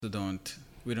So don't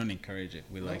we don't encourage it.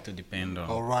 We like to depend on.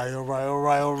 All right, all right, all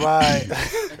right, all right.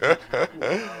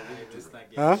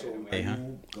 Huh? Hey, huh?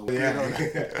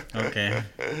 Yeah. Okay.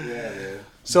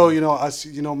 So as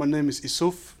you know, my name is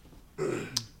Isuf.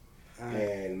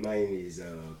 And mine is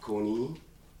Koony.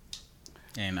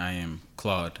 And I am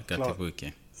Claude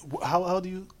Gatebuke. How do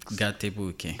you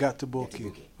Gatebuke. Gatebuke?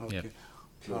 Gatebuke. Okay. Yep.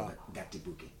 Claude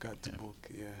Gatebuke. Gatebuke.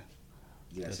 Yeah.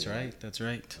 Did I That's say right. That's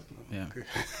right. Yeah.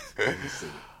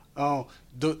 Oh,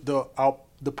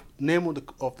 the name of the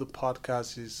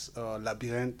podcast is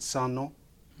Labyrinthe Sans Nom,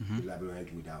 The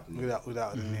labyrinth without name.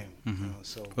 without a name.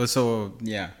 So Also,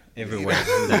 yeah, everywhere.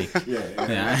 Like,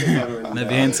 Yeah.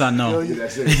 Labyrinth Sans Nom.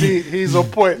 he's a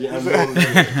poet. Yeah, I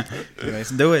know.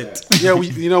 Let's do it. Yeah,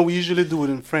 we usually do it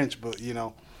in French, but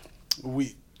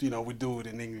we we do it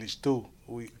in English too.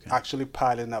 We actually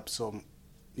piling up some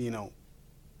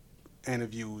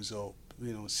interviews or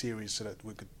series so that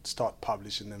we could start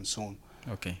publishing them soon.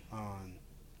 Okay.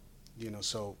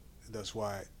 So that's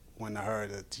why when I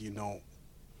heard that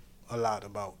a lot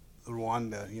about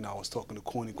Rwanda, I was talking to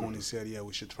Koony. Koony said, "Yeah,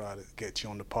 we should try to get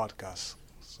you on the podcast."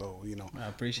 So I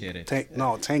appreciate it. thank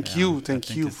Yeah, you, I thank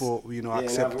think you it's- for Yeah, and I've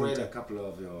accepting. read a couple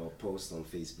of your posts on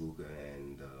Facebook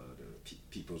and the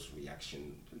people's reaction.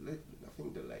 I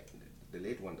think the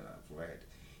late one that I've read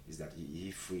is that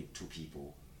he freed two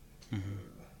people.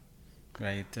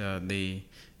 Right. The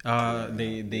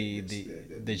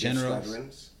generals.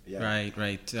 squadrons. Yeah. Right.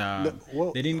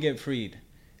 well- They didn't get freed.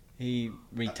 He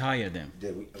retired them.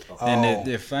 Oh. And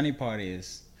the funny part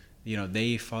is,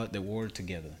 they fought the war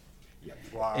together. Yeah.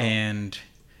 Wow. And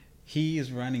he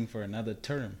is running for another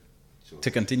term So, to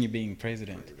continue being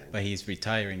president, but he's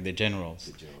retiring the generals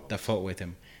The generals. that fought with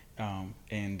him.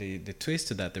 And the twist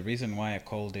to that, the reason why I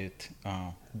called it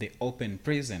the open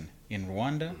prison in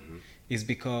Rwanda is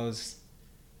because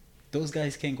those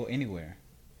guys can't go anywhere.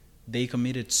 They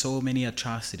committed so many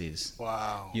atrocities.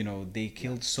 Wow. They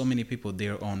killed so many people.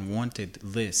 They're on wanted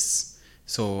lists.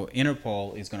 So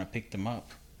Interpol is going to pick them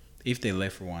up if they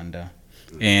left Rwanda.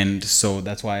 And so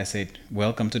that's why I said,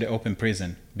 welcome to the open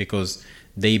prison, because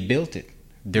they built it.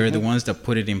 They're the ones that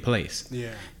put it in place.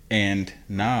 Yeah. And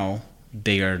now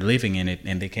they are living in it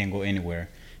and they can't go anywhere.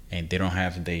 And they don't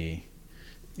have the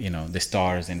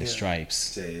stars and the Yeah.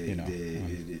 stripes. they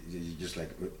just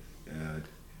like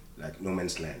no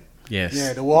man's land. Yes.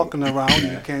 Yeah, they're walking around.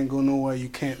 You can't go nowhere. You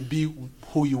can't be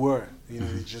who you were.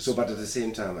 It's just So, but at the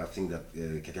same time, I think that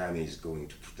Kagame is going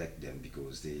to protect them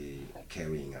because they're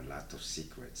carrying a lot of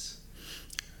secrets.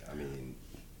 I mean,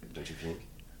 don't you think?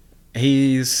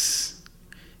 He's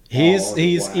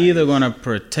Otherwise- either gonna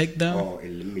protect them Or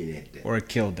eliminate them. or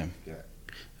kill them.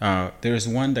 Yeah. There's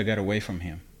one that got away from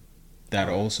him that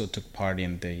also took part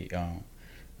in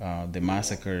the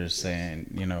massacres, and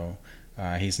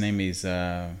his name is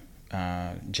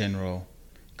General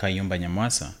Kayumba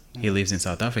Nyamwasa. He lives in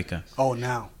South Africa. oh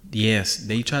now. Yes,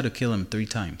 they tried to kill him 3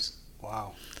 times.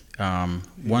 Wow.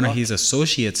 One of his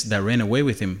associates that ran away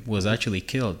with him was actually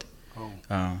killed.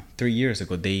 Oh. 3 years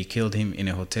ago, they killed him in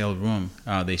a hotel room.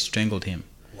 They strangled him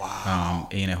Wow.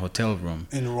 in a hotel room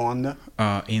In Rwanda.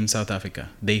 in South Africa.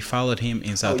 They followed him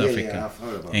in South yeah, Africa I've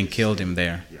heard about and this. killed him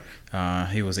there. Yeah.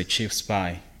 He was a chief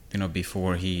spy,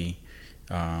 before he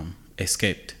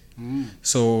escaped. Mm.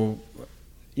 So,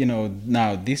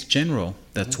 now this general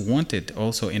that's wanted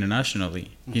also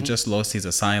internationally, he just lost his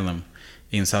asylum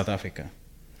in South Africa.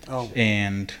 Oh.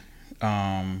 And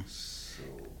So,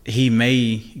 he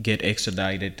may get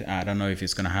extradited. I don't know if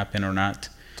it's going to happen or not,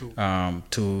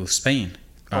 to Spain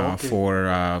Okay. for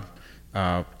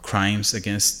crimes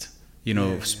against,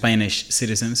 Spanish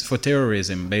citizens, for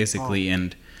terrorism, basically.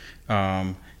 And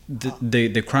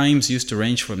the crimes used to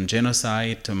range from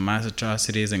genocide to mass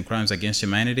atrocities and crimes against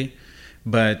humanity,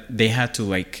 but they had to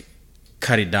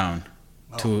cut it down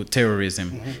to terrorism.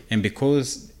 And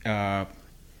because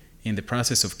in the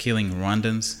process of killing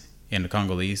Rwandans and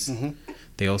Congolese,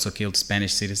 they also killed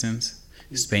Spanish citizens.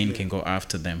 Spain can go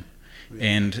after them.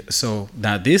 And so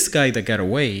now this guy that got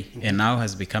away and now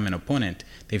has become an opponent,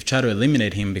 they've tried to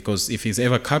eliminate him because if he's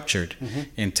ever captured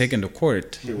and taken to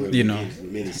court, he will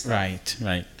many stuff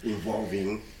right.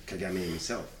 involving Kagame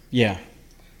himself. Yeah.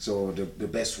 So the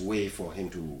best way for him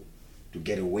to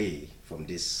get away from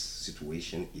this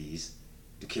situation is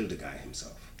to kill the guy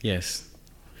himself. Yes.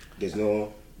 There's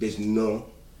no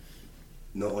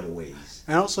other ways.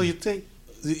 And also, you think,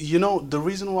 the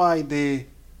reason why they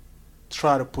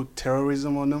try to put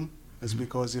terrorism on them is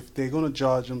because if they're going to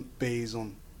judge him based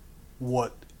on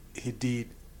what he did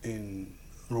in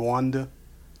Rwanda,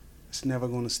 it's never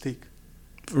going to stick.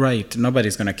 Right.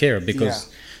 Nobody's going to care because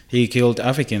he killed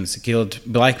Africans, he killed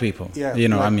black people. Yeah, I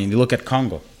right. mean, look at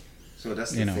Congo. So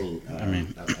that's you the know, thing. I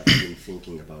mean, I've been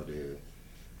thinking about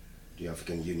the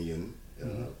African Union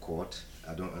court.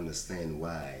 I don't understand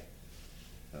why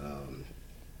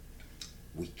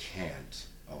we can't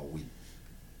or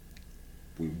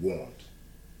we won't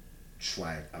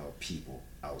try our people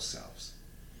ourselves.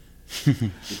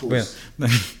 well,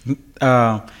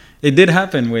 it did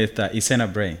happen with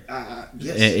Isena Bray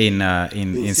Yes.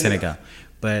 in Senegal,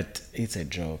 but it's a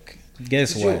joke.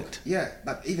 Guess It's a what? joke. Yeah,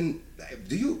 but even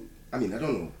do you? I mean, I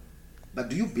don't know, but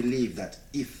do you believe that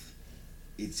if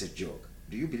it's a joke,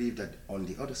 do you believe that on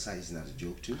the other side is not a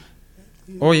joke too?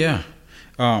 Oh yeah.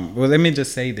 Well, let me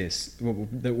just say this.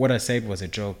 What I said was a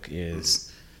joke.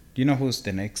 Is do you know who's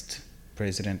the next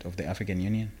president of the African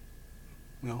Union?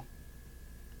 No.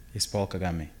 It's Paul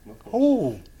Kagame.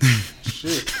 Oh,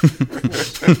 shit.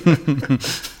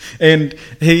 And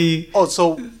he. Oh,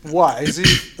 so why is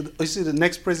he the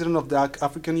next president of the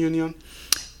African Union?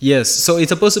 Yes. So it's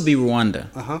supposed to be Rwanda,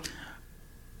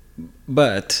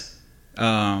 but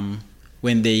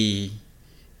when the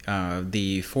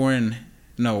the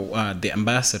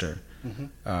ambassador,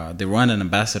 the Rwandan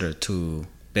ambassador to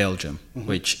Belgium,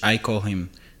 which I call him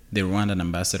the Rwandan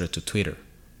ambassador to Twitter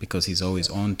because he's always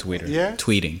on Twitter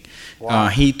tweeting. Wow.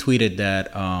 He tweeted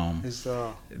that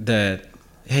that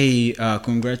hey,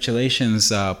 congratulations,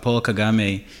 Paul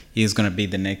Kagame is gonna be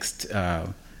the next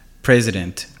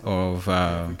president of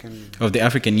the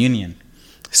African Union.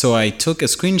 So I took a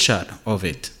screenshot of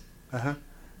it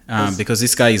because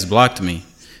this guy has blocked me.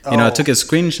 You know, I took a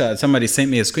screenshot. Somebody sent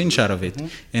me a screenshot of it,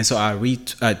 and so I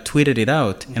tweeted it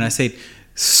out, and I said,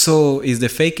 "So is the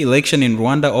fake election in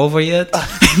Rwanda over yet?"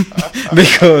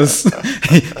 Because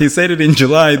he said it in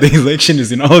July. The election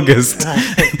is in August,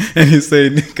 and he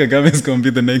said Kagame is going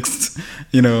to be the next.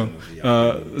 You know,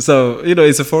 so you know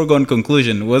it's a foregone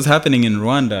conclusion. What's happening in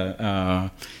Rwanda?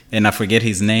 And I forget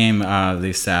his name,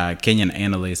 this Kenyan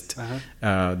analyst,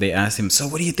 they asked him, so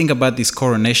what do you think about this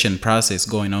coronation process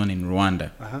going on in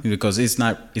Rwanda? Because it's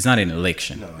not an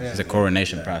election, it's a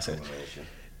coronation process.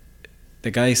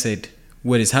 The guy said,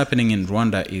 what is happening in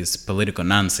Rwanda is political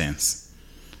nonsense.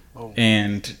 Oh.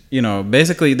 And, you know,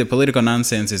 basically the political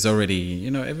nonsense is already,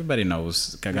 you know, everybody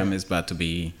knows Kagame is about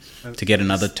to get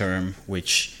another term,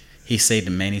 which he said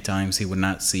many times he would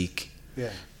not seek.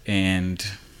 Yeah. And...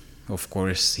 of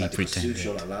course, he pretended. The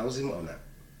Constitution allows him or not?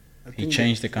 He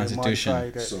changed the Constitution.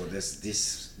 So this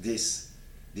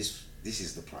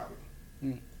is the problem.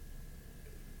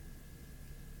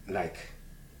 Like,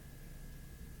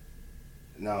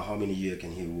 now how many years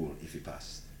can he rule if he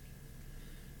passes?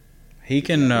 He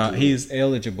can. He is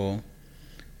eligible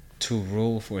to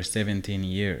rule for 17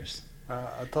 years.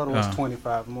 I thought it was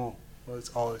 25 more. Well,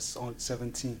 it's on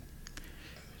 17.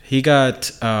 He got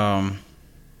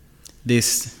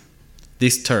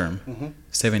this term,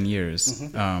 7 years,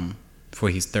 for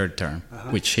his third term,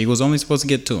 which he was only supposed to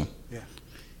get 2. Yeah.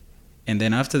 And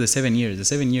then after the 7 years, the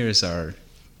 7 years are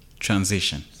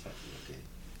transition.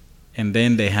 And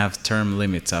then they have term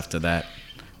limits after that,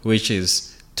 which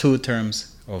is 2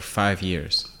 terms of 5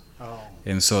 years. Oh.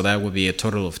 And so that would be a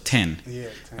total of 10. Yeah,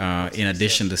 10. In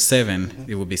addition to 7,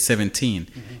 it would be 17.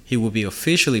 He will be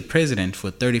officially president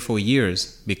for 34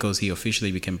 years because he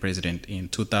officially became president in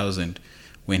 2000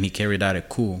 when he carried out a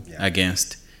coup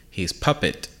against his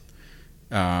puppet,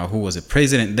 who was a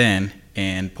president then,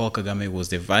 and Paul Kagame was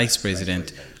the vice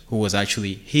president, who was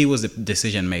he was the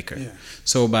decision maker. Yeah.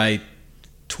 So by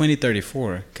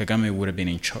 2034, Kagame would have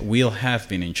been will have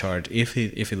been in charge if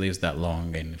he lives that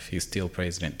long, and if he's still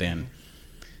president, then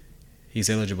he's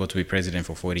eligible to be president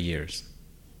for 40 years.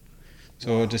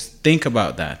 So just think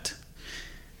about that.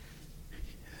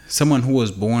 Someone who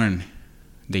was born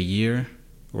the year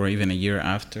or even a year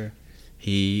after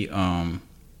he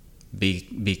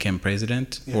became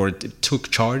president or took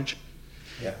charge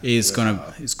is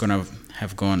gonna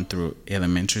have gone through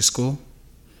elementary school,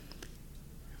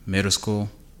 middle school,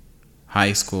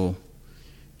 high school,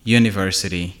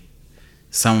 university.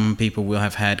 Some people will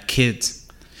have had kids,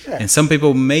 and some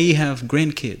people may have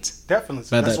grandkids. Definitely,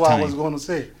 that's what I was going to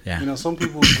say. Yeah. You know, some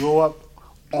people grow up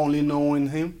only knowing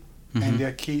him, and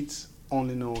their kids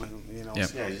only know him, you know. Yep.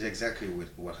 Yeah, it's exactly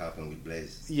what happened with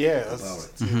Blaise. Yeah,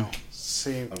 you know,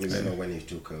 same. I remember when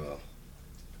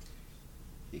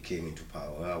he came into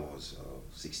power. I was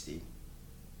 16,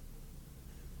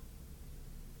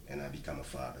 and I became a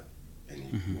father, and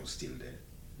he was still there.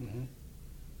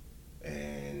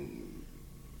 And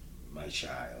my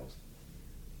child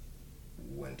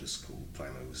went to school,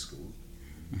 primary school,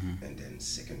 and then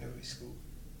secondary school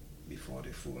before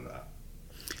the phone up.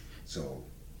 So.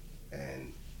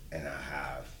 And I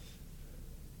have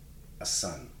a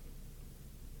son,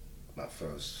 my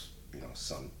first,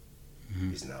 son,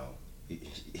 is now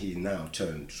he now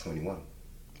turned 21,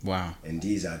 Wow. and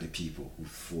these are the people who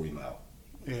threw him out.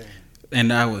 Yeah.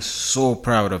 And I was so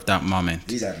proud of that moment.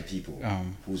 These are the people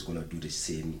who's gonna do the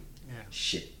same Yeah.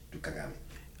 shit to Kagame.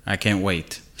 I can't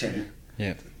wait. Tell you.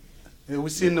 Yeah. Yeah, we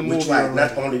seen the We movie tried,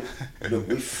 already. not only look,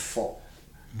 we fought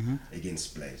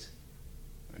against Blaze.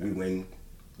 We went,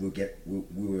 we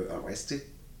were arrested,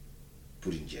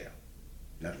 put in jail,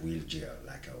 not real jail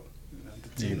like our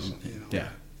Detention, you know. Yeah.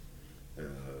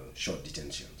 short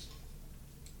detentions.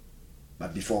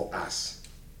 But before us,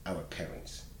 our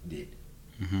parents did.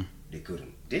 They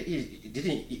couldn't. They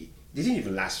didn't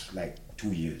even last like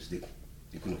 2 years. They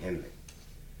couldn't handle it.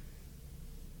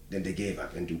 Then they gave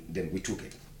up, and then we took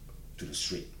it to the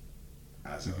street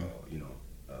as a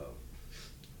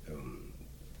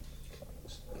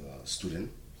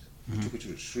student. We took it to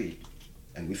the street,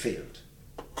 and we failed.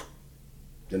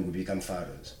 Then we become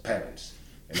fathers, parents,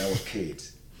 and our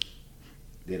kids.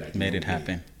 They like Made no it way.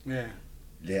 happen. Yeah.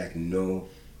 They like no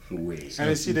way. And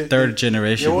I see that Third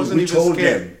generation. There wasn't We even told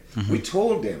scared. them. We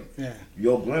told them. Yeah.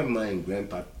 Your grandma and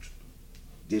grandpa,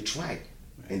 they tried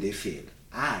and they failed.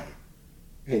 I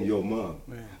and your mom,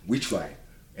 Yeah. we tried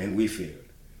and we failed.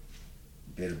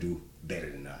 Better do better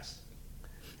than us.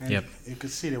 And Yep. you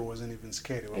could see they wasn't even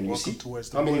scared. They were And you walking see, towards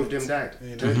the how many of bullets. them died?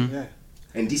 You know? 30. Yeah.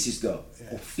 And this is the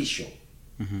Yeah. official.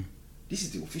 This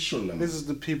is the official number. This is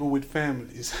the people with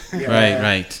families. Right,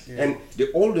 right. Yeah. And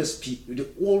the oldest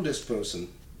person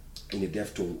in the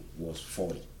death toll was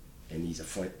 40, and he's a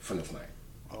friend of mine.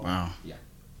 Wow. Yeah,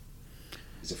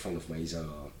 he's a friend of mine. He's a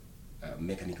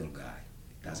mechanical guy.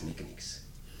 Does mechanics.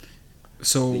 The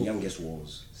So youngest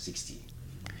was 16.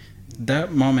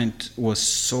 that moment was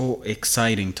so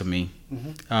exciting to me.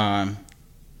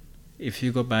 If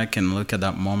you go back and look at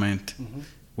that moment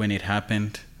when it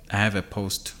happened, I have a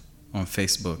post on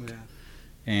Facebook, Yeah.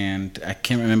 and I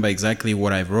can't remember exactly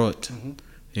what I wrote.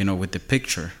 You know, with the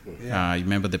picture. Yeah. You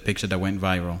remember the picture that went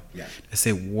viral? Yeah. I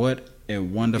say, what a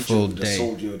wonderful The day.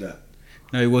 soldier that.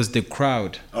 No, it was the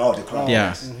crowd. Oh, the crowd.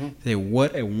 Yeah. Say,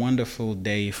 what a wonderful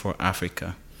day for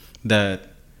Africa. That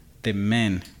the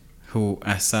men who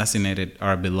assassinated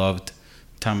our beloved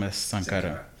Thomas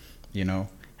Sankara, you know,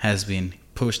 has been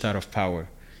pushed out of power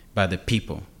by the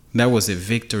people. That was a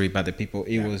victory by the people.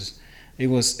 It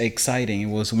was exciting. It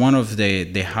was one of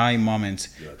the high moments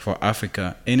for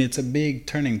Africa, and it's a big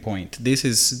turning point. This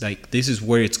is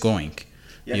where it's going.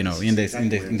 Yeah, You know, this in is the exactly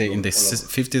where it's going, all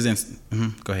over. 50s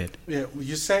and go ahead. Yeah,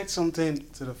 you said something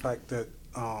to the fact that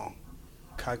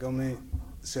Kagame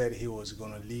said he was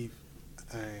going to leave,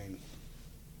 and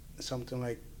something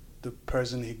like the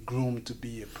person he groomed to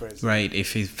be a president. Right,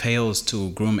 if he fails to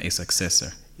groom a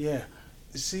successor. Yeah,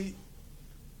 you see,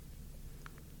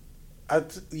 I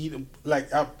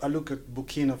look at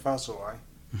Burkina Faso, right,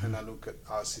 and I look at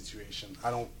our situation.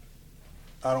 I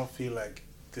don't feel like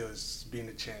there's been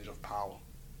a change of power.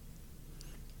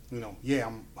 You know, yeah,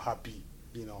 I'm happy.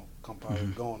 You know,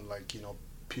 compared going, like, you know,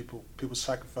 people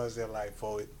sacrifice their life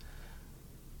for it.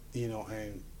 You know,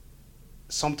 and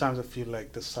sometimes I feel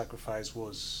like the sacrifice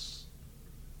was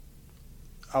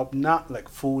not like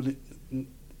fully,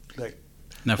 like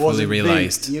Not fully wasn't big,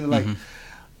 realized. you know,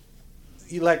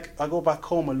 like I go back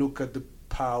home and look at the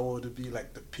power to be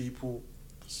like the people,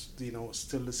 you know,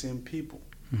 still the same people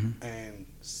and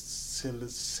still the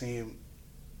same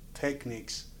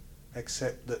techniques,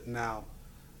 except that now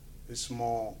it's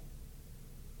more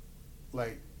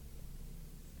like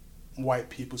white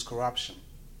people's corruption.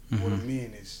 What I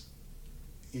mean is,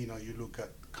 you know, you look at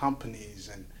companies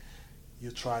and you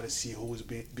try to see who's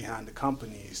behind the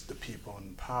companies, the people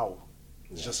in power.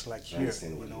 Yeah, Just like I here,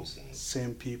 understand you what know, you're saying.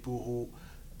 same people who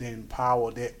they in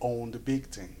power, they own the big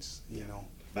things, you know.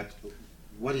 But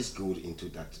what is good into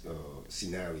that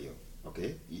scenario?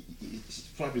 Okay, it's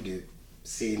probably the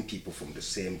same people from the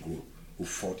same group who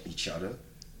fought each other,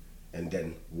 and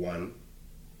then one,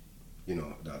 you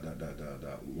know,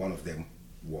 the one of them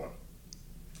won.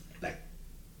 Like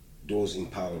those in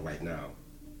power right now,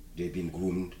 they've been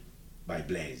groomed by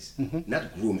Blaise,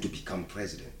 not groomed to become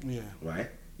president. Yeah. Right?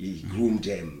 He groomed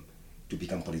them to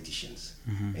become politicians,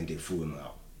 and they threw him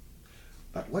out.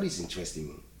 But what is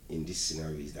interesting in this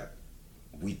scenario is that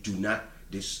we do not.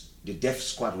 The death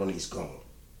squadron is gone.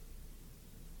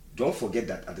 Don't forget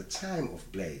that at the time of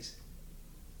Blaise,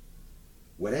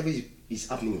 whatever is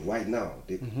happening right now,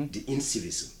 the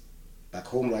incivism back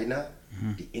home right now,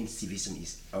 the incivism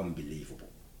is unbelievable.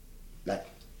 Like,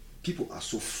 people are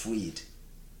so freed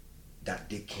that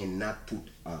they cannot put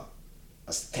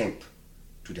a stamp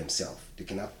to themselves. They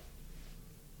cannot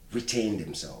retain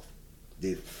themselves.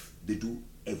 They do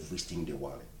everything they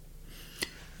want.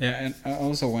 Yeah, and I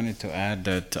also wanted to add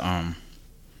that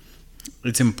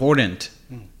it's important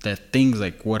that things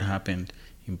like what happened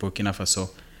in Burkina Faso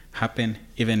happen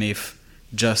even if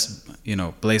just,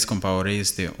 Blaise Compaoré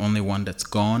is the only one that's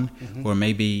gone, or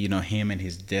maybe, him and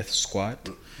his death squad.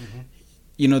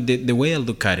 The way I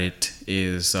look at it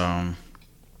is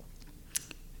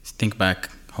think back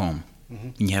home.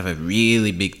 You have a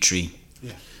really big tree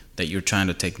that you're trying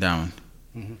to take down.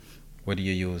 What do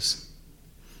you use?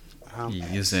 You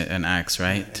use an axe,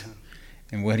 right?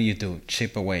 And what do?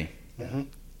 Chip away.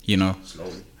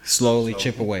 Slowly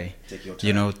chip away. Take your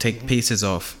time. Take pieces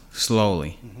off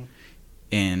slowly.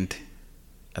 And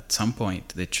at some point,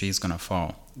 the tree is going to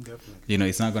fall. Definitely.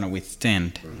 It's not going to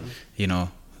withstand,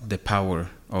 the power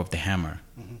of the hammer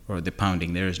or the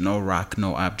pounding. There is no rock,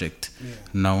 no object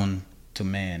known to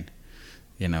man,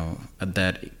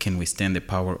 that can withstand the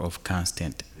power of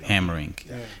constant hammering.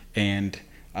 And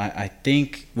I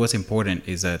think what's important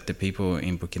is that the people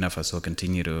in Burkina Faso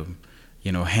continue to,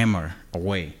 hammer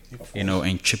away,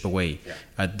 and chip away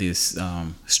at this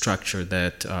structure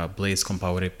that Blaise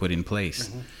Compaoré put in place.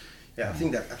 Yeah, I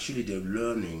think that actually they're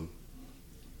learning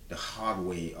the hard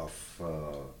way of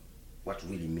what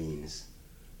really means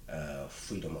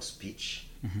freedom of speech.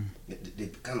 They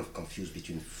kind of confuse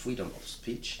between freedom of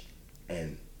speech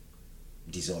and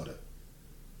disorder.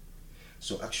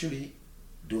 So actually,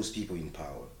 those people in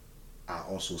power are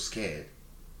also scared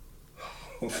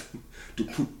to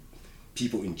put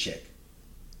people in check,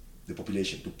 the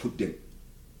population, to put them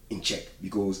in check,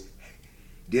 because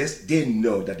they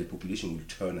know that the population will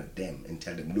turn at them and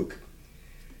tell them, look,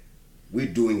 we're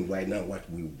doing right now what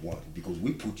we want because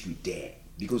we put you there.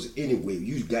 Because anyway,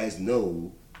 you guys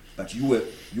know that you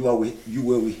were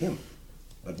with him,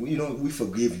 but we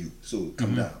forgive you. So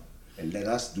come down and let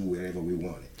us do whatever we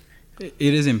want.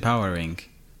 It is empowering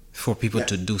for people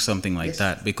to do something like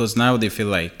that, because now they feel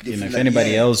like if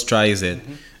anybody else tries it,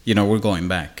 we're going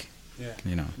back.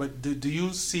 Yeah. But do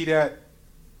you see that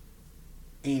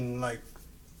in like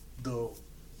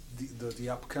the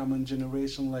upcoming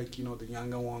generation, like the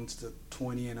younger ones, the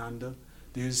 20 and under?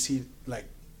 Do you see like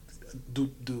do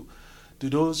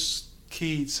those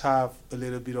kids have a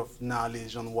little bit of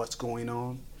knowledge on what's going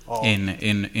on? Or in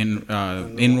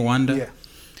Rwanda? Yeah.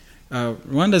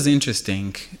 Rwanda's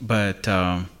interesting, but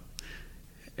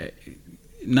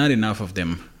not enough of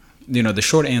them. The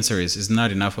short answer is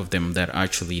not enough of them that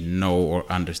actually know or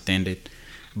understand it.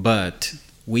 But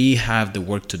we have the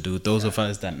work to do. Those of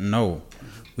us that know,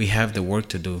 we have the work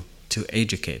to do to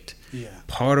educate. Yeah.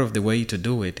 Part of the way to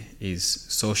do it is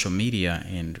social media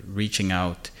and reaching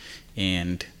out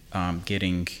and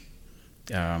getting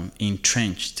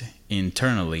entrenched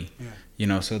internally,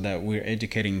 so that we're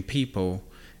educating people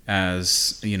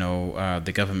as,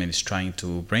 the government is trying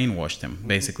to brainwash them,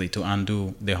 basically to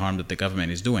undo the harm that the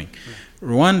government is doing.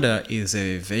 Rwanda is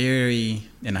a very,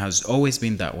 and has always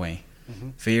been that way,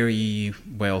 very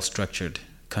well-structured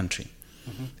country.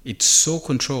 It's so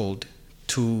controlled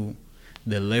to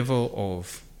the level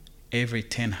of every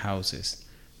 10 houses,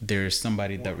 there's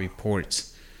somebody that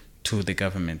reports to the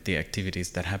government the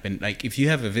activities that happen. Like if you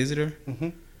have a visitor,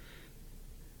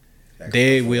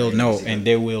 they will know and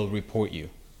they will report you.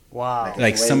 Wow.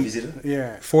 Like some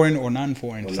visitor? Foreign or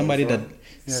non-foreign, Or somebody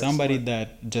non-foreign.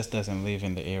 that just doesn't live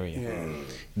in the area, Yeah.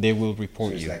 they will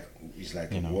report So you. it's like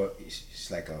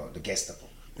it's like the Gestapo.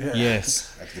 Yeah.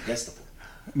 Yes, Like the Gestapo.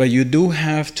 but you do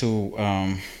have to,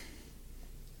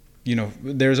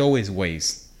 there's always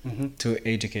ways to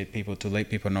educate people, to let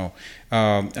people know.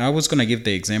 I was going to give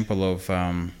the example of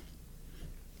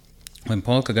when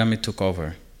Paul Kagame took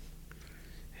over,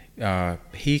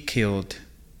 he killed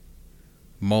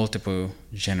multiple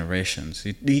generations.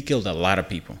 He killed a lot of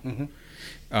people.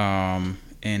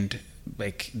 And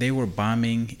like they were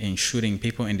bombing and shooting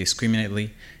people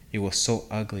indiscriminately. It was so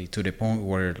ugly to the point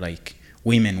where like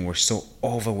women were so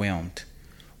overwhelmed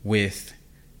with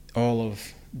all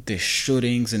of the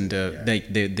shootings and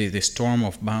the storm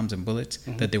of bombs and bullets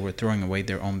that they were throwing away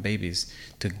their own babies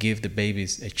to give the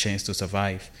babies a chance to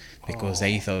survive, because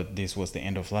they thought this was the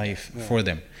end of life for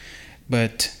them.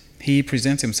 But he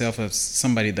presents himself as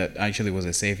somebody that actually was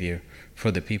a savior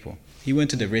for the people. He went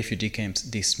to the refugee camps,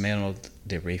 dismantled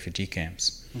the refugee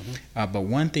camps. But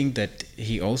one thing that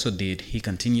he also did, he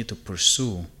continued to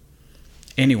pursue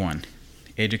anyone,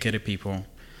 educated people,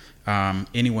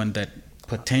 anyone that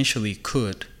potentially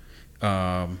could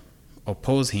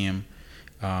oppose him,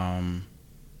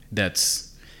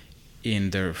 that's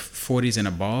in their 40s and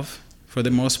above for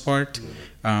the most part,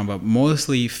 but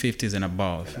mostly 50s and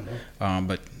above.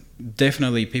 But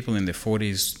definitely people in the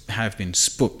 40s have been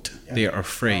spooked. They are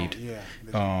afraid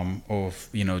of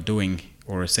doing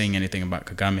or saying anything about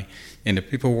Kagame. And the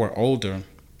people who are older,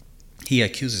 he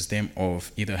accuses them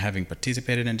of either having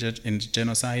participated in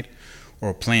genocide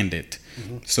or planned it.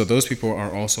 So those people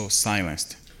are also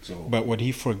silenced. But what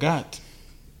he forgot,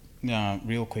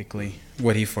 real quickly,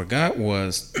 what he forgot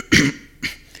was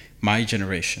my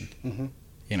generation.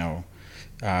 You know,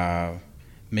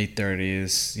 mid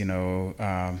 30s, you know,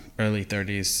 early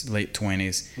 30s, late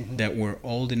 20s, that were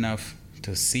old enough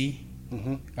to see.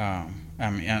 I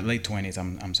mean, late 20s.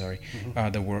 I'm sorry.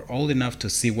 That were old enough to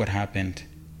see what happened,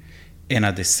 and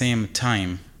at the same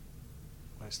time,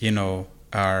 you know,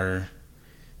 are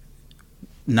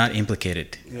not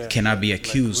implicated, cannot be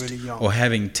accused, like really or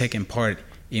having taken part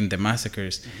in the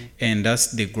massacres. And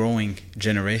that's the growing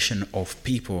generation of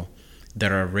people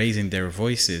that are raising their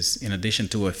voices, in addition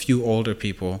to a few older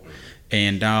people,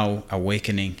 and now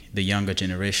awakening the younger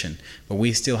generation. But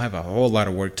we still have a whole lot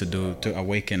of work to do to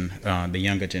awaken the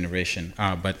younger generation.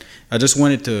 But I just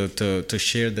wanted to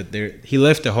share that he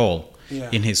left a hole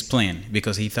in his plan,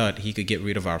 because he thought he could get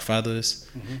rid of our fathers,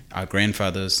 our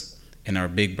grandfathers, and our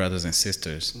big brothers and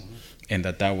sisters, and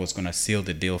that was going to seal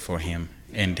the deal for him.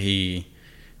 And he,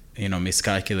 you know,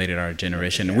 miscalculated our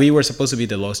generation. We were supposed to be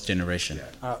the lost generation.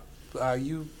 Are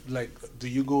you, like, do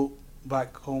you go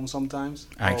back home sometimes?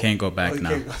 I can't go back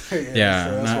now. So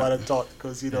that's what I thought,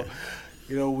 because you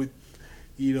know, with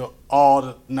all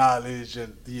the knowledge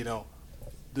and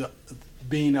the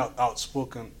being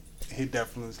outspoken, he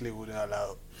definitely wouldn't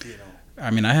allow.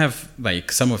 I mean, I have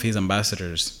like some of his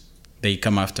ambassadors. They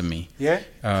come after me. Yeah.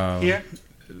 Here.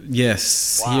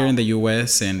 Yes, wow. Here in the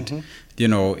U.S. and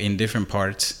in different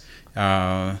parts.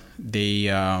 They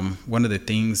one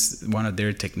of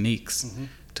their techniques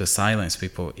to silence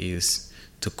people is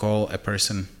to call a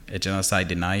person a genocide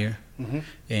denier.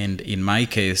 And in my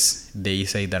case, they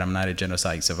say that I'm not a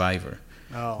genocide survivor,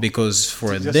 because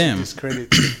for them,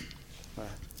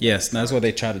 yes, that's what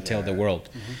they try to tell the world.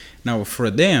 Now,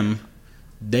 for them,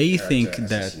 they think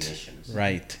that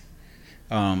right.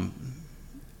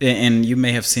 And you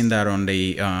may have seen that on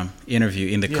the interview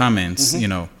in the comments.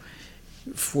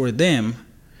 For them,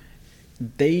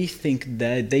 they think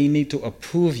that they need to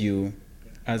approve you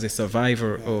as a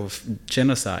survivor of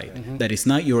genocide. That is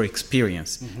not your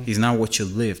experience. It's not what you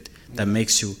lived that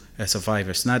makes you a survivor.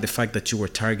 It's not the fact that you were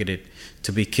targeted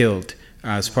to be killed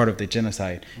as part of the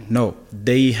genocide. No,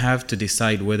 they have to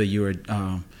decide whether you're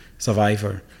a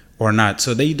survivor or not.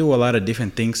 So they do a lot of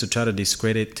different things to try to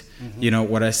discredit,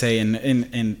 what I say.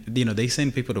 And they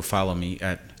send people to follow me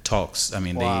at talks. I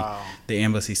mean, the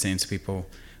embassy sends people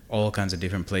all kinds of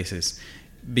different places.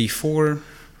 Before,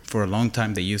 for a long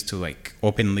time, they used to like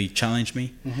openly challenge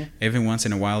me. Every once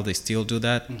in a while, they still do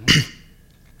that.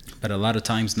 But a lot of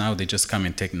times now, they just come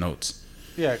and take notes.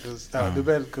 Yeah, because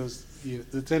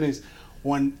the thing is,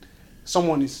 when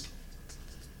someone is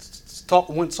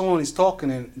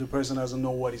talking and the person doesn't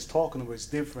know what he's talking about, it's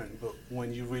different. But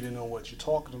when you really know what you're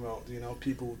talking about,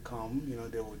 people would come,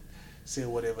 they would say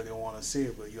whatever they want to say,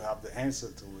 but you have the answer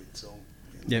to it. So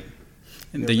yep.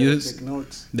 And they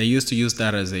used to use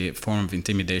that as a form of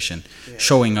intimidation,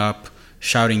 showing up,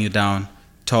 shouting you down,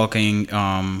 talking,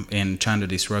 and trying to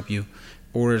disrupt you,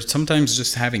 or sometimes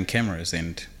just having cameras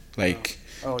and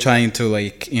trying to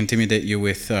like intimidate you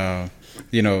with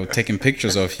taking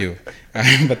pictures of you.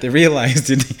 But they realized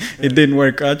it didn't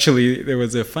work. Actually, there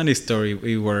was a funny story.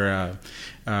 We were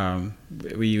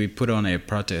we put on a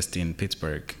protest in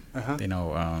Pittsburgh.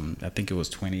 I think it was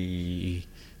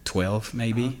 2012,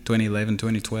 maybe 2011,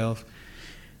 2012,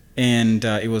 and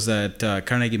it was at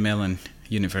Carnegie Mellon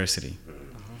University.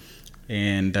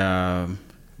 And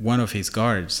one of his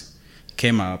guards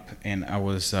came up, and I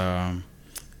was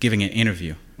giving an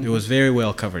interview. It was very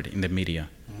well covered in the media.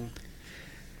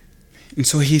 And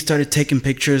so he started taking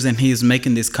pictures, and he's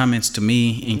making these comments to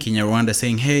me in Kinyarwanda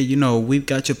saying, hey, we've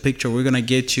got your picture, we're going to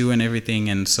get you and everything.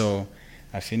 And so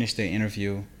I finished the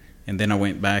interview, and then I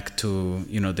went back to,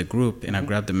 the group, and I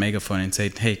grabbed the megaphone and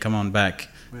said, hey, come on back,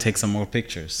 take some more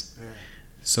pictures.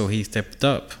 So he stepped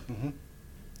up,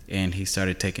 and he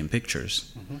started taking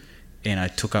pictures. And I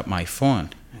took up my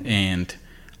phone, and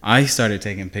I started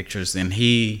taking pictures, and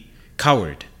he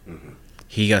cowered.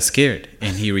 He got scared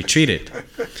and he retreated.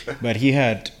 But he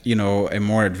had, a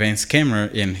more advanced camera,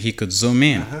 and he could zoom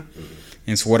in.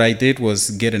 And so what I did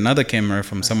was get another camera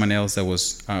from someone else that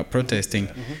was protesting,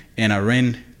 and I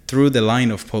ran through the line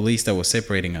of police that was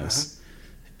separating us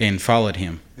and followed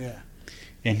him.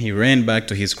 And he ran back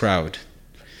to his crowd.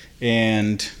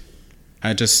 And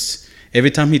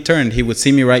every time he turned, he would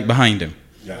see me right behind him.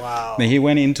 Wow. Then he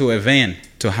went into a van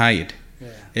to hide.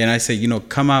 And I said,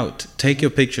 come out, take your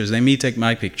pictures. Let me take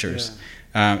my pictures.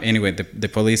 Anyway, the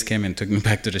police came and took me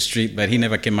back to the street, but he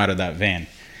never came out of that van.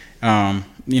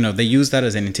 They use that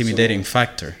as an intimidating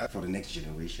factor. For the next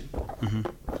generation,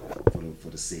 for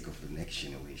the sake of the next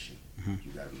generation,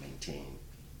 you gotta maintain.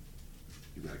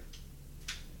 You gotta.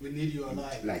 We need you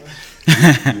alive. Like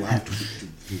you have to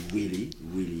really,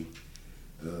 really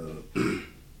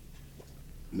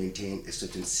maintain a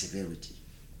certain severity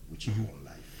with your own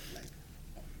life, like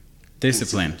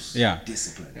discipline. Yeah,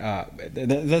 discipline.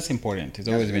 That's important. It's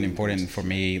always been important for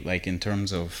me, like in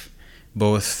terms of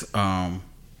both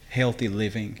healthy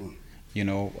living,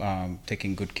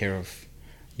 taking good care of,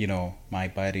 my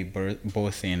body,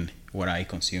 both in what I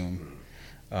consume,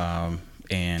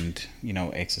 and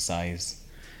exercise.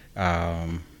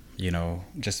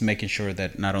 Just making sure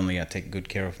that not only I take good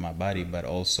care of my body, but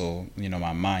also,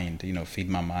 my mind, feed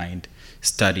my mind,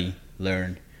 study,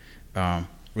 learn,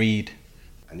 read.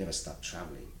 I never stopped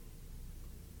traveling.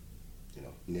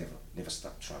 Never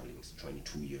stopped traveling. It's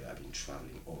 22 years I've been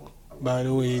traveling all around. By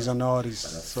the way, he's an artist.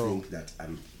 But I so think that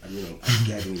I'm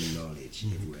gathering knowledge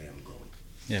everywhere I'm going.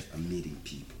 Yep. I'm meeting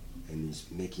people, and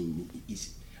it's making me.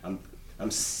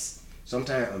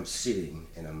 Sometimes I'm sitting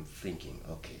and I'm thinking,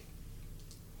 okay,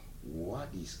 what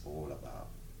is all about?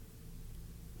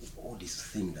 All these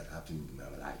things that happen in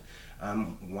my life.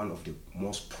 I'm one of the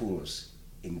most poorest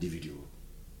individual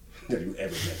that you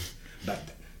ever met, but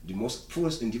the most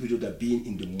poorest individual that been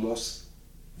in the most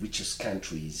richest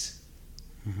countries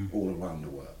all around the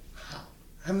world. How?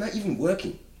 I'm not even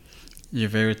working. You're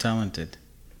very talented.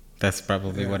 That's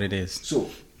probably what it is. So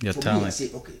your for talent. me, I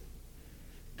say, okay,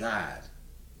 God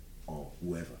or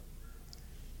whoever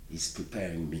is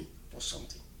preparing me for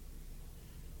something.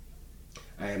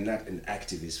 I am not an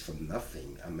activist for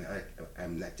nothing. I'm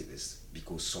an activist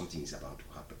because something is about to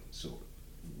happen. So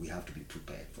we have to be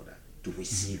prepared for that, to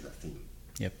receive that thing.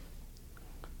 Yep.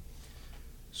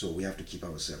 So we have to keep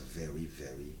ourselves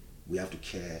we have to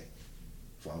care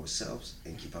for ourselves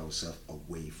and keep ourselves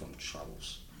away from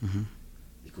troubles.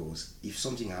 Because if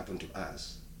something happened to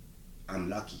us, I'm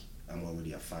lucky. I'm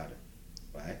already a father,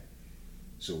 right?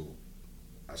 So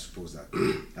I suppose that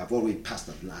I've already passed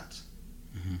a lot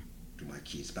to my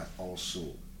kids, but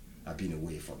also I've been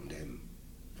away from them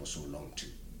for so long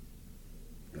too.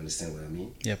 You understand what I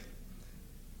mean? Yep.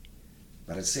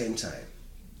 But at the same time,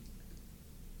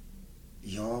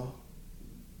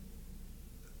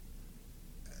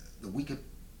 the wicked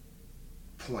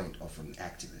point of an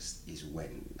activist is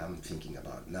when I'm thinking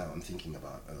about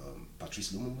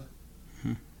Patrice Lumumba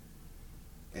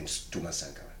and Thomas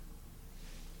Sankara.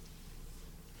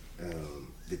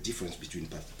 The difference between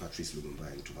Patrice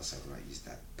Lumumba and Thomas Sankara is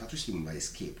that Patrice Lumumba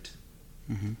escaped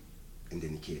and then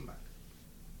he came back.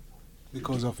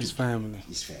 because of his family.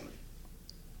 His family.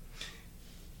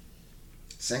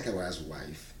 Sankara's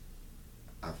wife,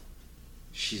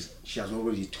 she has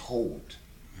already told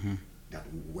that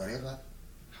whatever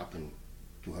happened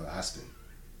to her husband,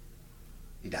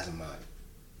 it doesn't matter.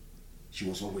 She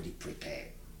was already prepared.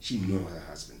 She knew her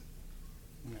husband.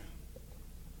 Yeah.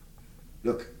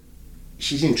 Look,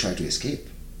 she didn't try to escape.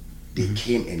 They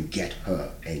came and get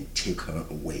her and take her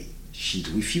away. She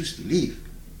refused to leave.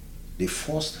 They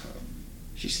forced her.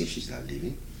 She said she's not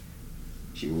leaving.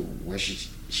 She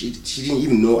didn't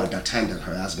even know at that time that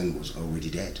her husband was already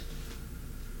dead.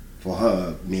 For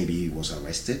her, maybe he was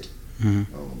arrested,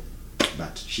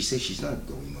 but she said she's not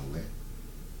going nowhere.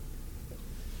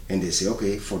 And they say,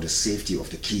 okay, for the safety of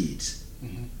the kids,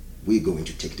 we're going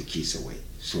to take the kids away.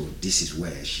 So this is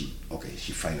where she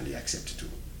finally accepted to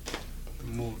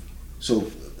Move.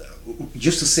 So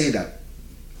just to say that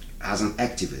as an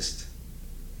activist,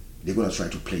 they're going to try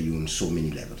to play you on so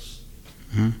many levels.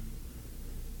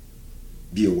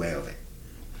 Be aware of it.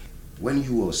 When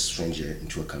you are a stranger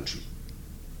into a country,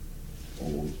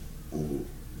 or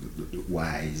the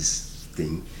wise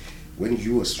thing, when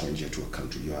you are a stranger to a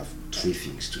country, you have three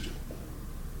things to do.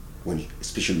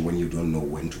 Especially when you don't know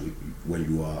when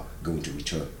you are going to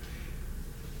return.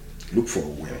 Look for a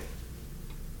way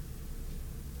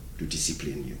to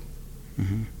discipline you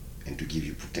and to give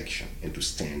you protection and to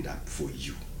stand up for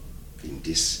you in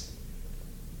this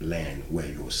land where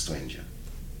you're a stranger.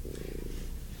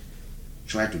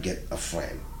 Try to get a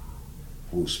friend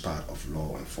who's part of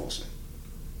law enforcement.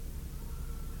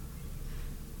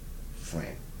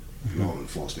 Law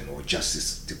enforcement or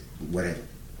justice, whatever,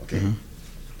 okay?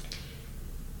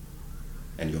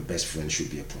 And your best friend should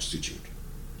be a prostitute.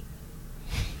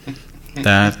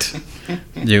 That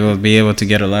you will be able to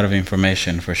get a lot of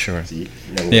information for sure. See?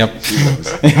 Yep.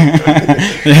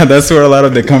 Yeah, that's where a lot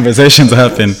of the conversations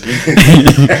happen.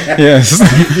 Yes.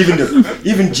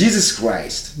 Even Jesus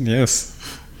Christ Yes.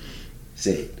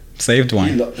 said, Saved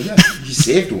one. He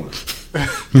saved one.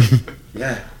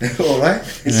 Yeah. All right.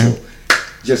 So,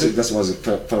 just that was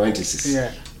a parenthesis.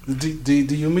 Yeah.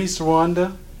 Do you miss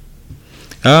Rwanda?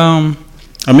 I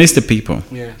miss the people.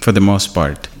 Yeah. For the most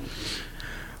part.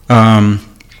 You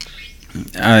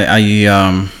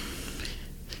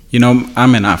know,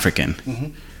 I'm an African,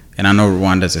 and I know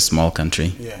Rwanda is a small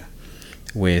country. Yeah.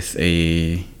 With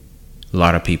a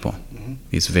lot of people.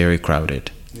 It's very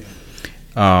crowded. Yeah.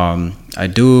 I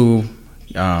do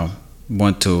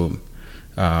want to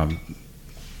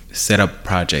set up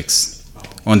projects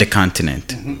on the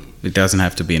continent. It doesn't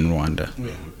have to be in Rwanda.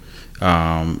 Yeah.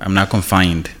 I'm not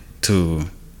confined to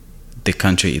the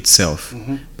country itself,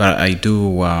 but I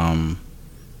do,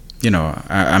 you know,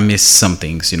 I miss some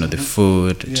things, you know, the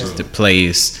food, just the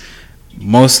place,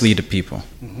 mostly the people.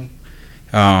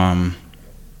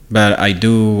 But I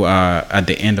do, at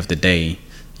the end of the day,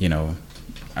 you know,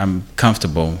 I'm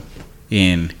comfortable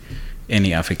in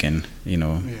any African, you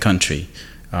know, country,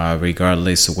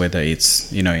 regardless of whether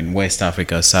it's, you know, in West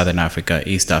Africa, Southern Africa,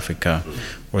 East Africa,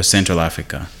 or Central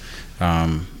Africa.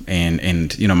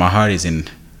 And you know, my heart is in,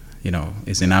 you know,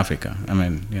 is in Africa. I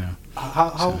mean, you know.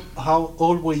 How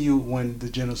old were you when the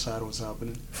genocide was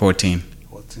happening? 14.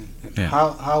 14. Yeah.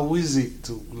 How is it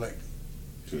to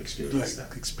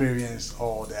experience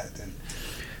all that? And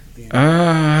you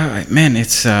know. Man,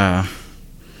 it's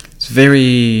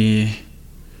very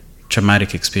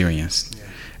traumatic experience.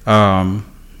 Yeah.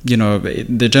 You know,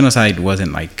 the genocide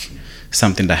wasn't like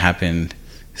something that happened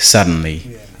suddenly.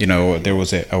 Yeah. You know, there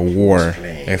was a war,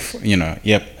 a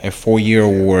 4-year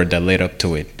war that led up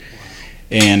to it.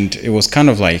 And it was kind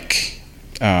of like,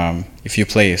 if you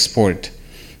play a sport,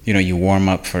 you know, you warm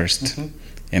up first,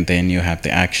 and then you have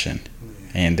the action,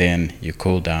 and then you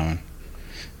cool down.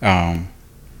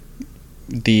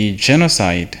 The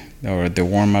genocide, or the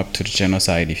warm up to the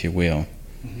genocide, if you will,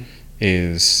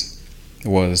 was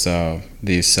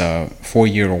this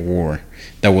 4-year war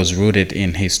that was rooted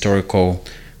in historical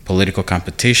political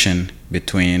competition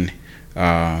between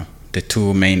the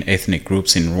two main ethnic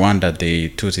groups in Rwanda, the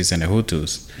Tutsis and the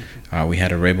Hutus. We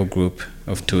had a rebel group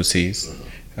of Tutsis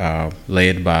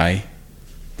led by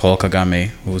Paul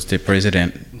Kagame, who's the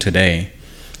president today,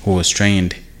 who was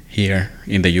trained here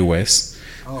in the U.S.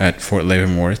 At Fort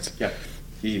Leavenworth. Yeah,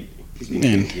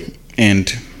 and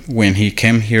when he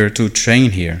came here to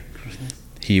train here,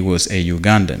 he was a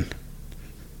Ugandan.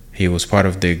 He was part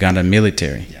of the Ugandan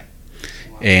military. Yeah.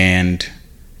 And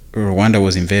Rwanda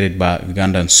was invaded by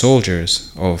Ugandan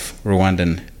soldiers of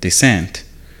Rwandan descent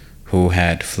who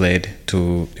had fled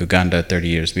to Uganda 30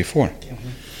 years before.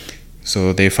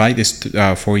 So they fight this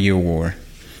 4-year war.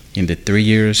 In the 3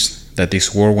 years that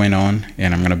this war went on,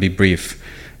 and I'm going to be brief,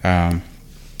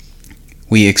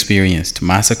 we experienced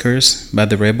massacres by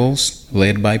the rebels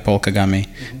led by Paul Kagame.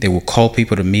 They would call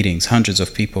people to meetings, hundreds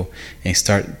of people, and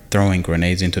start throwing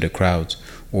grenades into the crowds,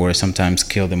 or sometimes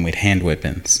kill them with hand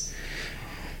weapons.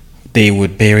 They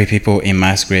would bury people in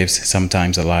mass graves,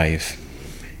 sometimes alive.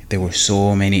 There were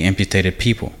so many amputated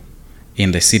people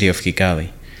in the city of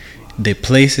Kigali. The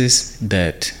places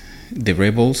that the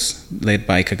rebels led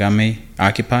by Kagame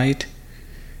occupied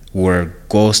were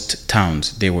ghost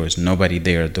towns. There was nobody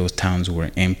there. Those towns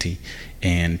were empty,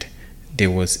 and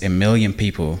there was 1 million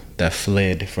people that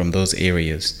fled from those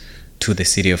areas to the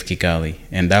city of Kigali,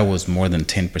 and that was more than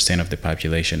 10% of the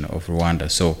population of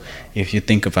Rwanda. So if you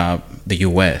think about the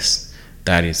US,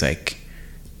 that is like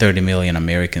 30 million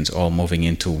Americans all moving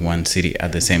into one city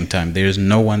at the same time. There's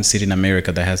no one city in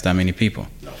America that has that many people.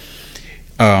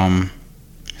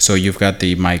 So you've got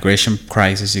the migration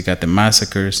crisis, you got the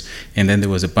massacres, and then there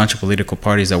was a bunch of political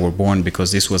parties that were born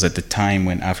because this was at the time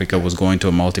when Africa was going to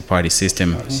a multi-party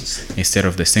system instead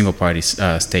of the single-party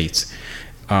states.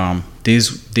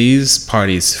 These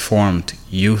parties formed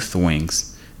youth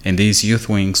wings, and these youth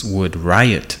wings would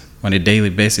riot on a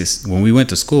daily basis. When we went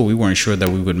to school, we weren't sure that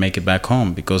we would make it back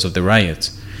home because of the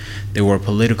riots. There were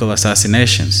political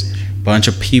assassinations. A bunch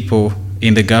of people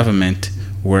in the government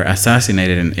were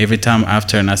assassinated, and every time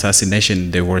after an assassination,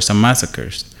 there were some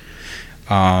massacres.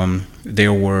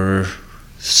 There were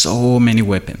so many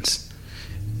weapons.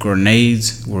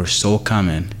 Grenades were so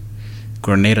common.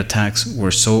 Grenade attacks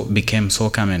became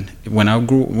so common. When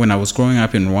I was growing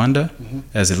up in Rwanda,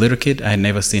 as a little kid, I had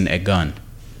never seen a gun.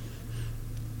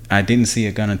 I didn't see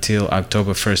a gun until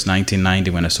October 1st, 1990,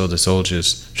 when I saw the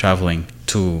soldiers traveling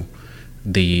to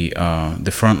the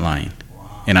front line,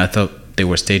 and I thought they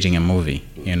were staging a movie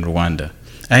in Rwanda.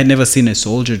 I had never seen a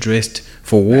soldier dressed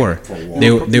for war.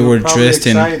 They were dressed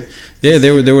excited.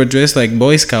 They were dressed like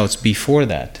Boy Scouts before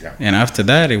that, and after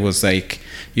that it was like,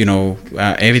 you know,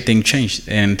 everything changed.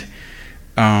 And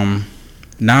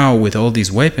now with all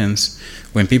these weapons,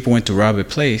 when people went to rob a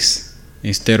place,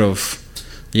 instead of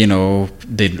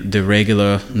the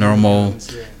regular normal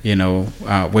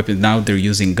weapons, now they're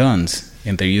using guns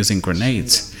and they're using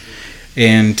grenades,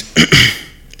 and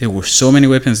there were so many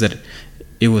weapons that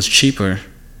it was cheaper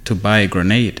to buy a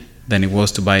grenade than it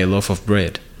was to buy a loaf of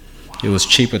bread. It was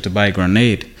cheaper to buy a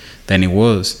grenade than it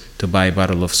was to buy a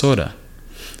bottle of soda.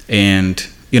 And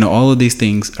all of these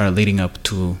things are leading up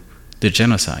to the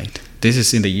genocide. This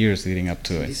is in the years leading up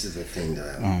to it. This is the thing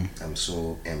that I'm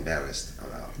so embarrassed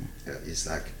about. It's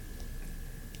like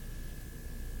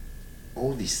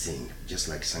all these things, just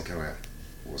like Sankara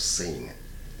was saying,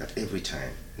 that every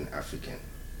time an African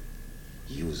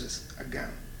uses a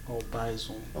gun or buys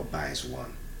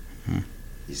one,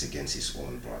 he's against his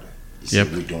own brother. He Yep.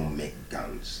 said, we don't make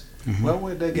guns. Where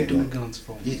were they getting the guns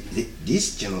from?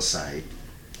 This genocide,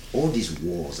 all these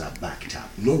wars are backed up.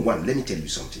 No one, let me tell you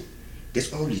something.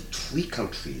 There's only 3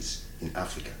 countries in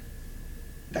Africa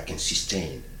that can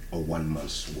sustain a 1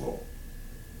 month's war.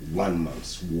 1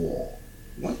 month's war.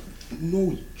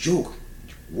 No joke.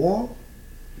 War?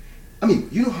 I mean,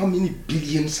 you know how many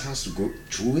billions has to go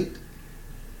through it?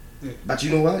 Yeah. But you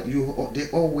know what? They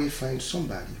always find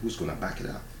somebody who's going to back it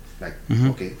up. Like,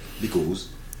 okay, because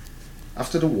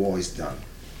after the war is done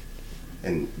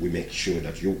and we make sure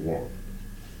that you won,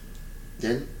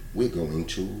 then we're going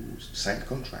to sign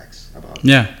contracts about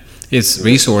it's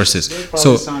resources. They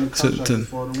probably signed a contract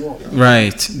before the war.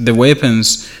 Right, the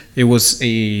weapons, it was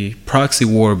a proxy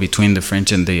war between the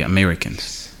French and the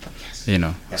Americans.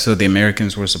 So the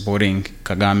Americans were supporting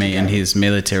Kagame and his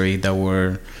military that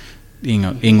were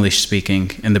English speaking,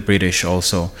 and the British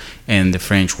also, and the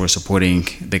French were supporting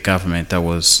the government that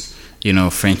was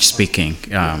French speaking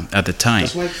at the time.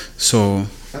 That's why, so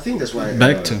I think that's why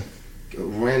back to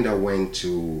Rwanda went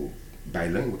to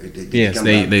bilingual.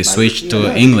 They switched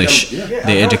to English,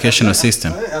 the educational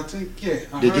system. I think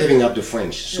They're giving up the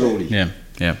French slowly. Yeah,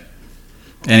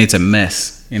 and it's a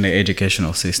mess in the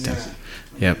educational system.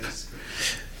 Yep.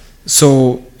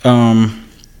 So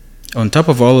on top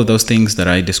of all of those things that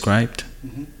I described,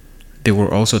 there were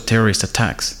also terrorist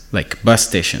attacks, like bus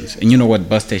stations. And you know what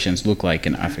bus stations look like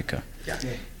in Africa? Yeah.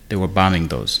 They were bombing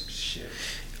those.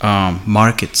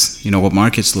 Markets, you know what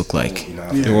markets look like?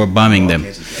 They were bombing them.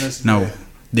 Now,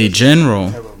 the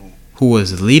general who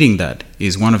was leading that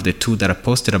is one of the 2 that I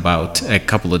posted about a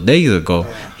couple of days ago.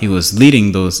 He was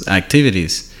leading those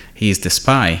activities. He is the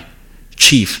spy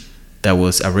chief that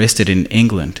was arrested in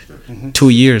England 2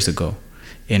 years ago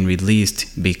and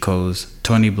released because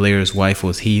Tony Blair's wife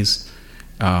was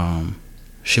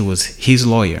she was his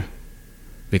lawyer,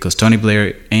 because Tony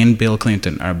Blair and Bill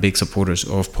Clinton are big supporters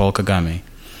of Paul Kagame,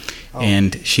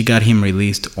 and she got him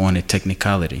released on a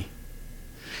technicality.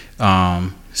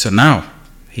 So now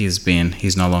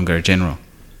he's no longer a general;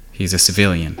 he's a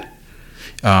civilian.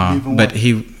 But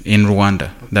he in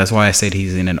Rwanda. That's why I said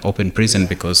he's in an open prison,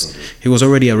 because he was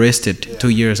already arrested 2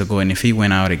 years ago, and if he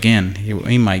went out again,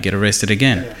 he might get arrested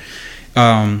again.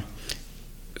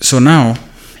 So now,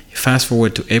 fast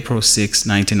forward to April 6,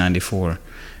 1994,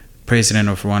 President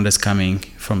of Rwanda is coming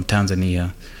from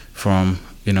Tanzania, from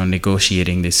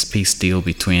negotiating this peace deal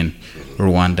between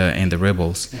Rwanda and the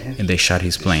rebels, and they shot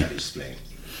his plane.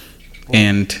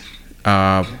 And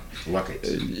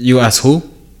you ask who?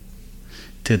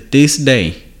 To this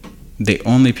day, the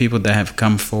only people that have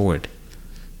come forward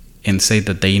and say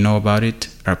that they know about it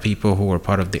are people who were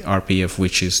part of the RPF,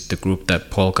 which is the group that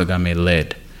Paul Kagame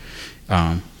led.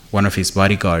 One of his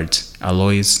bodyguards,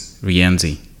 Alois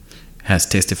Rienzi, has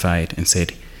testified and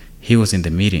said he was in the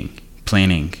meeting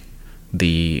planning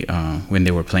when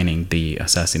they were planning the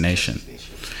assassination.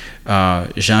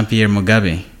 Jean-Pierre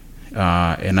Mugabe,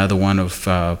 another one of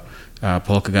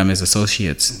Paul Kagame's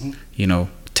associates,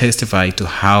 testified to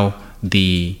how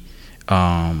the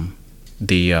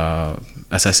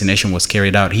assassination was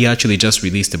carried out. He actually just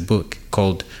released a book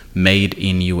called Made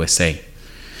in USA.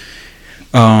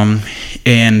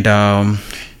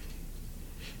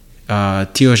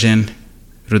 Theogene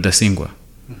Rudasingwa,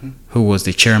 who was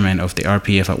the chairman of the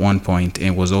RPF at one point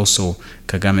and was also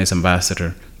Kagame's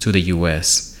ambassador to the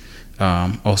US,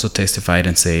 also testified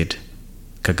and said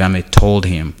Kagame told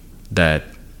him that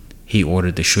he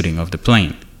ordered the shooting of the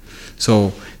plane.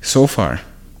 So far,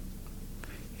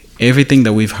 everything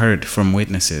that we've heard from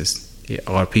witnesses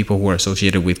are people who are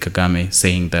associated with Kagame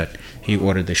saying that he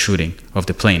ordered the shooting of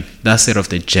the plane. That's it of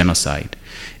the genocide.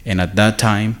 And at that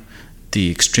time, the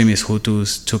extremist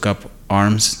Hutus took up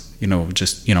arms,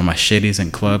 machetes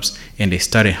and clubs, and they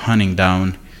started hunting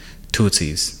down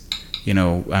Tutsis.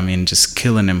 Just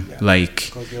killing them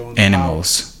like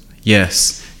animals.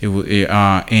 Yes.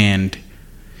 And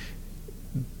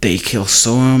they killed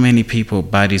so many people.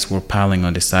 Bodies were piling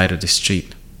on the side of the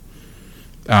street.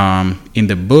 In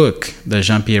the book that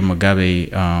Jean-Pierre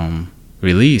Mugabe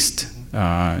released,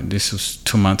 this was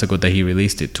 2 months ago that he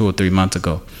released it, 2 or 3 months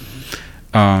ago.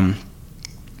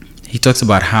 He talks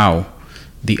about how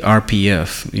the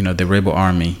RPF, the rebel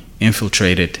army,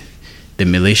 infiltrated the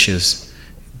militias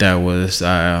that was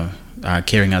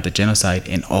carrying out the genocide,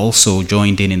 and also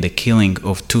joined in the killing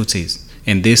of Tutsis.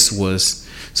 And this was,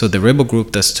 so the rebel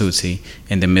group that's Tutsi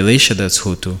and the militia that's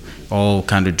Hutu all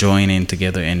kind of joined in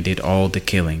together and did all the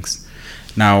killings.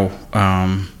 Now,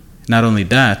 not only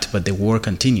that, but the war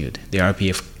continued. The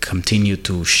RPF continued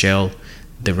to shell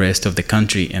the rest of the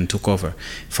country and took over.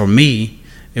 For me,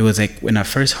 it was like when I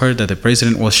first heard that the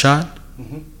president was shot,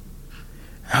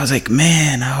 I was like,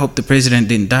 man, I hope the president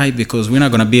didn't die, because we're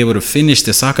not going to be able to finish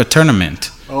the soccer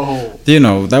tournament. Oh.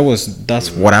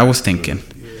 That's what I was thinking.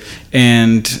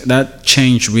 And that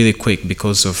changed really quick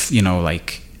because of,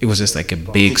 it was just like a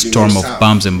big storm of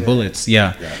bombs and bullets.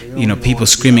 People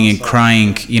screaming and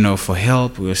crying, for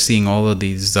help. We were seeing all of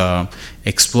these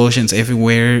explosions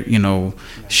everywhere.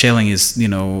 Shelling is,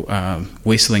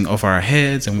 whistling over our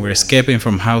heads, and we're escaping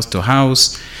from house to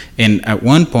house. And at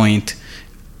one point,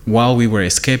 while we were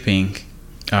escaping,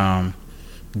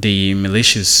 the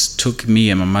militias took me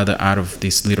and my mother out of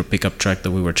this little pickup truck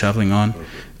that we were traveling on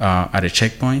at a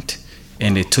checkpoint,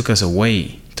 and they took us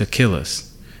away to kill us.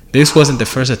 This wasn't the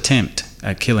first attempt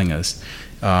at killing us.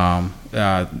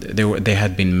 There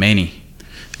had been many,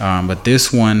 but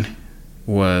this one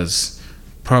was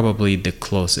probably the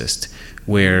closest,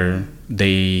 where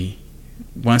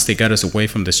once they got us away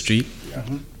from the street,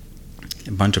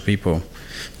 a bunch of people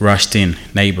rushed in,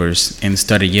 neighbors, and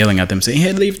started yelling at them, saying,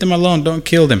 hey, leave them alone, don't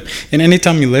kill them. And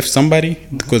anytime you left somebody,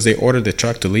 because they ordered the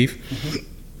truck to leave,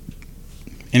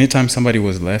 anytime somebody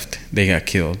was left, they got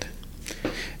killed.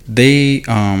 The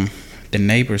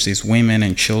neighbors, these women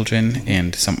and children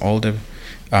and some older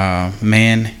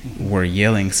men, were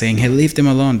yelling, saying, hey, leave them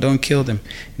alone, don't kill them.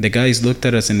 The guys looked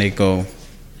at us and they go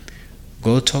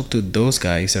talk to those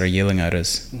guys that are yelling at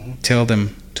us. Tell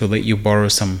them to let you borrow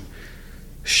some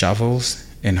shovels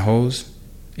and hoes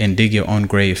and dig your own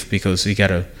grave, because we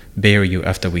gotta bury you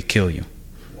after we kill you.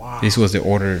 Wow. This was the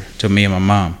order to me and my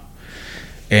mom.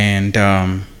 And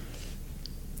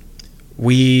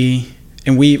we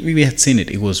had seen it.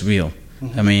 It was real.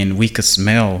 I mean, we could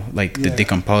smell the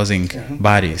decomposing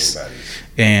bodies,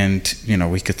 and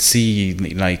we could see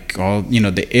all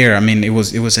the air. I mean, it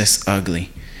was just ugly.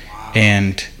 Wow.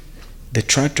 And the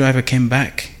truck driver came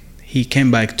back. He came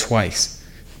back twice,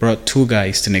 brought 2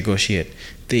 guys to negotiate.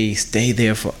 They stayed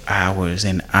there for hours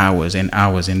and hours and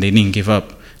hours, and they didn't give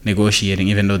up negotiating,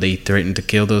 even though they threatened to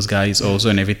kill those guys also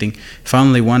and everything.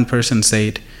 Finally, one person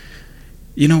said,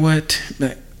 you know what?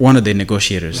 One of the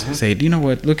negotiators said, you know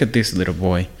what? Look at this little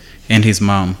boy and his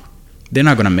mom. They're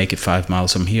not gonna make it 5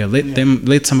 miles from here.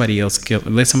 Let somebody else kill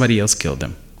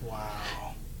them.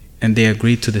 Wow. And they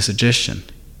agreed to the suggestion.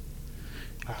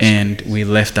 And crazy. We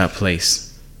left that place.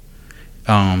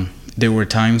 There were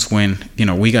times when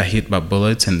we got hit by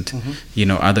bullets and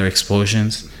other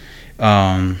explosions.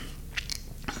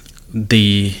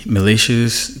 The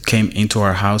militias came into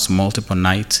our house multiple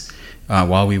nights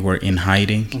while we were in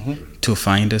hiding to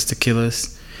find us, to kill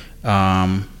us.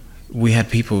 We had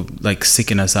people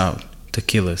seeking us out to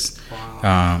kill us.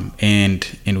 Wow. And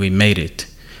we made it,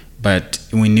 but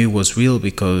we knew it was real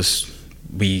because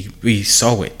we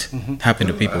saw it happen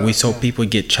to people. We saw people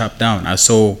get chopped down. I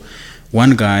saw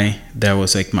one guy that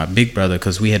was my big brother,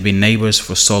 because we had been neighbors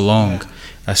for so long.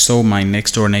 I saw my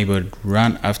next door neighbor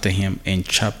run after him and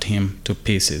chopped him to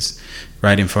pieces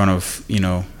right in front of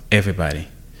everybody.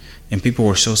 And people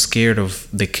were so scared of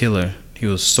the killer. He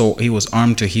was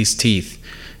armed to his teeth.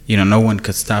 No one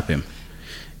could stop him.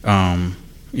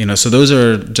 So those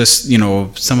are just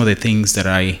some of the things that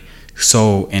I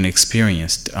saw and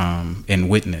experienced and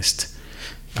witnessed.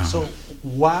 So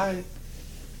why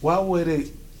were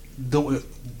they do it?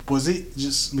 Was it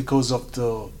just because of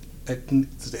the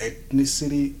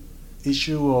ethnicity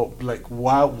issue, or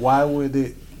why were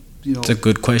they? It's a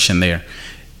good question there.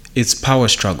 It's power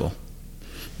struggle.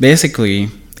 Basically,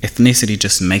 ethnicity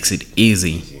just makes it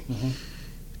easy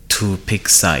to pick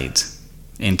sides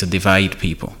and to divide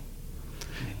people.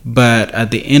 But at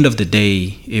the end of the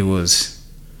day, it was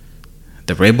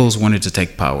the rebels wanted to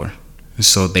take power,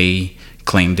 so they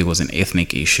claimed it was an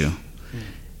ethnic issue.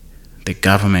 The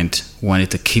government wanted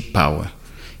to keep power,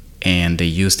 and they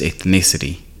used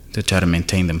ethnicity to try to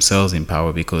maintain themselves in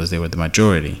power because they were the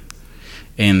majority.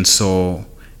 And so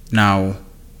now,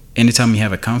 anytime you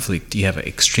have a conflict, you have an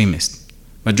extremist.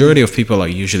 Majority of people are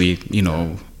usually,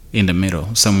 in the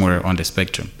middle, somewhere on the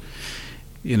spectrum.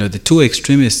 The two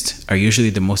extremists are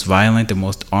usually the most violent, the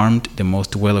most armed, the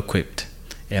most well-equipped.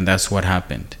 And that's what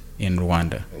happened in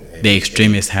Rwanda. The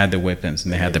extremists had the weapons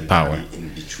and they had the power.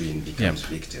 In between becomes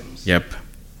victims. Yep.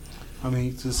 I mean,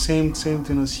 it's the same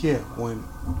thing as here. When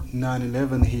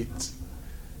 9/11 hit,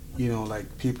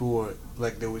 like people were,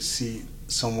 like they would see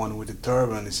someone with a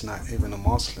turban, it's not even a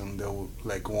Muslim, they would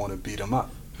like want to beat them up.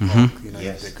 Mm-hmm.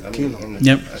 Yes, they could kill them. and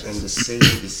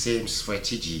the same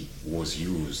strategy was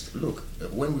used. Look,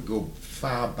 when we go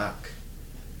far back,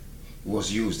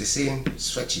 was used. The same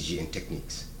strategy and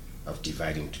techniques of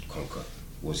dividing to conquer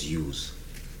was used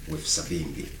with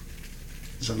Savimbi,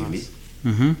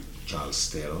 Mm-hmm. Charles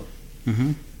Taylor,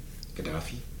 Mm-hmm.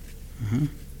 Gaddafi, Mm-hmm.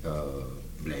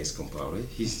 Blaise Compaoré.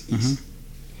 He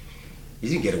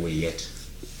didn't get away yet.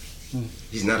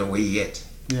 He's not away yet.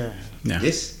 Yeah.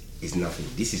 This is nothing.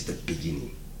 This is the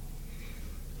beginning.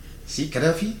 See,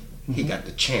 Gaddafi, he got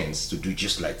the chance to do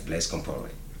just like Blaise Compaoré.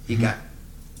 He got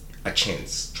a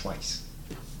chance twice.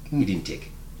 He didn't take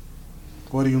it.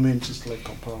 What do you mean, just like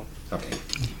Compaoré? Okay.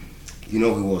 He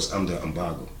was under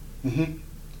embargo. Mm-hmm.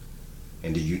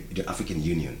 And the African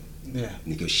Union Yeah.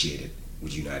 negotiated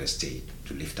with the United States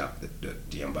to lift up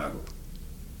the embargo.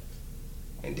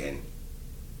 And then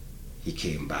he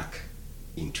came back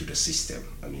into the system.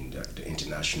 I mean, the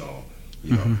international,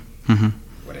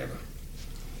 whatever.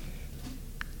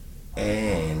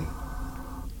 And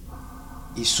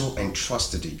he so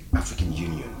entrusted the African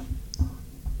Union.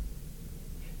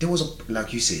 There was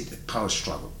like you said, a power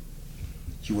struggle.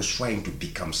 He was trying to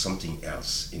become something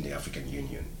else in the African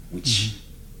Union, which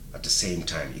at the same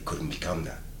time he couldn't become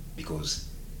that, because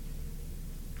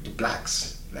the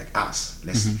blacks, like us,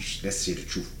 let's say the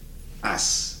truth,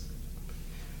 us,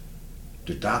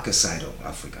 the darker side of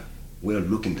Africa, we're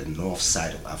looking the north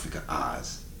side of Africa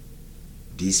as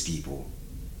these people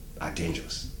are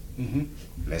dangerous.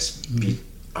 Let's be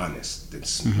honest. The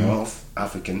North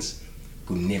Africans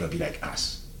could never be like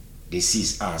us. They see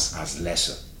us as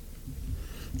lesser.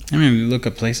 I mean, look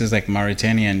at places like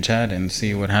Mauritania and Chad and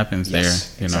see what happens there.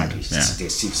 Exactly. Yeah. They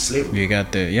see slavery. You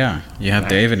got you have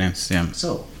the evidence. Yeah.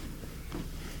 So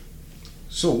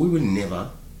we will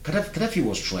never. Gaddafi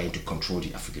was trying to control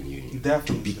the African Union.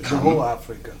 Definitely. To become the whole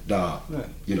Africa.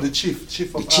 The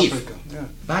chief of chief. Africa. Yeah.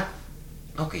 But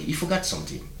okay, you forgot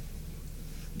something.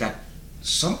 That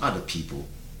some other people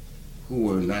who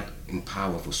were not in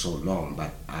power for so long,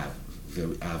 but are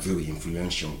very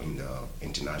influential in the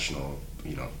international,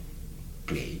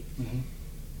 play,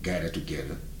 gathered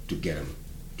together to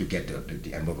get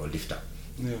the embargo lift up.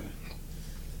 Yeah.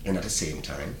 And at the same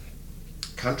time,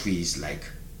 countries like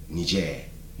Niger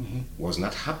was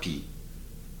not happy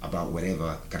about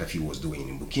whatever Gaddafi was doing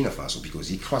in Burkina Faso, because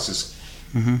he crosses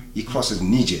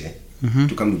Niger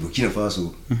to come to Burkina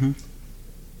Faso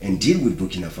and deal with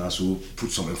Burkina Faso, put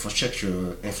some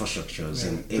infrastructures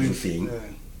and everything.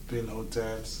 Build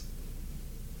hotels.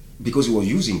 Because he was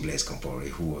using Blaise Compaoré,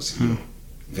 who was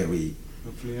very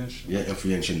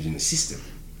influential in the system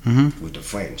with the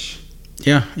French.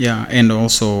 Yeah, and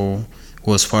also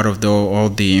was part of all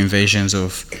the invasions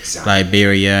of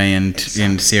Liberia and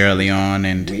Sierra Leone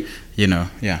and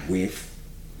with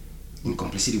in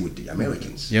complicity with the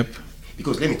Americans. Yep.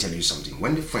 Because let me tell you something.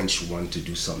 When the French want to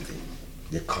do something,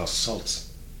 they consult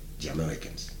the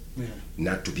Americans.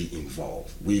 Not to be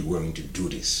involved. We're going to do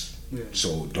this,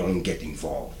 so don't get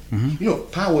involved.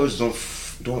 Powers don't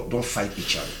fight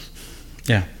each other.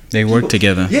 Yeah, they work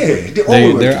together. Yeah,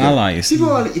 they're allies.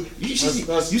 People you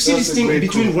see this thing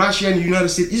between Russia and the United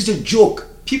States. It's a joke.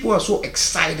 People are so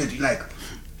excited, like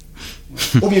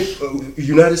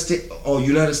United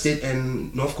States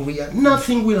and North Korea.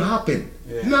 Nothing will happen.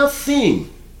 Nothing.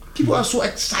 People are so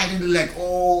excited, like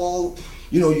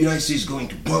United States is going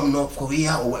to bomb North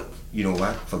Korea or what? You know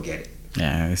what? Forget it.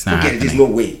 Yeah, it's not happening. There's no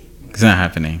way. It's not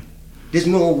happening. There's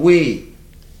no way.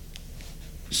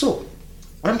 So,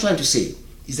 what I'm trying to say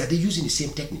is that they're using the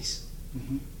same techniques.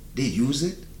 They use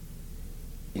it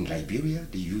in Liberia.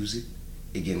 They use it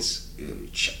against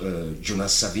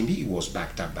Jonas Savimbi. He was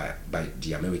backed up by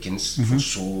the Americans for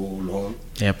so long.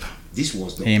 Yep. This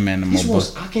was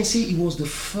I can say it was the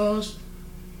first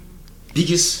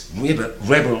biggest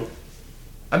rebel.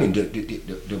 I mean,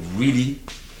 the really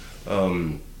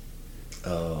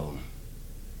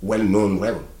well-known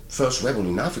rebel, first rebel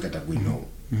in Africa that we know.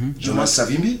 Jonas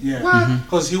Savimbi? Yeah.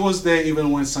 Because he was there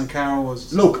even when Sankara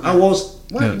was... Look, I was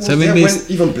there when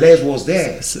even Blaise was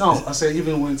there. No, I said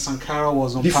even when Sankara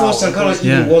was on Before power. Sankara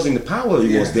even was in the power,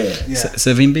 he was there. Yeah.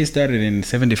 Savimbi started in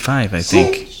 75, I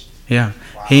think. Yeah.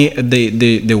 Wow.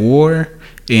 The war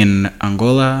in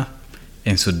Angola,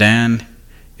 in Sudan,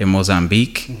 in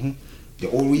Mozambique. The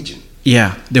whole region.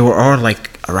 Yeah, they were all like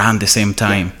around the same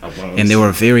time, and they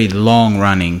were very long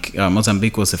running.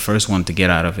 Mozambique was the first one to get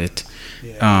out of it.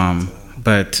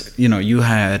 But you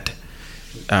had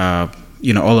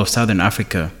all of Southern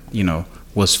Africa,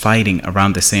 was fighting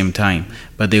around the same time,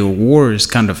 but the wars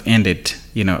kind of ended,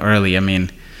 early. I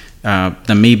mean,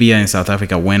 Namibia and South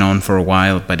Africa went on for a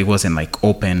while, but it wasn't like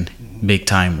open, big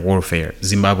time warfare.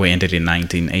 Zimbabwe ended in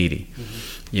 1980.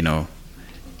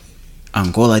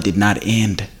 Angola did not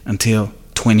end until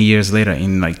 20 years later,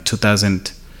 in like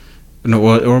 2000,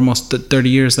 or almost 30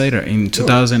 years later, in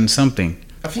 2000 something.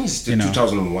 I think it's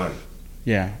 2001.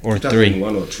 Yeah, or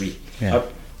 2001 or 3. Yeah.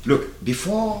 Look,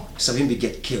 before Savimbi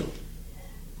get killed,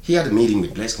 he had a meeting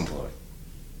with Blaise Compaoré.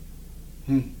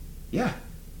 Yeah.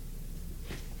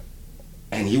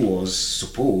 And he was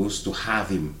supposed to have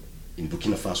him in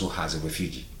Burkina Faso as a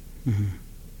refugee.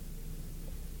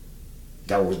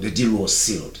 The deal was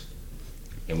sealed.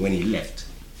 And when he left,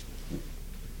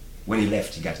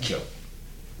 he got killed.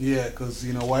 Yeah, because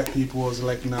white people was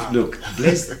like, nah. Look,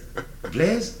 Blaise.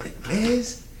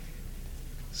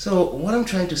 So what I'm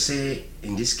trying to say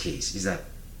in this case is that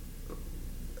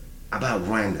about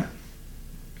Rwanda,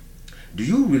 do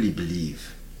you really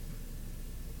believe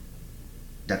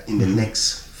that in the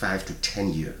next 5 to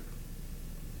 10 years,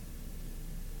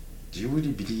 do you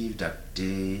really believe that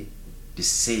the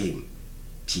same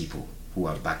people who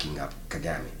are backing up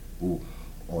Kagame,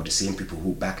 or the same people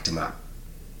who backed him up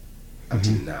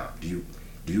until now, do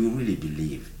you really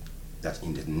believe that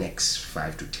in the next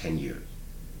 5 to 10 years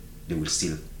they will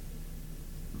still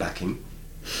back him?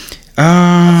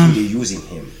 I think they're using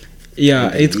him.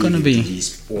 Yeah, it's gonna be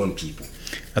his own people.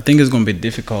 I think it's gonna be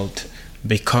difficult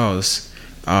because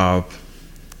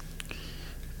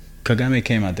Kagame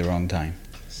came at the wrong time,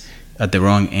 at the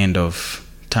wrong end of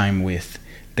time, with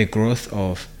the growth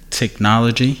of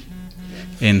technology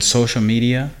and social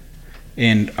media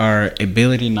and our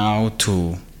ability now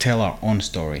to tell our own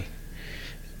story.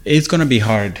 It's gonna be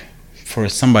hard for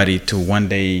somebody to one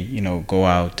day, go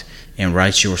out and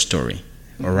write your story,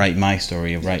 or write my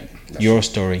story, or write your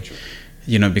story,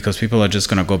 because people are just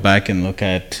gonna go back and look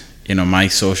at, my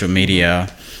social media,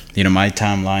 my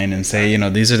timeline, and say,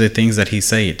 these are the things that he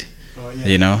said.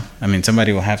 I mean,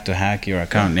 somebody will have to hack your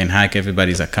account and hack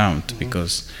everybody's account,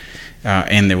 because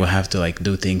and they will have to like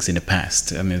do things in the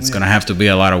past. I mean, it's gonna have to be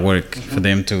a lot of work for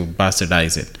them to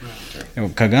bastardize it.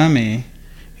 Kagame,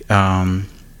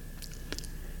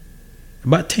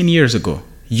 about 10 years ago,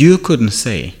 you couldn't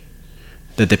say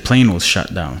that the plane was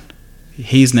shut down.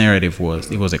 His narrative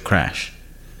was it was a crash.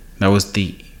 That was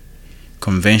the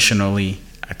conventionally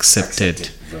accepted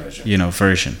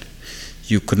version.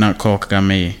 You could not call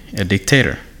Kagame a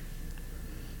dictator.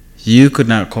 You could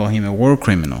not call him a war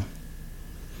criminal.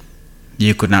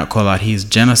 You could not call out his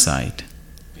genocide.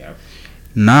 Yep.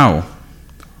 Now,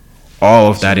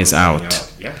 all of that is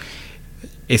out. Yeah.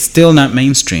 It's still not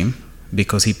mainstream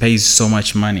because he pays so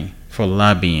much money for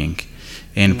lobbying.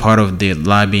 And part of the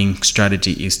lobbying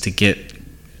strategy is to get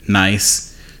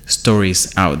nice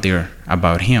stories out there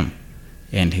about him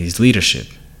and his leadership.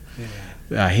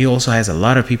 He also has a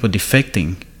lot of people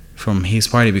defecting from his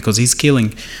party because he's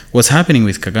killing. What's happening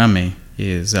with Kagame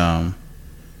is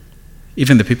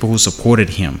even the people who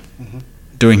supported him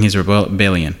during his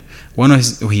rebellion. One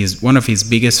of his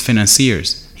biggest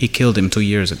financiers, he killed him 2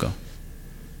 years ago.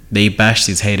 They bashed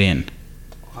his head in.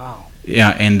 Wow.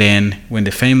 Yeah, and then when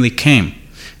the family came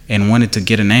and wanted to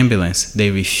get an ambulance,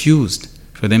 they refused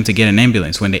for them to get an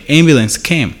ambulance. When the ambulance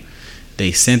came,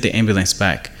 they sent the ambulance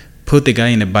back, put the guy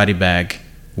in a body bag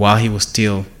while he was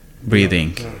still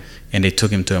breathing, and they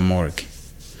took him to a morgue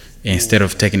instead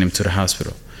of taking him to the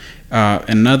hospital.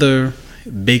 Another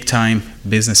big-time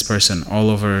business person all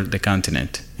over the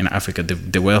continent in Africa,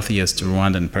 the wealthiest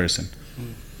Rwandan person,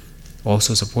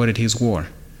 also supported his war,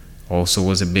 also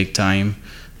was a big-time,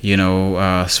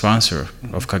 sponsor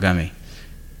of Kagame.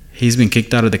 He's been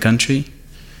kicked out of the country.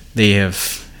 They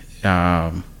have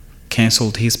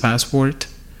canceled his passport,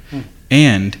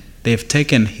 and they've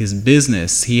taken his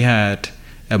business. He had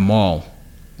a mall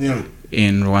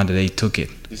in Rwanda. They took it.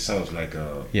 This sounds like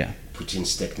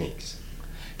Putin's techniques.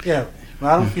 Yeah, but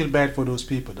I don't feel bad for those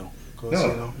people though,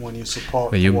 because when you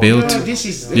support, but you build,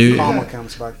 karma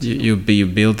comes back to you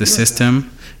build the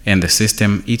system, and the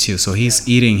system eats you. So he's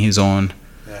eating his own,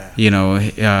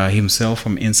 himself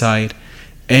from inside,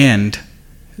 and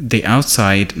the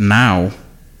outside now,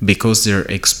 because they're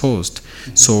exposed.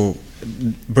 So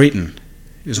Britain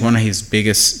is one of his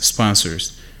biggest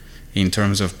sponsors in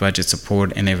terms of budget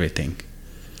support and everything.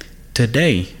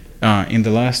 Today, in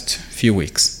the last few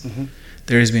weeks,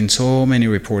 there has been so many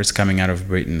reports coming out of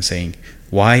Britain saying,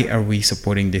 why are we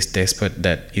supporting this despot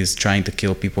that is trying to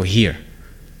kill people here?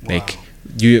 Wow. Like,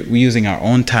 we're using our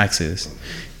own taxes,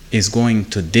 is going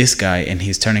to this guy, and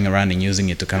he's turning around and using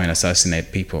it to come and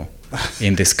assassinate people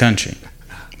in this country,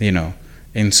 you know.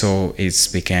 And so it's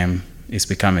become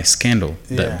a scandal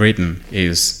that Britain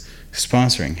is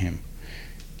sponsoring him,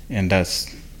 and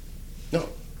that's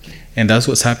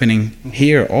what's happening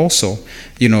here also.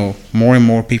 You know, more and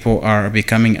more people are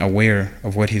becoming aware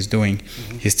of what he's doing.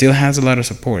 He still has a lot of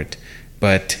support,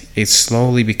 but it's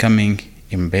slowly becoming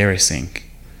embarrassing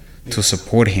to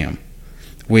support him,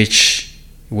 which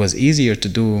was easier to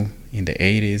do in the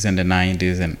 80s and the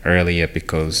 90s and earlier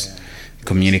because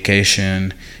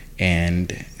communication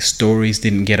and stories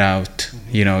didn't get out.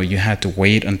 You know, you had to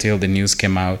wait until the news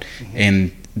came out,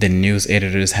 and the news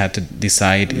editors had to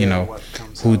decide, you know,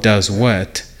 who does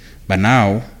what. But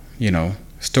now, you know,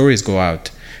 stories go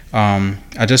out.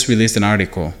 I just released an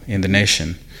article in The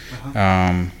Nation,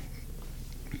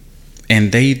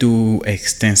 and they do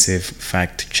extensive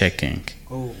fact checking.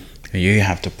 You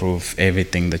have to prove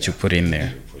everything that you put in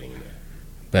there,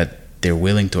 but they're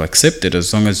willing to accept it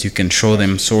as long as you can show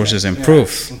them sources and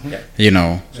proof. You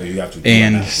know, So you have to do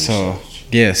and that so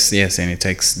research. yes, and it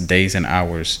takes days and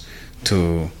hours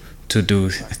to do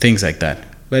things like that.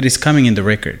 But it's coming in the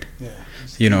record,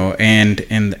 you know,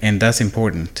 and that's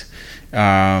important.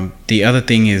 The other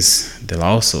thing is the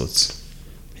lawsuits,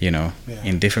 you know,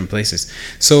 in different places.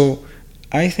 So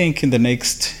I think in the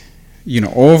next, you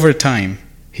know, over time,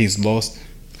 he's lost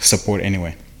support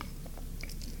anyway.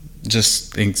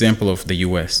 Just an example of the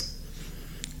U.S.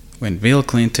 When Bill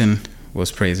Clinton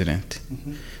was president,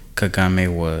 Kagame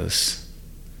was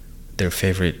their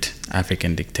favorite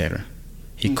African dictator.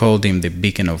 He called him the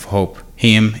beacon of hope.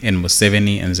 Him and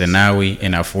Museveni and Zenawi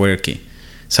and Afwerki,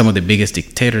 some of the biggest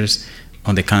dictators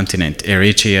on the continent,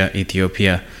 Eritrea,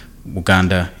 Ethiopia,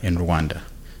 Uganda, and Rwanda.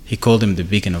 He called him the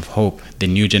beacon of hope, the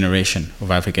new generation of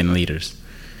African leaders.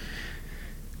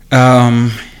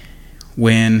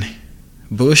 When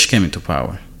Bush came into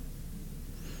power,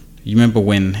 you remember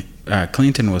when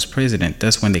Clinton was president,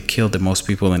 that's when they killed the most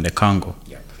people in the Congo.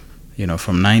 You know,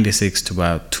 from 96 to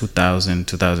about 2000,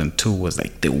 2002 was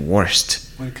like the worst.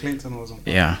 When Clinton was on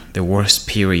power. Yeah, the worst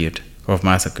period of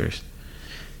massacres.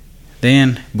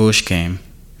 Then Bush came,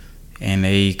 and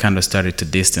they kind of started to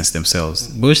distance themselves.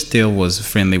 Bush still was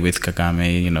friendly with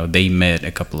Kagame. You know, they met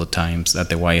a couple of times at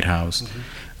the White House,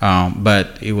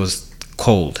 but it was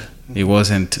cold. It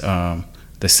wasn't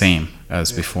the same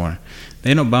as before.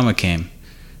 Then Obama came.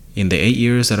 In the 8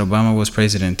 years that Obama was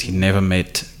president, he never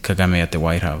met Kagame at the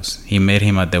White House. He met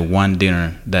him at the one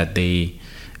dinner that they,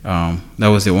 that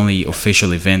was the only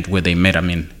official event where they met. I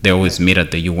mean, they always meet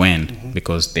at the UN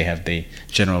because they have the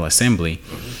General Assembly.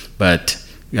 But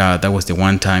that was the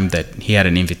one time that he had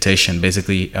an invitation,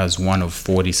 basically as one of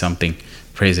 40-something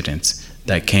presidents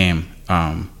that came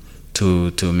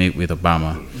to meet with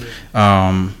Obama.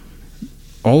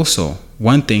 Also,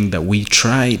 one thing that we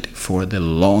tried for the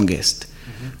longest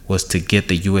was to get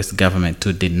the U.S. government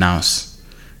to denounce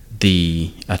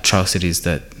the atrocities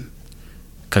that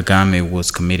Kagame was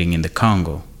committing in the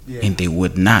Congo, and they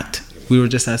would not. We were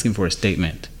just asking for a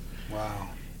statement.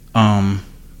 Wow.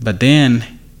 But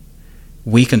then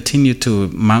we continued to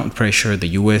mount pressure. The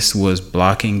U.S. was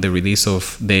blocking the release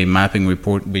of the mapping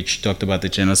report, which talked about the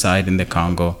genocide in the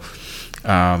Congo.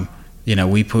 You know,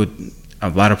 we put a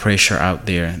lot of pressure out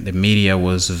there. The media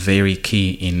was very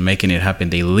key in making it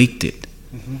happen. They leaked it.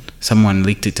 Someone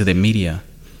leaked it to the media.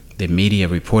 The media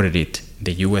reported it.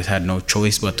 The U.S. had no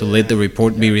choice but to let the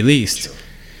report be released.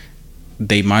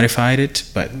 They modified it,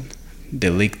 but the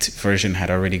leaked version had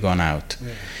already gone out.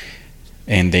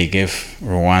 And they gave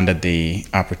Rwanda the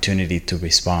opportunity to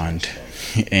respond,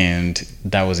 and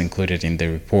that was included in the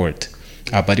report.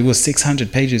 But it was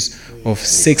 600 pages of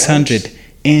 600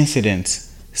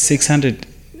 incidents, 600,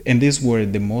 and these were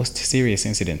the most serious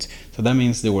incidents. So that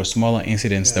means there were smaller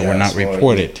incidents that were not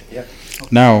reported.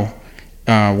 Now,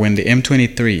 when the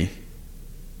M23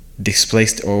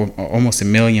 displaced almost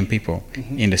 1 million people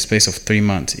in the space of 3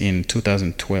 months in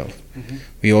 2012,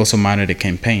 we also mounted a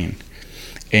campaign,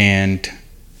 and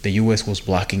the U.S. was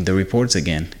blocking the reports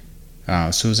again.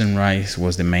 Susan Rice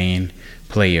was the main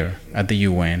player at the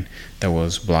UN that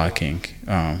was blocking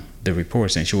the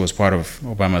reports, and she was part of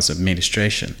Obama's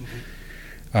administration.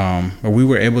 But we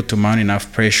were able to mount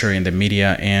enough pressure in the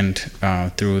media and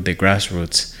through the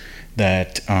grassroots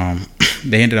that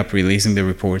they ended up releasing the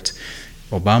reports.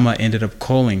 Obama ended up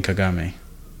calling Kagame.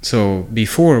 So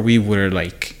before we were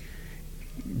like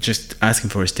just asking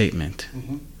for a statement.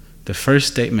 The first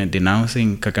statement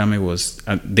denouncing Kagame was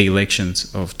at the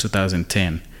elections of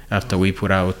 2010. After we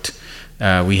put out,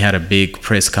 we had a big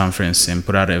press conference and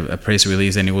put out a press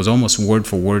release, and it was almost word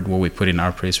for word what we put in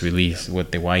our press release,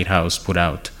 what the White House put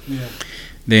out. Yeah.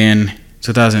 Then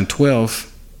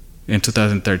 2012 and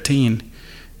 2013,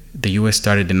 the U.S.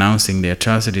 started denouncing the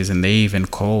atrocities, and they even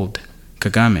called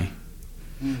Kagame.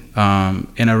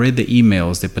 And I read the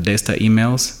emails, the Podesta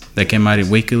emails that came out in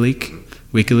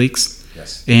WikiLeaks.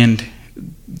 Yes. And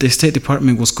the State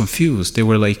Department was confused. They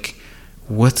were like,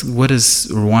 what does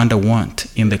Rwanda want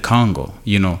in the Congo?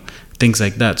 You know, things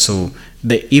like that. So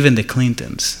even the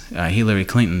Clintons, Hillary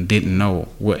Clinton, didn't know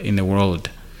what in the world,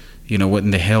 you know, what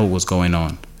in the hell was going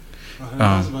on.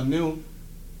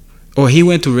 He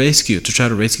went to try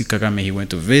to rescue Kagame. He went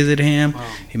to visit him.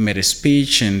 Wow. He made a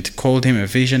speech and called him a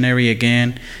visionary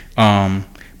again.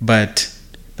 But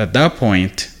at that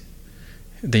point,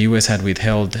 the U.S. had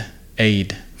withheld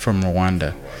aid from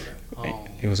Rwanda. Oh.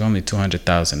 It was only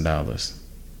 $200,000.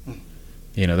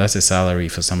 You know, that's a salary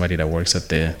for somebody that works at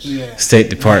the State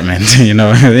Department. You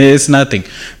know, it's nothing.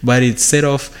 But it set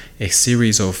off a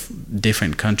series of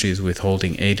different countries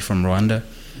withholding aid from Rwanda.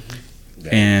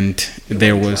 And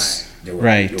they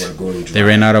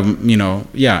ran out of, you know,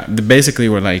 they basically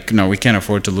were like, no, we can't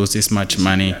afford to lose this much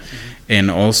money. And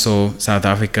also South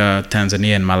Africa,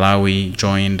 Tanzania, and Malawi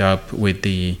joined up with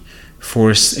the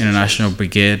Force International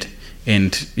Brigade,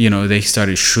 and, you know, they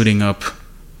started shooting up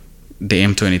the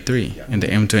M23, and the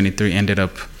M23 ended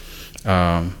up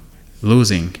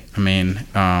losing,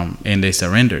 and they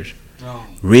surrendered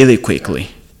really quickly.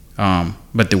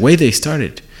 But the way they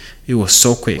started, it was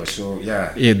so quick.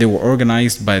 They were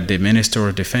organized by the Minister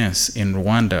of Defense in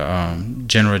Rwanda,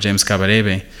 General James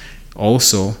Kabarebe.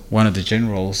 Also, one of the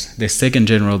generals, the second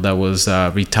general that was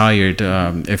retired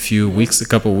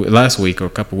last week or a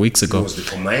couple weeks ago. He was the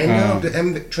commander of the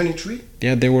M23?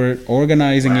 Yeah, they were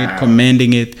organizing it,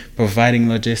 commanding it, providing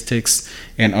logistics,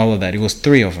 and all of that. It was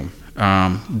three of them.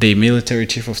 The military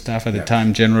chief of staff at the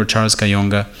time, General Charles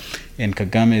Kayonga, and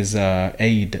Kagame's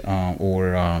aide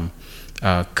or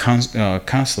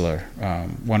counselor,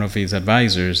 one of his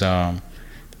advisors,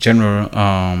 General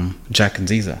Jack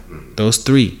Nziza. Those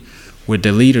three were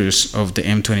the leaders of the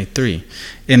M23.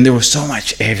 And there was so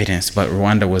much evidence, but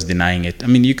Rwanda was denying it. I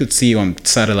mean, you could see on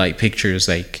satellite pictures,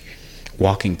 like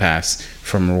walking past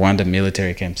from Rwanda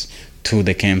military camps to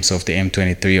the camps of the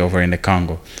M23 over in the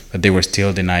Congo, but they were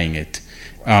still denying it.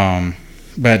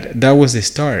 But that was the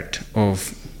start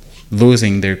of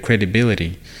losing their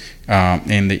credibility,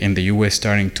 and the U.S.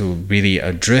 starting to really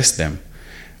address them.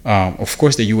 Of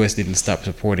course, the U.S. didn't stop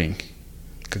supporting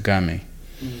Kagame,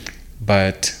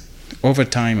 but over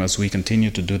time, as we continue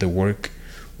to do the work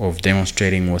of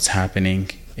demonstrating what's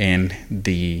happening and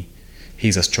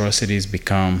his atrocities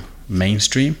become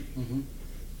mainstream,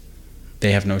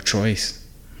 they have no choice.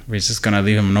 We're just gonna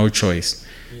leave them no choice,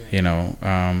 you know.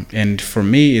 And for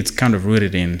me, it's kind of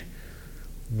rooted in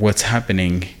what's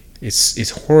happening. It's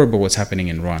horrible what's happening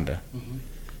in Rwanda,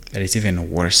 but it's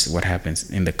even worse what happens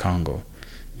in the Congo,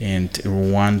 and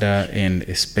Rwanda, and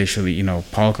especially, you know,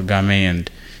 Paul Kagame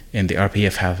and the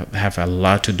RPF have a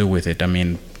lot to do with it. I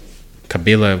mean,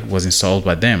 Kabila was installed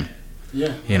by them.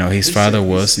 Yeah. You know, his father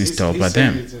was installed by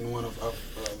them. In one of,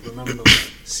 remember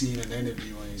seeing an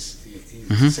interview when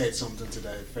he said something to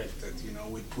that effect that, you know,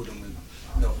 we put him in,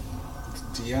 the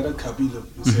other Kabila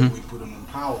said we put him in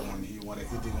power when he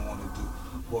didn't want to do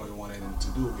what we wanted him to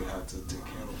do. We had to take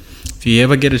care of him. If you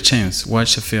ever get a chance,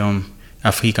 watch the film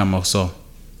Afrika Moso.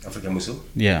 Afrika Moso?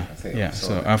 Yeah,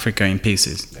 so Africa in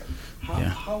Pieces.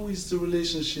 How is the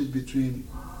relationship between,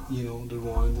 you know, the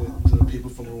people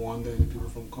from Rwanda and the people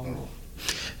from Congo?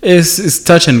 It's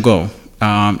touch and go,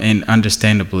 and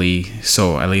understandably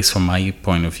so, at least from my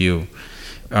point of view.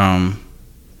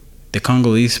 The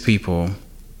Congolese people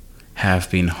have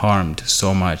been harmed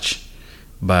so much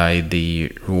by the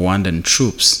Rwandan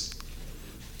troops,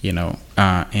 you know,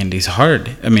 and it's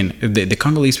hard. I mean, the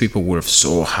Congolese people were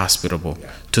so hospitable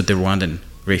to the Rwandan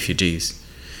refugees.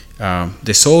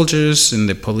 The soldiers and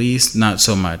the police, not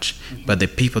so much, but the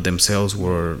people themselves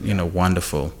were, you know,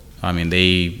 wonderful. I mean,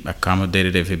 they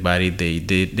accommodated everybody.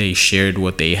 They shared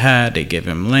what they had. They gave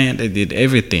them land. They did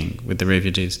everything with the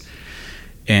refugees.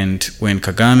 And when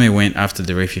Kagame went after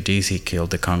the refugees, he killed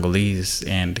the Congolese,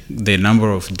 and the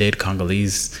number of dead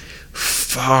Congolese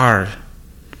far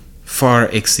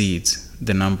exceeds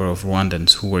the number of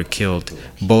Rwandans who were killed,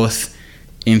 both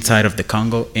inside of the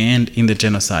Congo and in the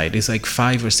genocide. It's like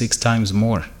 5 or 6 times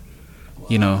more,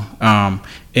 you know.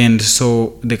 And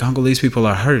so the Congolese people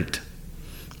are hurt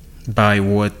by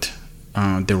what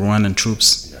the Rwandan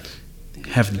troops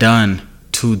have done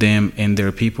to them and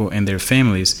their people and their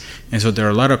families. And so there are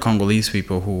a lot of Congolese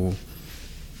people who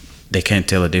they can't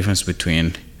tell a difference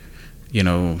between,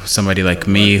 somebody like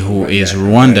me who is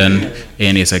Rwandan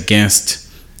and is against,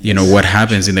 what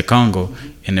happens in the Congo,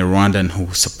 and a Rwandan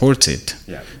who supports it.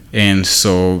 Yeah. And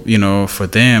so, for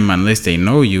them, unless they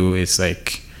know you, it's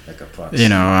like a proxy.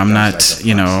 I'm not,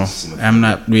 proxy. I'm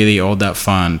not really all that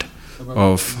fond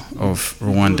of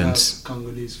Rwandans. You have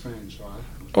Congolese friends, right?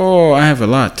 Oh, I have a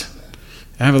lot.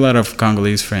 I have a lot of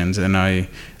Congolese friends, and I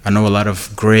know a lot of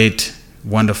great,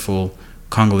 wonderful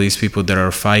Congolese people that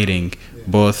are fighting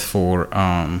both for,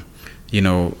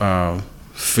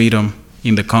 freedom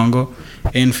in the Congo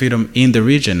and freedom in the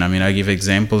region. I mean, I give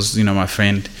examples. My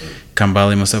friend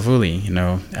Kambale Musavuli.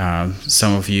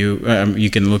 Some of you you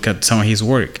can look at some of his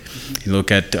work. You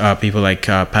look at people like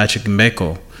Patrick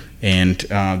Mbeko and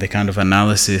the kind of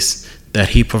analysis that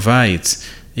he provides.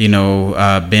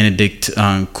 Benedict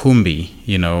Kumbi.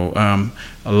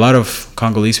 A lot of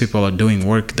Congolese people are doing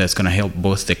work that's going to help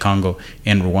both the Congo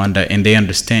and Rwanda, and they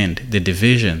understand the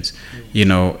divisions,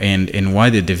 and why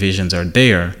the divisions are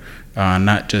there,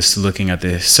 not just looking at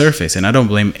the surface. And I don't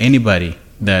blame anybody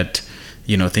that,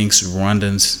 thinks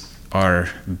Rwandans are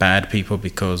bad people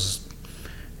because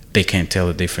they can't tell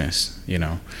the difference,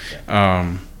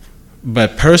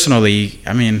 But personally,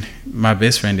 I mean, my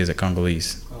best friend is a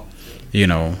Congolese,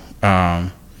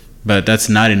 but that's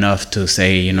not enough to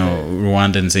say,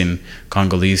 Rwandans and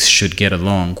Congolese should get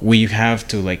along. We have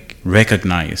to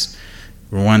recognize,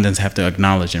 Rwandans have to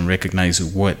acknowledge and recognize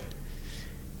what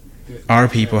our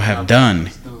people have done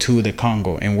to the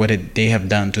Congo and what they have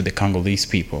done to the Congolese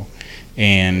people,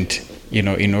 and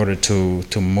in order to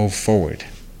move forward.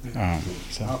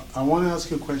 I want to ask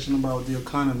you a question about the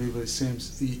economy, but it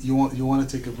seems you want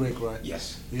to take a break, right?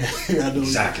 Yes. Yeah,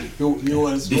 exactly.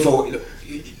 Before,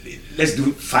 let's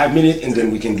do 5 minutes and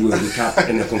then we can do a recap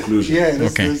and a conclusion. Yeah.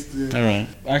 Okay. All right.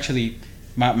 Actually,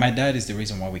 my dad is the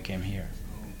reason why we came here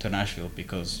to Nashville,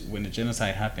 because when the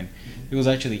genocide happened, he was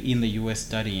actually in the U.S.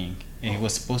 studying, and he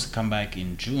was supposed to come back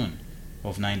in June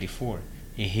of '94.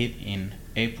 He hit in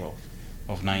April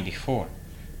of '94.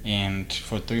 And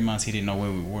for 3 months, he didn't know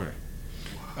where we were.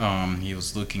 He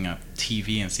was looking at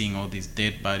TV and seeing all these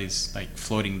dead bodies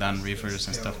floating down rivers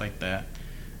and stuff like that.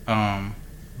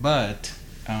 But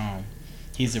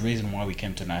he's the reason why we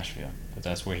came to Nashville, because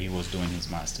that's where he was doing his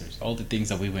master's. All the things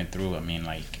that we went through, I mean,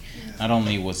 not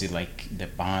only was it the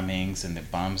bombings and the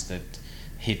bombs that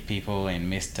hit people and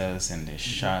missed us, and the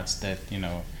shots that,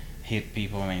 hit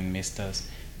people and missed us,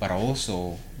 but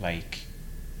also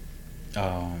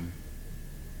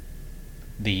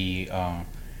the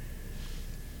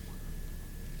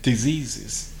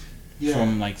diseases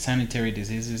from sanitary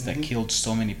diseases that killed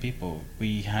so many people.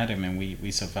 We had them and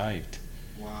we survived.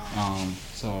 Wow.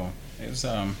 So it was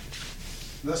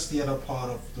that's the other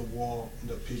part of the war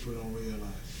that people don't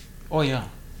realize. Oh yeah,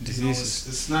 diseases.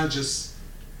 It's not just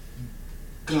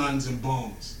guns and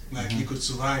bombs. You could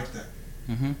survive that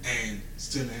and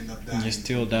still end up dying. You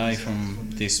still die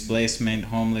from displacement,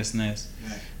 homelessness,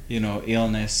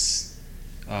 illness,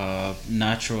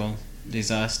 natural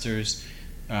disasters,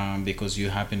 because you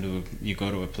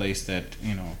go to a place that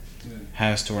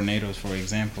has tornadoes, for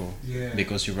example,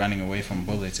 because you're running away from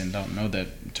bullets and don't know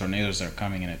that tornadoes are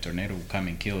coming, and a tornado will come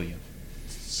and kill you.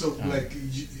 So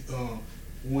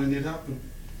when it happened,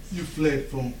 you fled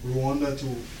from Rwanda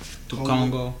to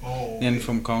Congo, then okay.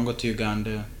 from Congo to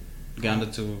Uganda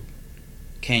to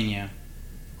Kenya,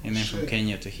 and then from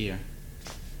Kenya to here.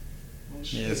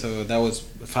 Yeah, so that was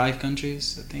 5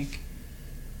 countries, I think.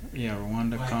 Yeah,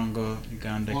 Rwanda, Congo,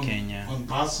 Uganda, Kenya. On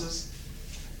buses?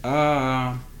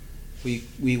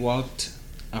 We walked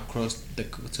across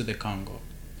to the Congo.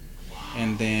 Wow.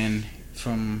 And then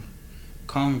from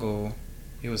Congo,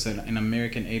 it was an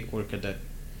American aid worker that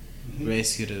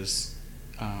rescued us.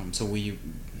 So we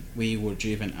were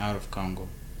driven out of Congo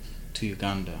to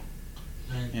Uganda.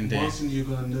 And then once in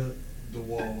Uganda, the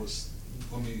war was,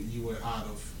 you were out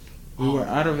of... We were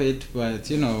out of it, but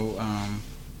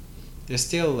there's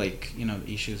still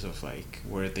issues of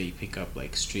where they pick up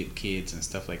street kids and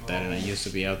stuff like that. And I used to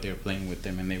be out there playing with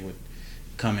them, and they would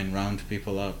come and round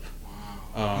people up.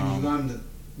 Wow. In Uganda.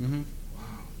 Mm-hmm.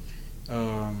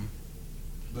 Wow.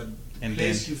 But and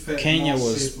then Kenya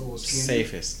was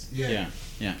safest. Yeah.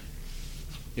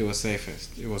 It was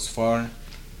safest. It was far.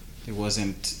 It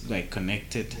wasn't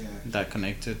connected. Yeah. That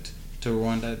connected to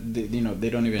Rwanda. They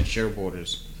don't even share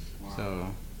borders. Wow.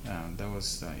 So that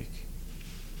was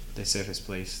the safest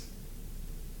place.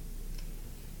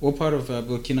 What part of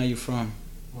Burkina are you from?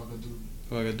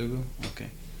 Ouagadougou. Okay.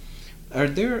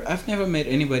 I've never met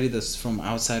anybody that's from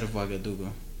outside of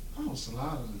Ouagadougou. Oh, it's a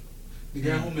lot of them. The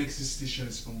guy who makes this t-shirt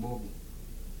is from Bobo.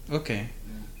 Okay.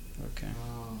 Yeah. Okay.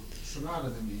 It's a lot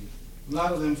of them here. A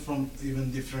lot of them from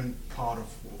even different part of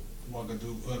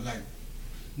Ouagadougou, like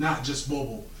not just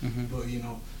Bobo, but you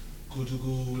know,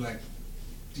 Kotougou, like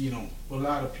you know, a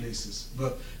lot of places.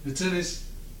 But the thing is,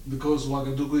 because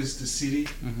Ouagadougou is the city,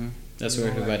 that's where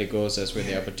everybody goes. That's where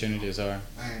the opportunities are.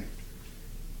 And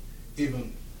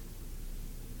even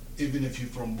if you're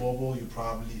from Bobo, you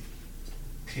probably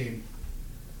came,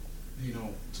 you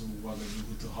know, to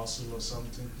Ouagadougou to hustle or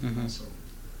something. So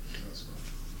that's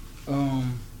why.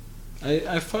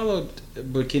 I followed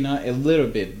Burkina a little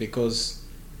bit because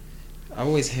I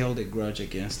always held a grudge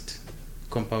against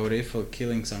Compaoré for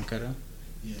killing Sankara.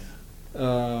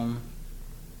 Yeah.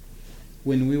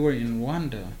 When we were in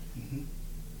Rwanda,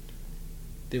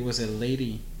 there was a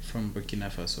lady from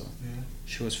Burkina Faso. Yeah.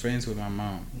 She was friends with my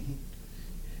mom.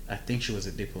 I think she was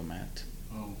a diplomat.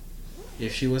 Oh.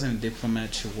 If she wasn't a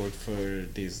diplomat, she worked for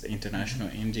these international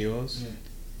NGOs. Yeah.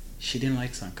 She didn't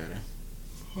like Sankara.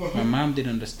 My mom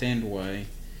didn't understand why.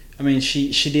 I mean,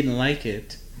 she didn't like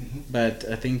it, but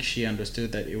I think she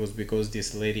understood that it was because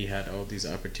this lady had all these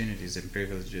opportunities and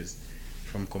privileges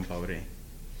from Compaoré.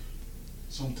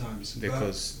 Sometimes.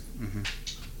 Because...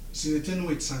 See, the thing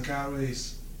with Sankara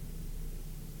is,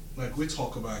 like, we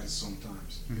talk about it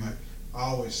sometimes. Like, I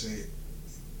always say,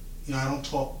 you know, I don't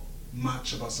talk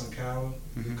much about Sankara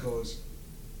because,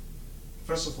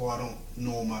 first of all, I don't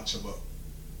know much about.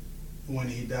 When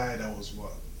he died, I was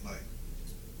what, like,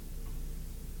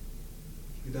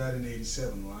 he died in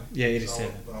 87, right? Yeah,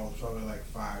 87. So I was probably like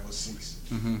 5 or 6.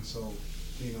 So,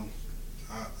 you know,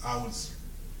 I was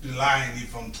lying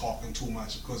if I'm talking too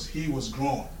much because he was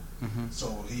grown.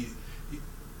 So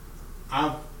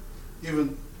I've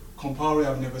even Compaoré,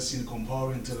 I've never seen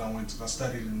Compaoré until I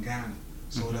studied in Ghana.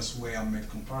 So that's where I met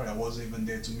Compaoré. I wasn't even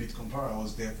there to meet Compaoré. I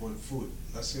was there for the food.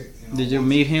 That's it. You know, did you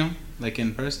meet him, like,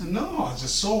 in person? No, I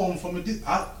just saw him from a distance.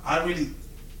 I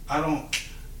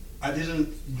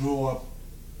didn't grow up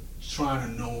trying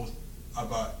to know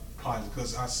about politics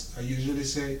because I usually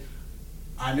say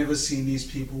I never seen these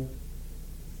people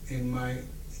in my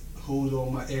hood or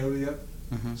my area,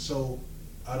 so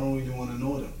I don't really want to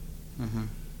know them.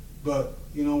 But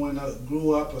you know, when I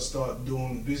grew up, I started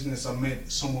doing business. I met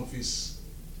some of his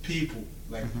people,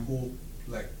 like who,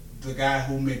 like the guy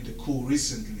who made the coup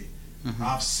recently.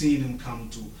 I've seen him come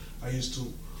to. I used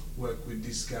to work with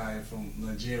this guy from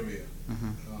Nigeria.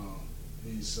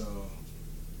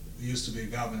 He used to be a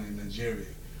governor in Nigeria.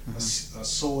 I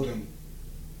saw them,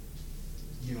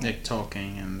 you know, like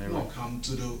talking and they were come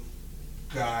to the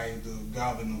guy, the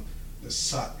governor, that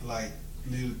sat like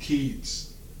little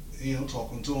kids, you know,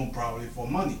 talking to him probably for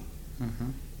money.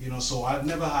 You know, so I've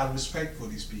never had respect for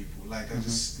these people. Like I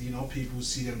just, you know, people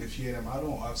see them, they fear them. I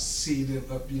don't. I've seen them,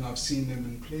 you know, I've seen them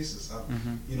in places.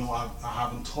 You know, I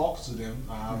haven't talked to them.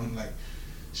 I haven't like,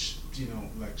 you know,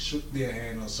 like shook their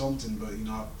hand or something. But you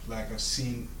know, I've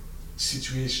seen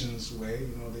situations where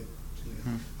you know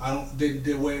I don't.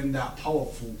 They weren't that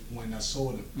powerful when I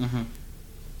saw them.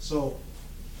 So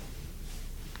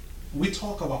we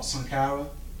talk about Sankara.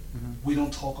 We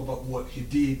don't talk about what he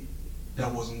did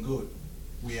that wasn't good.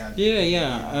 We had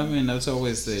I mean, that's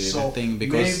always the thing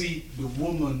because maybe the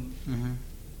woman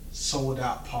saw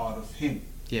that part of him.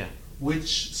 Yeah.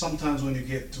 Which sometimes when you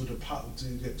get to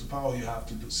power, you have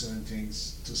to do certain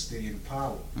things to stay in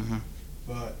power.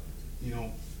 But you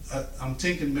know, I'm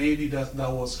thinking maybe that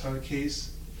was her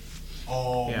case,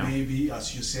 or maybe,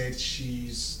 as you said,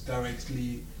 she's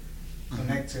directly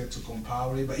connected to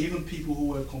Compaoré. But even people who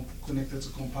were connected to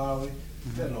Compaoré,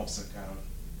 they love Sankara.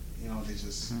 You know, they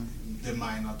just they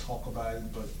might not talk about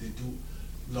it, but they do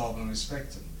love and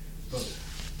respect him. But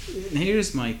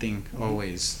here's my thing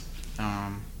always,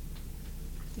 and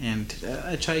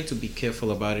I try to be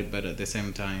careful about it, but at the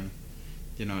same time,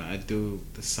 you know, I do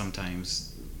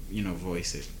sometimes, you know,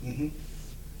 voice it.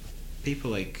 People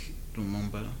like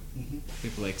Lumumba,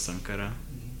 people like Sankara,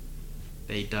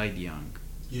 they died young.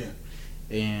 Yeah.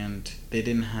 And they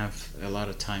didn't have a lot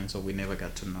of time, so we never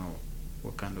got to know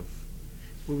what kind of.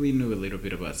 Well, we knew a little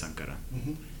bit about Sankara.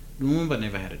 Lumumba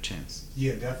never had a chance.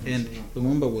 Yeah, definitely. And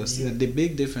Lumumba was the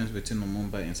big difference between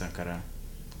Lumumba and Sankara.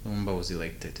 Lumumba was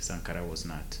elected. Sankara was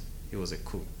not. It was a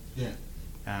coup. Yeah.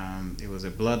 It was a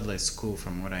bloodless coup,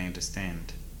 from what I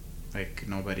understand. Like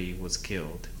nobody was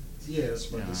killed. Yeah,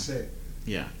 that's what they say.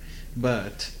 Yeah,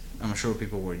 but I'm sure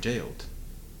people were jailed.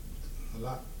 A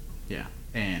lot. Yeah,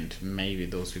 and maybe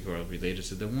those people are related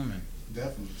to the woman.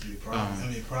 Definitely,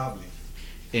 probably. Probably.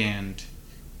 And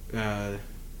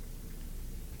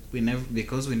we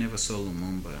never saw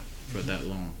Lumumba for that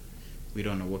long. We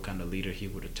don't know what kind of leader he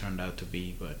would have turned out to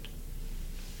be, but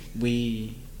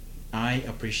I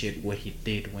appreciate what he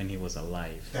did when he was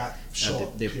alive. That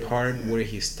short The period, part yeah. where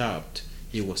he was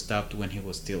stopped when he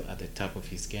was still at the top of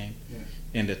his game. Yeah.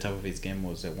 And the top of his game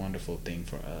was a wonderful thing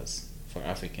for us, for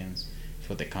Africans,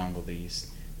 for the Congolese,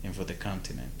 and for the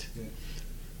continent. Yeah.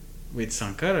 With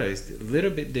Sankara, it's a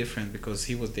little bit different because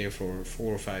he was there for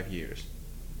 4 or 5 years.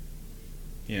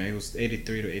 You know, he was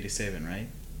 83 to 87, right?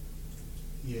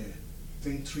 Yeah, I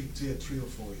think 3 or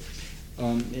 4 years.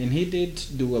 And he did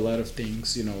do a lot of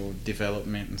things, you know,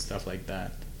 development and stuff like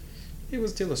that. He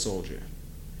was still a soldier.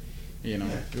 You know,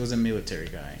 Yeah. he was a military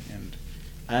guy, and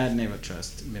I never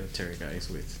trust military guys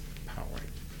with power.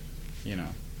 You know,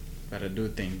 but I do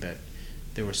think that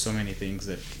there were so many things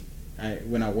that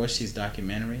when I watched his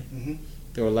documentary, Mm-hmm.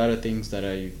 there were a lot of things that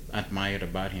I admired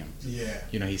about him. Yeah.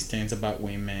 You know, his stance about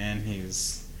women,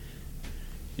 his,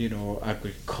 you know,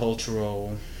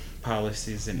 agricultural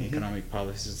policies and economic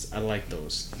policies. I like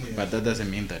those, Yeah. but that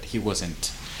doesn't mean that he wasn't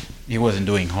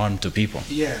doing harm to people.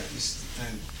 Yeah,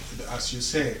 and as you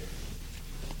said,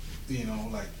 you know,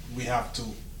 like we have to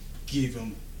give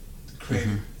him the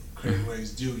credit where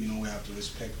it's due. You know, we have to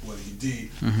respect what he did,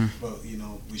 but you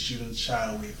know, we shouldn't shy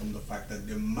away from the fact that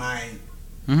there might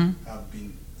have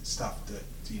been stuff that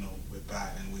you know were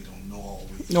bad and we don't know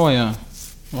always.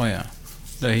 Oh yeah,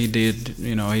 that he did.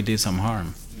 You know, he did some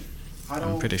harm.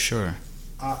 I'm pretty sure.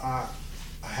 I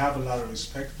have a lot of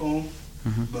respect for him,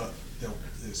 but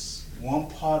there's one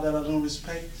part that I don't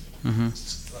respect.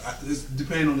 It's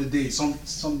depending on the day.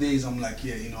 Some days I'm like,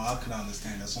 yeah, you know, I can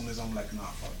understand that. Some days I'm like,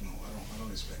 nah, fuck no, I don't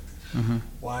respect it.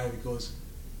 Why? Because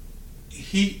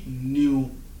he knew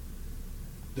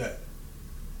that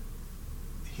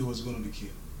he was going to be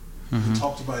killed. We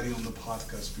talked about it on the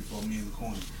podcast before, me and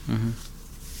Koony.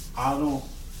 I don't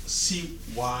see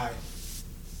why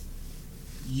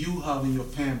you having your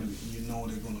family, you know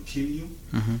they're going to kill you,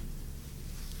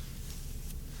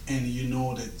 and you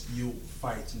know that you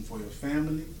fighting for your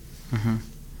family,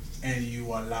 and you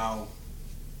allow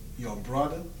your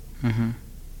brother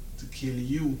to kill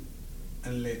you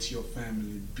and let your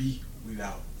family be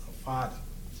without a father.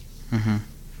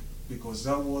 Because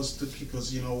that was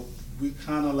because you know we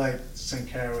kind of like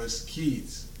Sankara's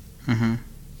kids,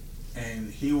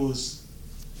 and he was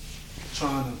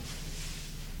trying to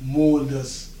mold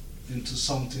us into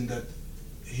something that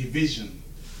he visioned.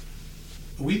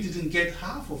 We didn't get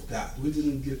half of that. We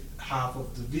didn't get half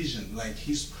of the vision. Like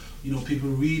he's, you know, people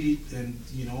read it, and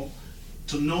you know,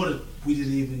 to know that we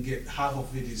didn't even get half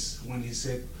of it is when he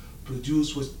said,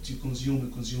 "Produce what you consume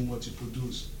and consume what you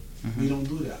produce." We don't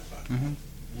do that, but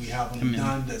we haven't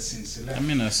done that since he left. I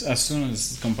mean, as soon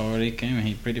as Compaoré came,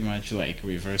 he pretty much like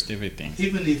reversed everything.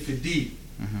 Even if he did,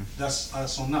 that's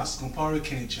on us. Compaoré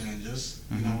can't change us,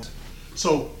 you know.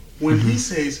 So when he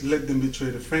says, "Let them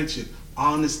betray the friendship,"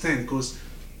 I understand because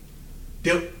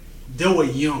they were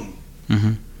young.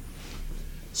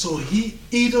 So he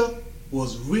either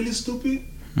was really stupid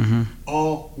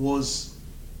or was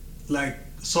like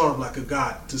sort of like a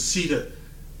god to see that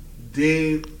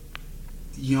they're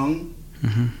young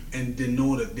and they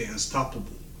know that they're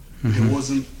unstoppable. There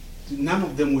wasn't, none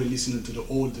of them were listening to the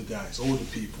older guys, older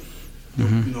people.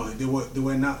 You know, they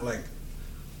were not like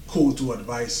cool to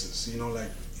advisors. You know,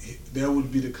 like there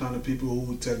would be the kind of people who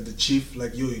would tell the chief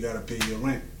like, "Yo, you gotta pay your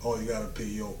rent or you gotta pay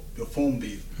your phone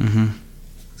bill."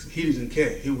 He didn't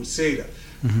care. He would say that.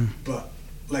 But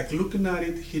like looking at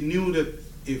it, he knew that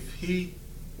if he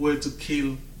were to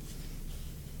kill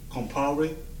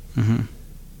Compaoré,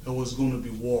 there was going to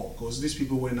be war because these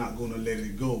people were not going to let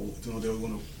it go. You know, they were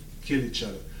going to kill each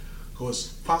other. Because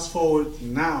fast forward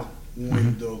now,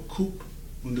 when the coup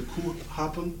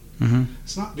happened,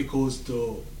 it's not because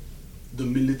the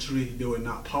military, they were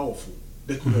not powerful.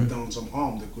 They could have done some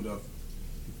harm. They could have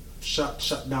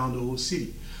shut down the whole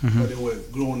city. But they were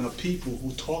grown up people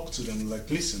who talked to them like,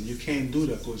 listen, you can't do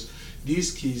that because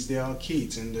these kids, they are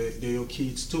kids and they're your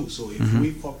kids too. So if we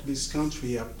fuck this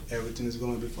country up, everything is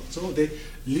going to be fucked. So they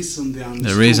listened, they understood.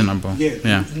 They're reasonable.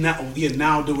 Yeah.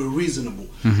 Now they were reasonable,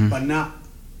 but not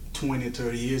 20,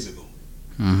 30 years ago.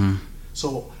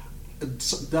 So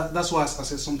that's why I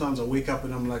said sometimes I wake up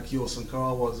and I'm like, yo,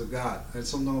 Sankara was a god. And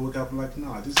sometimes I wake up and I'm like,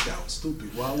 nah, this guy was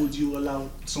stupid. Why would you allow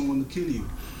someone to kill you?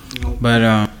 You know?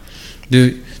 But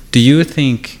do you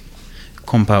think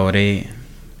Compaoré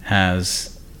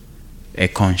has a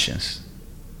conscience?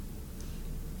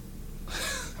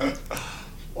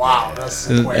 Wow, that's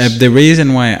a question. The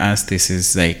reason why I ask this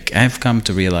is like I've come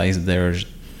to realize there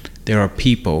are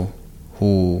people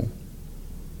who,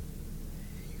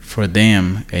 for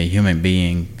them, a human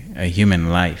being, a human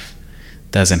life,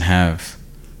 doesn't have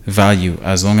value.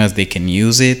 As long as they can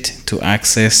use it to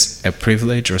access a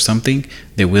privilege or something,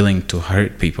 they're willing to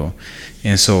hurt people.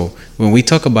 And so when we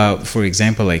talk about, for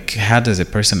example, like how does a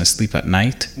person sleep at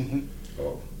night?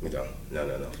 Oh,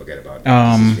 no, forget about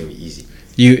that. This is very easy.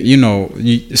 You know,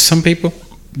 some people,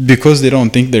 because they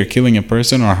don't think they're killing a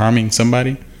person or harming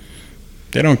somebody,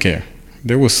 they don't care.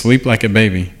 They will sleep like a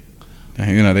baby.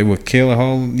 You know, they will kill a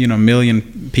whole,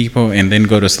 million people and then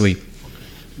go to sleep.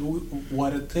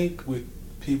 What I think with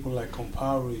people like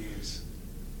Kompari is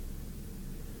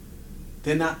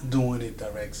they're not doing it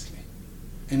directly,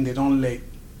 and they don't let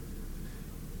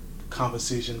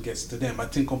conversation gets to them. I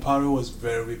think Kompari was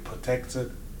very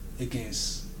protected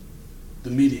against the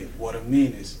media. What I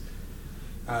mean is,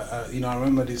 I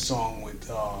remember this song with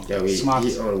Smart.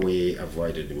 He always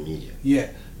avoided the media.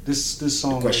 Yeah, this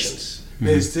song. The questions.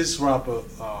 There's this rapper,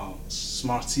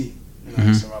 Smarty.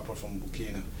 He's a rapper from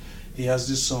Burkina. He has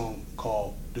this song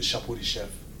called "The Chapeau de Chef."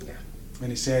 Yeah. And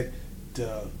he said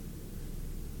the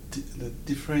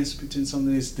difference between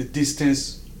something is the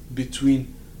distance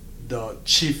between the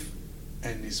chief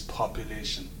and his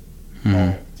population.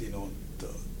 Or,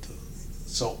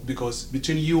 so because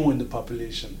between you and the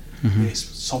population, there's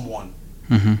someone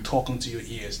talking to your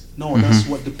ears. No, that's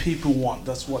what the people want.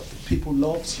 That's what the people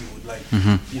loves you. Like,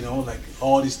 like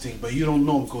all these things. But you don't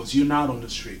know because you're not on the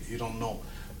street. You don't know.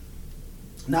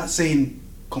 Not saying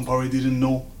Kompari didn't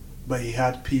know, but he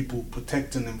had people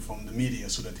protecting him from the media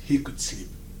so that he could sleep.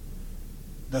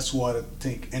 That's what I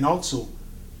think. And also,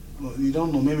 you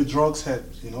don't know, maybe drugs had,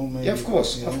 maybe. Yeah, of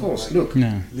course. Like Look.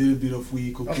 a little bit of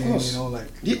weed, cocaine,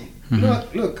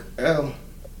 Look,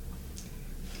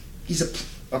 he's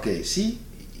okay, see,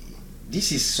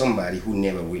 this is somebody who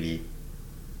never really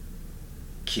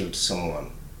killed someone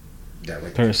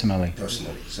directly. Personally.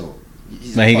 So,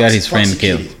 but he got his friend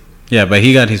killed. Yeah, but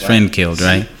he got his friend killed,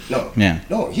 right? No. Yeah.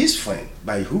 No, his friend.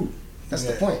 By who? That's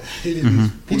the point. He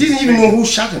didn't even know who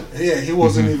shot him. Yeah, he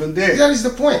wasn't even there. That is the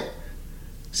point.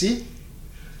 See?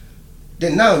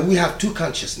 Then now we have two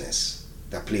consciousness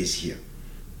that plays here.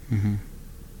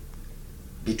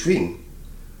 Between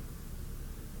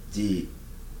the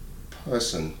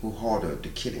person who ordered the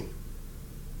killing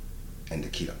and the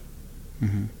killer.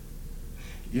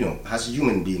 As a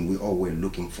human being, we're always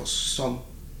looking for some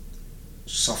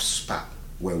soft spot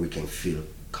where we can feel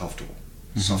comfortable.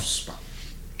 Soft spot.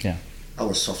 Yeah.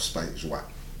 Our soft spot is what?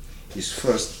 Is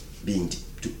first being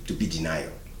to be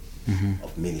denial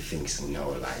of many things in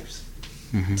our lives.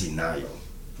 Denial.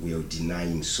 We are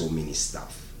denying so many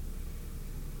stuff.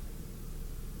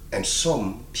 And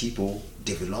some people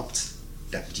developed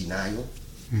that denial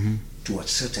to a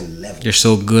certain level. They're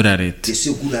so good at it. They're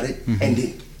so good at it.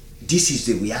 And this is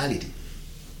the reality.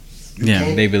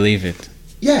 They believe it.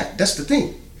 Yeah, that's the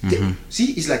thing.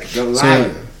 See, it's like the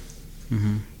liar.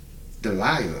 The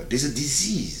liar. There's a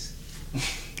disease.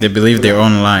 They believe their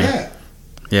own lie.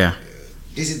 Yeah.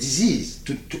 There's a disease.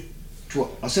 To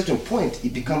a certain point,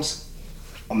 it becomes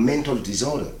a mental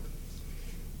disorder.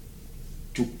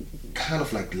 To kind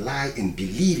of like lie and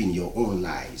believe in your own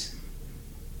lies.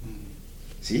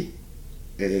 See?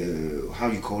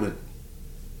 How you call it?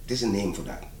 There's a name for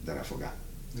that I forgot.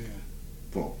 Yeah.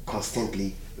 For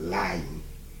constantly lying.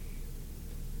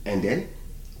 And then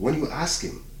when you ask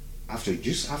him, after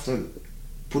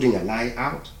putting a lie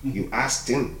out, you asked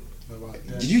him,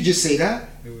 did you just say that?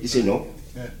 He said no.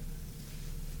 Yeah.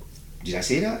 Did I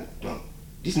say that? No.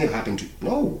 This never happened to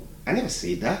No, I never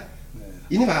said that. Yeah.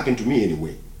 It never happened to me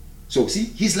anyway. So see,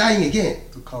 he's lying again.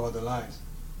 To cover the lies.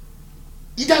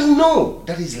 He doesn't know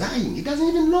that he's lying. He doesn't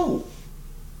even know.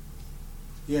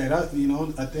 Yeah, that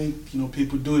I think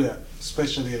people do that,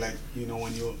 especially like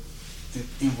when you're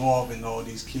involved in all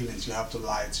these killings, you have to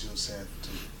lie to yourself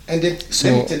too. And then let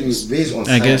me tell you, based on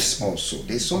science also,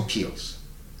 there's some pills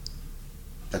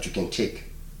that you can take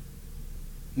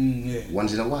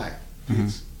once in a while,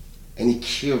 and it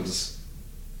kills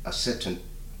a certain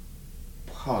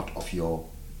part of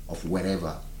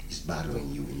whatever is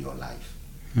bothering you in your life,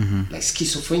 like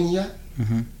schizophrenia.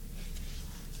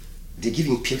 They're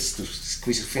giving pills to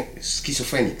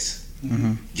schizophrenics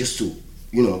just to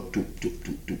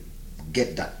to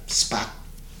get that spark.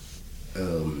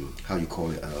 How you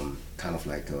call it? Kind of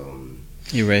like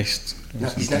erased. No,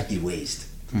 it's not erased.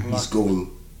 It's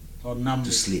going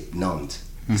to sleep, numbed.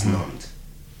 It's numbed.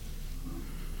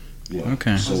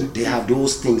 Okay. So they have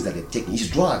those things that they're taking. It's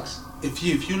drugs. If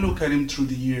you look at him through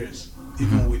the years,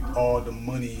 even with all the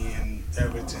money and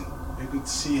everything, you could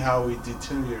see how he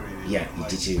deteriorated. Yeah, he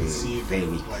deteriorated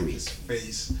very quick. His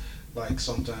face, like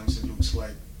sometimes it looks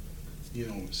like,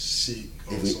 sick,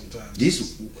 or sometimes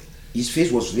his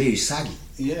face was very saggy.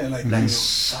 Yeah, like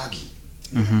saggy.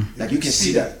 Like you can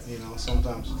see that. You know,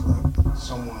 sometimes it's like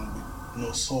someone with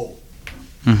no soul.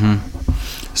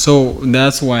 So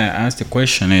that's why I asked the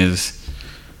question is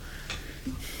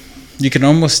you can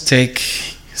almost take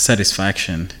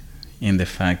satisfaction in the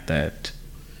fact that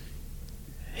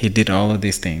he did all of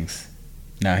these things.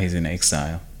 Now he's in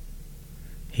exile.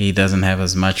 He doesn't have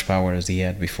as much power as he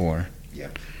had before. Yeah.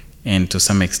 And to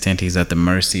some extent he's at the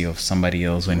mercy of somebody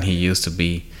else when he used to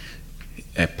be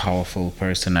a powerful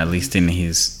person, at least in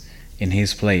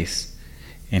his place.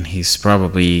 And he's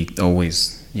probably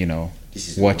always,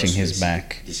 watching his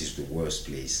back. This is the worst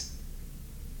place.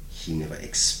 He never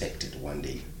expected one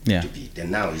day Yeah. to be.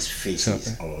 Then now he's facing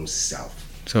his own self.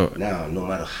 So Now, no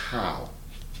matter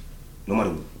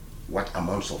what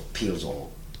amounts of pills or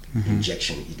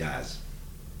injection he does,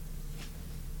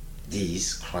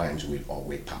 these crimes will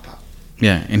always pop up.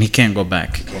 yeah, and he can't go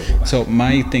back. He can't go back. So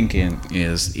my thinking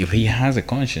is if he has a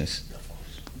conscience,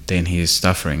 then he's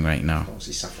suffering right now. Of course,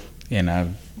 he's suffering. And I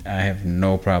have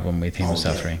no problem with him Oh, yeah.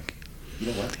 suffering. You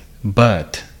know what?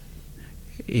 But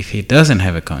if he doesn't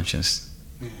have a conscience,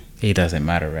 it doesn't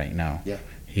matter right now. Yeah.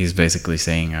 He's basically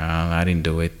saying, I didn't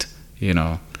do it.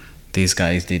 These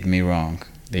guys did me wrong.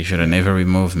 They should have never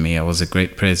removed me. I was a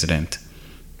great president.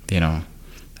 Yeah.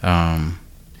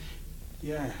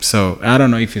 So I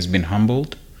don't know if he's been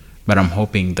humbled, but I'm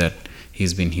hoping that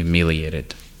he's been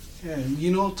humiliated. Yeah,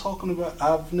 talking about,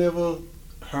 I've never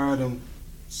heard him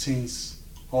since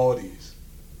all these,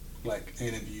 like,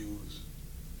 interviews.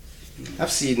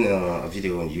 I've seen a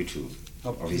video on YouTube Oh,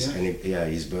 of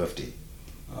his birthday.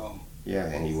 Oh, Yeah,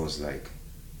 and he was like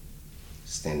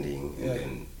standing, Yeah. and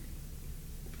then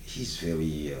he's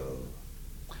very.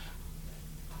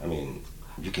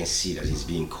 You can see that he's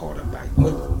being caught up by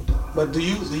gold. but do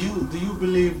you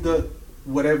believe that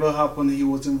whatever happened, he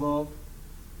was involved?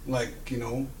 Like,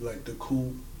 like the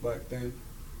coup back then?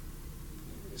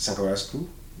 Sankara's coup?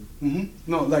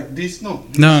 No, like this, no.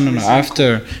 No. Recent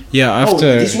After,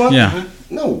 this one? yeah.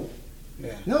 No,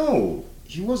 Yeah. no,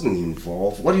 he wasn't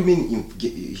involved. What do you mean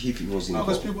if he was Because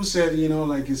involved? people said,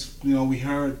 like it's, we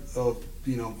heard of,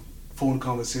 phone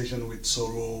conversation with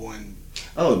Soro and.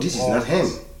 Oh, this is all not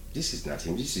this. him. This is not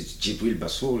him. This is Jibril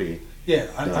Basole. Yeah,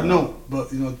 I know, but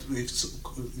if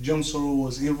John Soro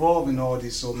was involved in all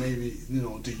this, so maybe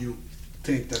do you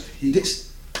think that he?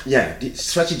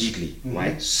 Strategically,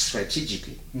 right?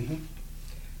 Strategically,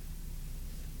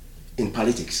 in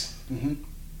politics,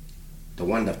 the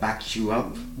one that backs you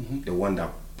up, the one that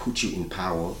puts you in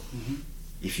power.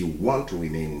 If you want to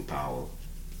remain in power,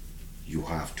 you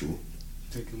have to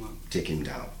take him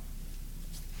down.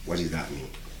 What does that mean?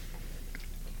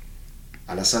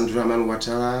 Alassane Dramane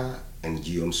Ouattara and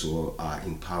Guillaume Soro are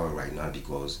in power right now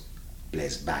because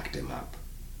Blaise backed them up.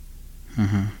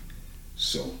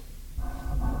 So,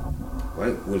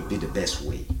 what will be the best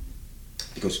way?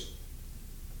 Because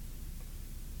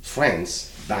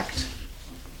France backed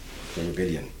the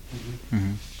rebellion,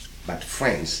 but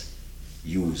France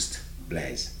used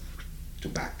Blaise to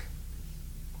back.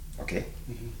 Okay?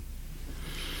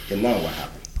 And now what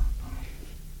happened?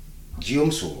 Guillaume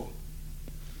Soro.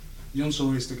 John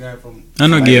Soro is the guy from. I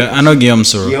know Guillaume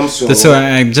Soro. Guillaume Soro. That's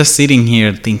why I'm just sitting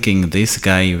here thinking, this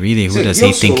guy really, who does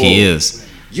he think he is?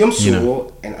 Guillaume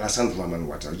Soro and Alassane Dramane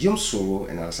Ouattara. Guillaume Soro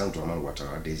and Alassane Dramane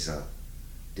Ouattara,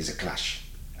 there's a clash,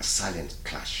 a silent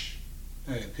clash.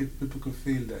 Hey, people could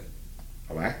feel that.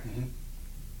 All right?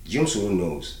 Guillaume Soro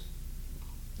knows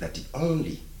that the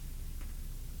only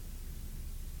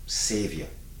savior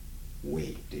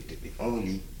way, the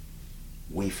only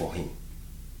way for him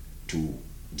to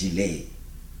delay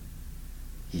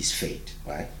his fate,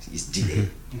 right? His delay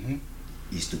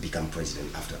is to become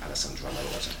president after Alassane Dramane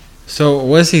Ouattara. So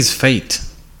what's his fate?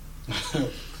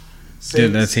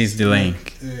 That's his delaying.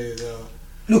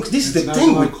 Look, this is the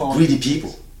thing with greedy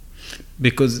people.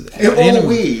 Because They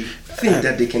always think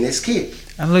that they can escape.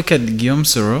 I look at Guillaume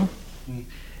Soro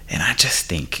and I just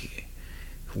think,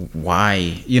 why?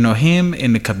 Him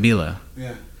and the Kabila,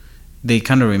 they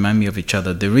kind of remind me of each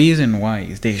other. The reason why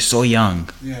is they're so young.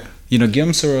 Yeah.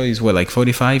 Guillaume Soro is what, like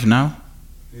 45 now?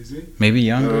 Is it? Maybe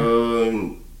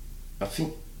younger? I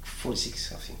think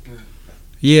 46, I think.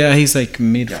 Yeah, he's like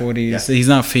mid 40s. Yeah. He's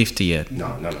not 50 yet.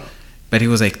 No. But he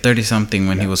was like 30 something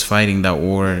when he was fighting that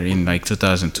war in like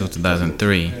 2002,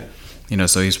 2003.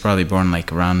 So he's probably born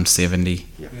like around 70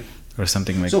 or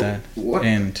something like that.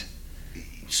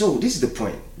 So this is the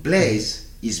point. Blaise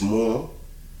is more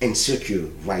insecure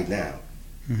right now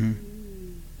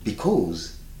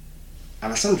because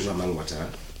Alassane Dramane Ouattara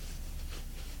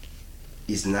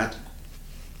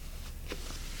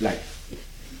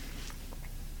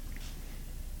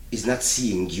is not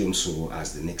seeing Guillaume Soro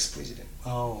as the next president.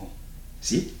 Oh.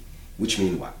 See? Which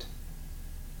means what?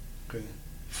 Okay.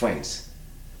 France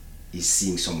is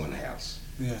seeing someone else.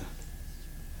 Yeah.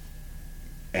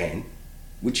 And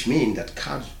which means that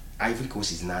Ivory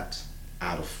Coast is not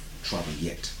out of trouble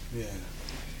yet. Yeah.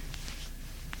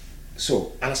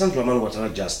 So Alassane Dramane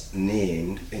Ouattara just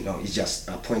named, he just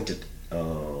appointed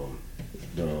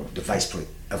the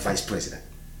vice president.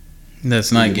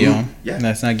 That's not Guillaume. Yeah.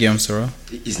 That's not Guillaume Soro.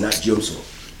 It's not Guillaume Soro,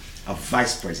 a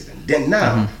vice president. Then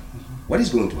now, what is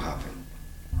going to happen?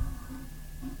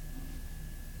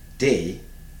 They,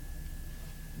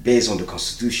 based on the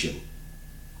constitution,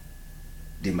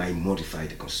 they might modify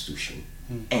the constitution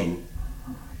and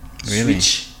Really?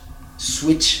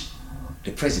 switch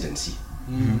the presidency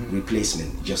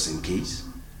replacement just in case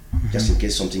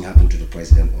something happened to the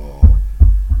president or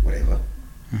whatever.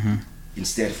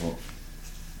 Instead for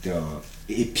the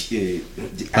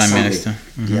Prime assembly, Minister.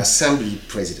 the assembly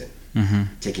president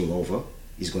taking over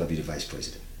is going to be the vice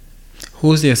president.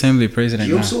 Who's the assembly president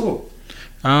Guillaume now? Soro.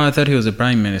 Oh, I thought he was the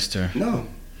prime minister. No,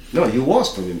 he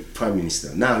was prime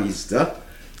minister. Now he's the.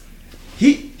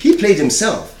 He played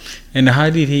himself. And how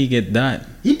did he get that?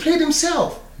 He played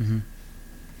himself.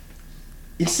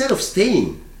 Instead of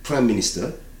staying prime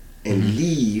minister and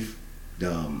leave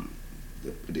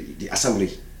the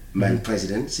assemblyman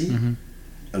presidency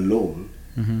alone,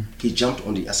 he jumped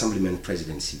on the assemblyman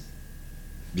presidency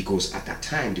because at that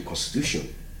time the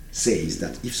constitution says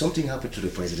that if something happened to the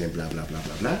president, blah blah blah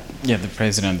blah blah. Yeah, the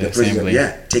president of the The assembly.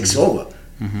 president, takes over.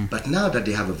 But now that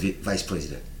they have a vice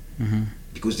president,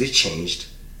 because they changed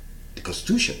the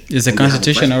constitution. Is the and they have a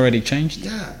constitution vice- already changed?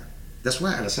 Yeah, that's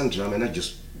why Alassane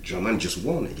Dramane just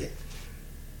won again.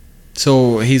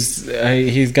 So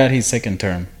he's got his second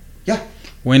term. Yeah,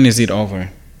 When is it over?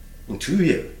 in 2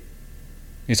 years.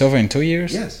 It's over in 2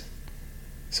 years? Yes,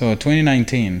 So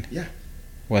 2019. Yeah.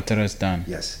 Ouattara's done.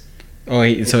 yes, Oh,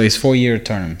 so it's 4-year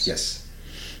terms. yes.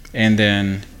 And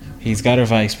then he's got a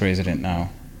vice president now.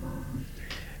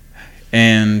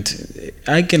 And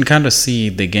I can kind of see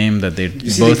the game that they You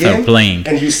see both the are game? playing.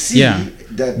 And you see Yeah,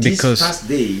 that these because- past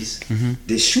days,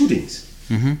 the shootings,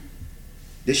 Mhm.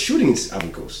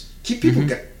 Ivory Coast, people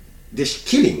the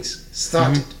killings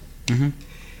started. Mhm.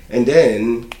 And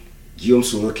then Guillaume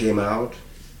Soro came out,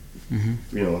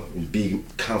 in big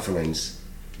conference,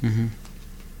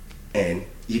 and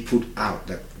he put out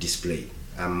that display.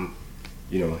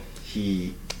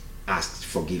 He asked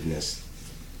forgiveness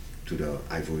to the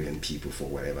Ivorian people for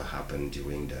whatever happened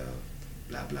during the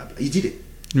blah blah blah. He did it.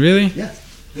 Really? Yeah.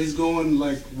 He's going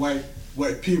like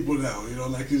white people now,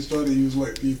 like he's trying to use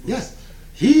white people. Yeah.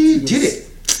 He did it.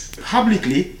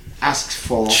 Publicly asked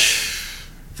for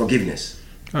forgiveness.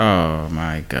 Oh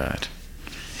my God.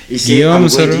 He said, Guillaume I'm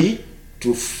Soro? ready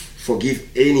to forgive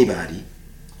anybody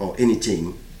or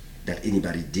anything that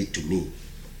anybody did to me.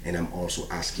 And I'm also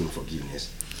asking forgiveness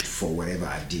for whatever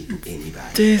I did to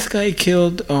anybody. This guy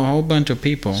killed a whole bunch of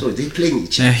people. So they playing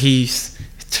each other.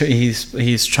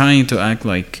 He's trying to act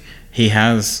like he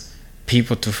has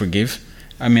people to forgive.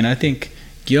 I mean, I think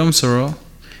Guillaume Soro,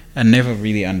 I never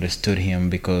really understood him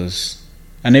because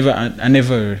I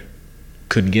never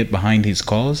could get behind his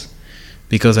cause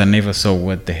because I never saw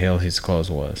what the hell his cause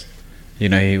was.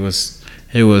 He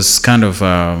was kind of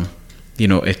a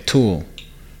tool,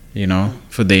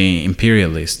 for the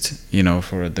imperialists,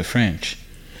 for the French.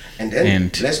 And then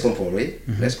Blaise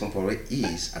Compaoré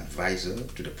is advisor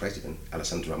to the president,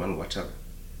 Alassane Dramane Ouattara.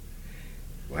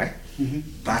 Right?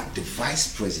 But the vice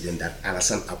president that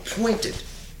Alassane appointed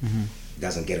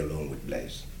doesn't get along with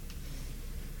Blaise.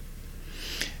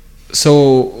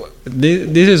 So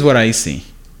this is what I see.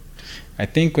 I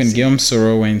think when Guillaume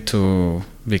Soro went to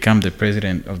become the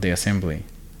president of the assembly,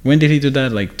 when did he do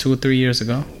that? Like 2-3 years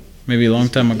ago? Maybe a long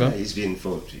time ago? Yeah,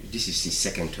 this is his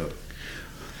second term.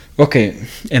 Okay,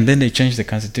 and then they changed the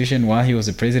constitution while he was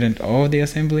the president of the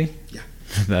assembly? Yeah.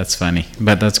 That's funny,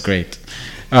 but that's great.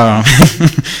 I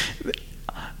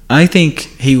think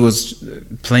he was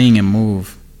playing a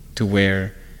move to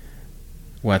where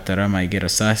Ouattara might get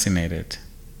assassinated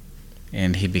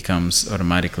and he becomes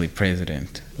automatically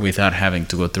president without having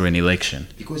to go through an election.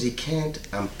 Because he can't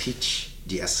impeach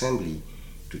the assembly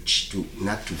to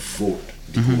not to vote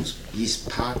because he's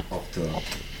part of the.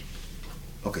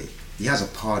 Okay, he has a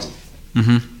party,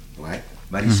 right?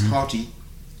 But his party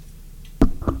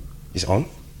is on.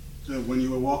 So when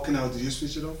you were walking out, did you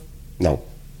switch it off? No,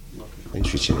 Okay. I didn't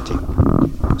switch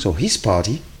anything. So his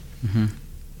party.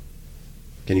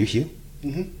 Can you hear?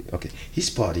 Okay, his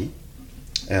party.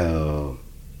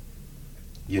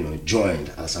 Joined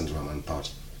Alassane Dramane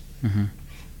party,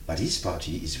 but his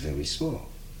party is very small.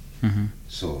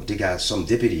 So they got some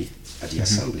deputy at the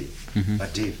assembly,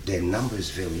 but their number is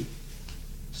very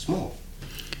small.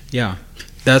 Yeah,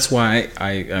 that's why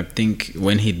I think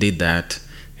when he did that,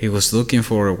 he was looking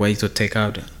for a way to take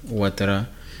out Ouattara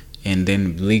and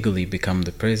then legally become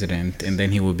the president, and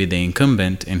then he would be the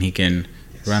incumbent, and he can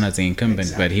run as the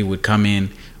incumbent, but he would come in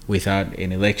without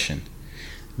an election.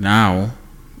 Now,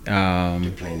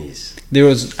 The plan is there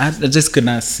was I just could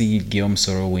not see Guillaume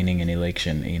Soro winning an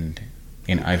election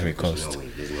in Ivory there's Coast. no way.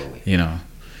 There's no way. You know,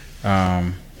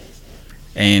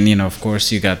 and you know, of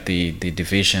course, you got the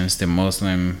divisions, the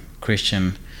Muslim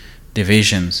Christian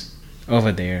divisions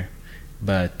over there,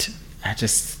 but I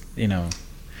just, you know,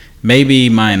 maybe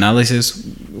my analysis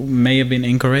may have been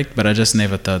incorrect, but I just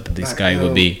never thought that this guy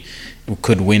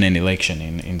could win an election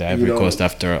in the Ivory Coast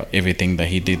after everything that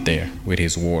he did there with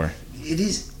his war. It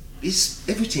is. It's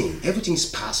everything. Everything's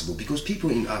possible because people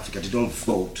in Africa, they don't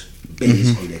vote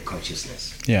based on their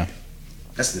consciousness. Yeah.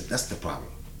 That's the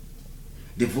problem.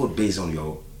 They vote based on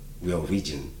your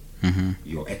region,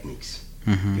 your ethnics,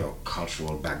 your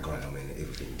cultural background, and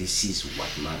everything. This is what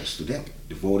matters to them.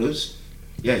 The voters,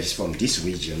 yeah, it's from this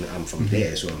region. I'm from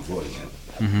there, so I'm voting him.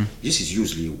 This is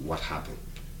usually what happens.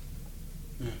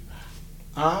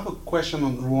 I have a question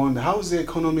on Rwanda. How is the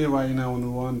economy right now in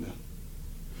Rwanda?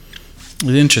 It's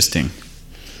interesting.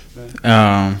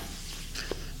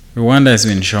 Rwanda has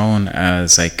been shown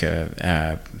as like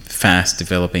a fast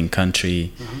developing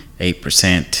country,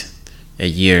 8% a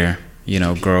year, you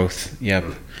know, growth. Yep.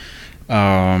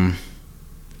 There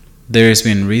has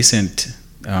been recent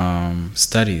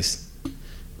studies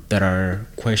that are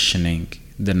questioning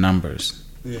the numbers,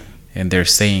 and they're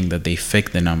saying that they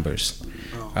fake the numbers.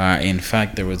 In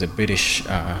fact, there was a British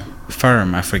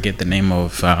firm, I forget the name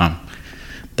of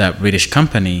that British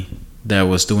company, that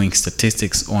was doing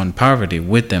statistics on poverty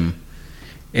with them,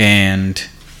 and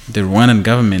the Rwandan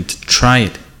government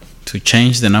tried to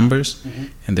change the numbers,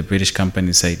 and the British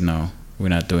company said, no, we're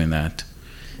not doing that.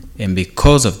 And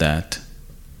because of that,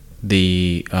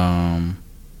 they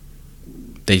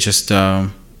just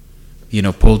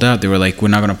pulled out. They were like, we're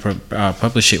not going to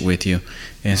publish it with you.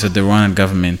 And so the Rwandan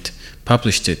government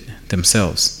published it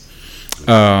themselves.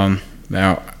 Now,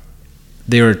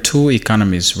 there are two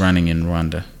economies running in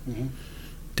Rwanda.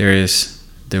 There is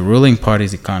the ruling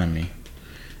party's economy.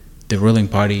 The ruling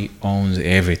party owns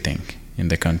everything in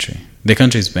the country. The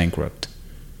country is bankrupt.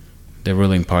 The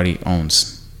ruling party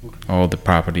owns all the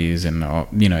properties and all,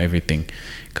 everything.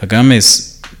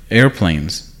 Kagame's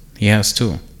airplanes, he has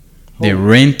two. They're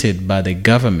rented by the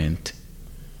government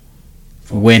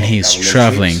when he's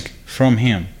traveling from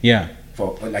him. Yeah.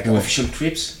 For like official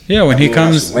trips? Yeah, when he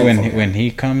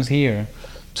comes here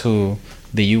to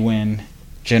the UN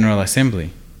General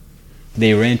Assembly,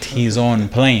 they rent his own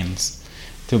planes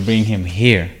to bring him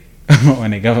here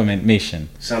on a government mission.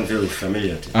 Sound very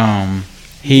familiar to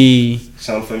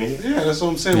Sound familiar? Yeah, that's what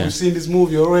I'm saying. We've seen this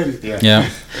movie already. Yeah.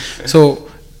 So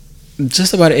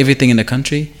just about everything in the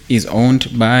country is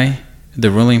owned by the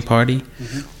ruling party.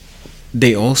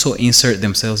 They also insert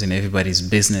themselves in everybody's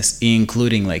business,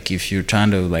 including like if you're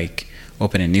trying to like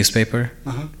open a newspaper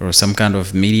or some kind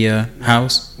of media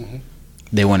house,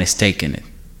 they want a stake in it.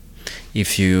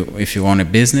 If you own a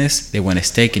business, they want a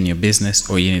stake in your business,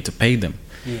 or you need to pay them.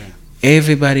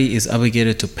 Everybody is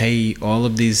obligated to pay all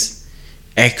of this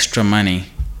extra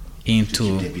money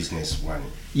into the business money.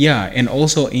 Yeah, and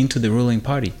also into the ruling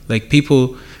party. Like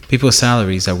people's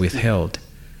salaries are withheld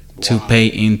to pay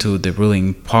into the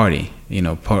ruling party,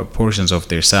 portions of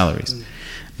their salaries.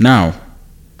 Now,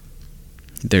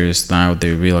 there's now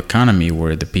the real economy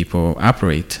where the people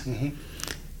operate.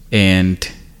 And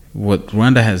what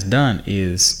Rwanda has done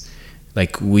is,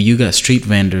 like, you got street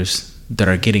vendors that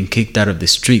are getting kicked out of the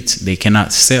streets. They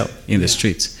cannot sell in the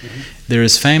streets. There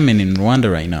is famine in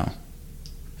Rwanda right now.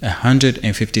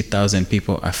 150,000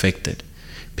 people affected.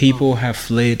 People have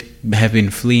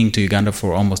been fleeing to Uganda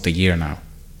for almost a year now.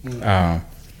 The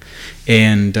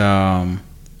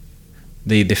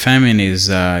famine is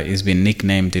been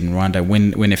nicknamed in Rwanda.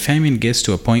 When a famine gets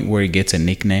to a point where it gets a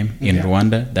nickname in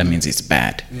Rwanda, that means it's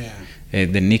bad.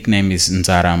 The nickname is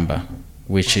Nzaramba,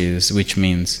 which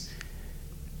means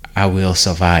I will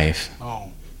survive.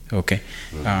 Okay,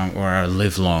 or I'll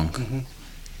live long.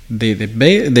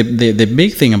 The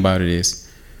big thing about it is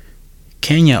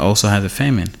Kenya also has a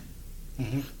famine,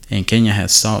 and Kenya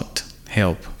has sought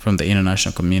help from the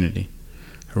international community.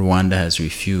 Rwanda has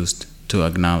refused to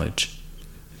acknowledge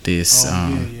this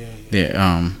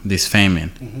this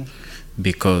famine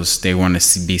because they want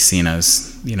to be seen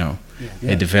as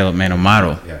a developmental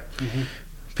model.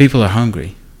 People are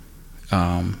hungry.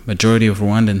 Majority of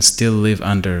Rwandans still live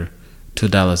under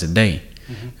 $2 a day.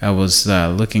 I was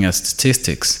looking at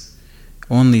statistics.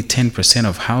 only 10%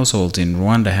 of households in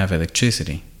Rwanda have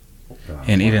electricity,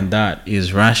 and even that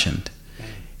is rationed.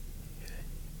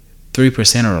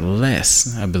 3% or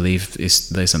less, I believe,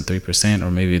 is less than 3%, or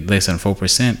maybe less than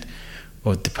 4%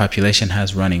 of the population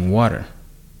has running water.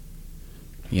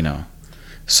 You know,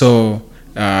 so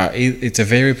it's a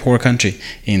very poor country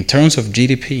in terms of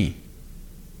GDP.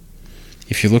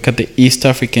 If you look at the East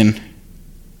African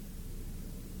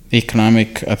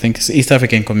Economic, I think it's East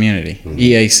African Community,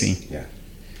 EAC,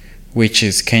 which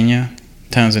is Kenya,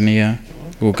 Tanzania,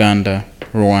 Uganda,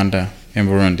 Rwanda, and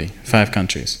Burundi, 5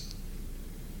 countries.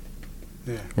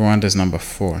 Yeah. Rwanda is number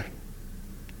 4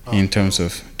 in terms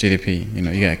of GDP. You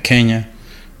know, you got Kenya,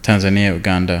 Tanzania,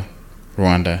 Uganda,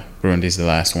 Rwanda, Burundi is the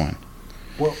last one.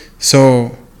 Well,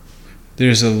 so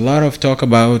there's a lot of talk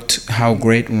about how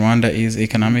great Rwanda is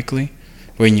economically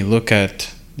when you look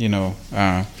at, you know,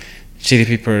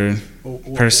 GDP per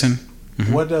person.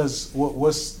 What does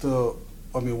what's the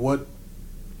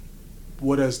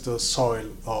what is the soil,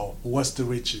 or what's the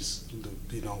riches,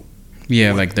 you know?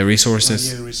 Yeah, like the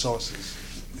resources. Yeah, resources.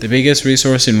 The biggest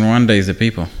resource in Rwanda is the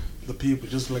people. The people,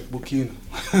 just like Burkina.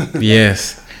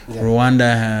 Yes. Yeah.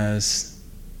 Rwanda has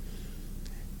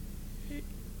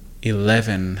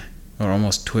 11 or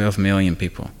almost 12 million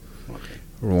people. Okay.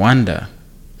 Rwanda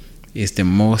is the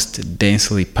most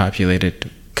densely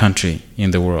populated country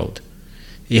in the world.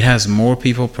 It has more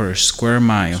people per square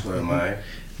mile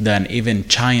than even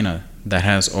China, that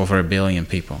has over 1 billion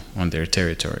people on their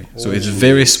territory. So it's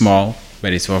very small,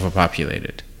 but it's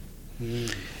overpopulated.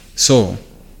 So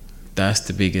that's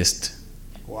the biggest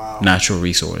natural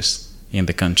resource in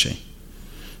the country.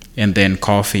 And then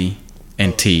coffee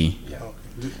and tea.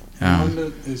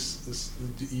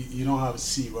 You don't have a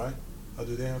sea, right? Or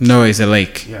do they have no, it's a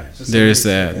lake. Yeah, there's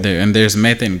there's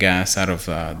methane gas out of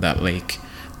that lake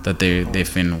that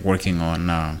they've been working on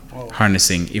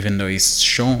harnessing, even though it's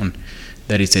shown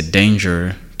that it's a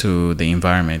danger to the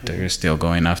environment. They're still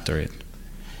going after it.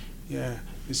 Yeah,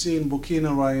 you see, in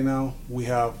Burkina right now we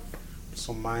have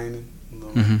some mining, you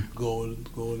know,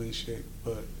 gold and shit.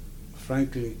 But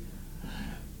frankly,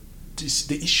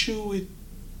 the issue with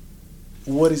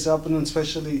what is happening,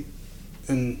 especially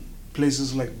in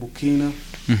places like Burkina,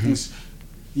 is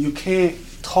you can't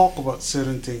talk about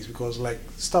certain things because, like,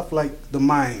 stuff like the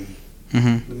mine,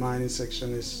 the mining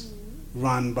section is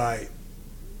run by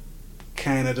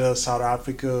Canada, South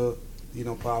Africa, you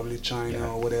know, probably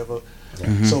China or whatever.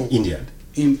 So India.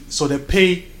 So they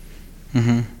pay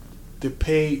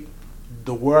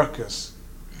the workers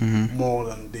more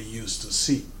than they used to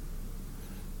see.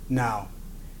 Now,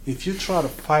 if you try to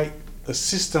fight a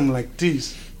system like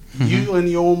this, you and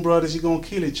your own brothers, you're gonna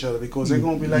kill each other because they're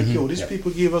gonna be like, yo, these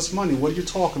people give us money. What are you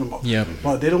talking about?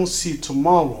 But they don't see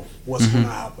tomorrow what's gonna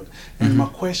happen. And my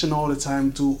question all the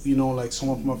time to, you know, like some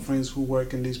of my friends who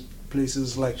work in these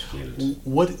places, like,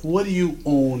 what do you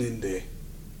own in there?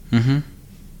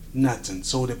 Nothing.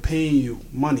 So they're paying you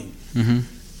money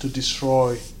to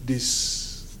destroy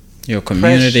this your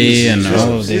community and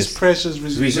all of this precious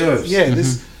reserves.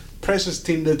 This precious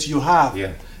thing that you have.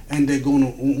 And they're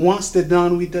gonna, once they're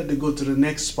done with that, they go to the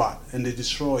next spot and they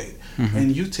destroy it.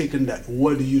 And you taking that,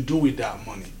 what do you do with that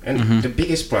money? And the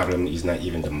biggest problem is not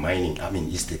even the mining. I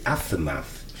mean, it's the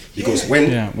aftermath. Because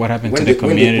what happened to the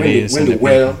communities when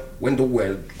the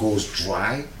well goes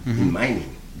dry in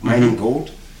mining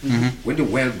gold, when the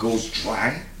well goes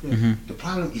dry, the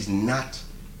problem is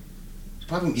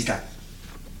that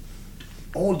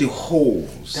all the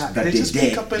holes that they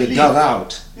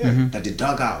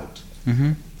dug out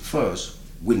first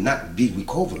will not be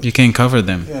recovered. You can't cover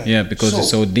them, because it's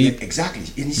so deep. Exactly,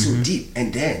 and it's so deep,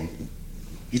 and then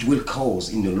it will cause,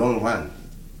 in the long run,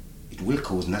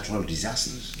 natural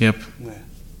disasters.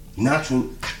 Natural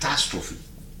catastrophe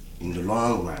in the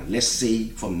long run. Let's say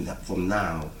from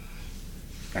now,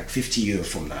 like 50 years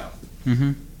from now,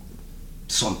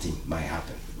 something might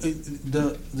happen.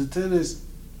 The thing is,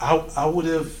 I would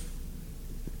have,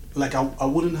 like, I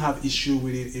wouldn't have issue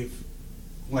with it if,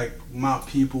 like, my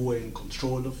people were in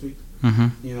control of it.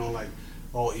 You know, like,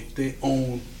 or if they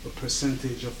own a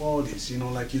percentage of all this, you know,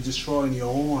 like you're destroying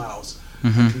your own house.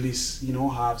 At least, you know,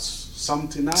 have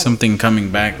something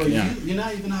coming back. But you're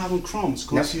not even having crumbs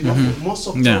because you know most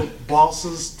of the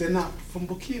bosses, they're not from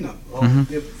Burkina or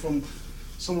they're from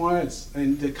somewhere else,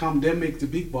 and they make the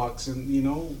big bucks, and you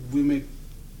know we make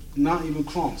not even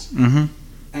crumbs,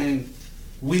 and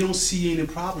we don't see any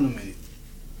problem in it.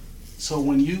 So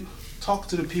when you talk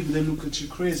to the people, they look at you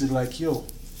crazy, like, yo,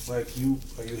 like,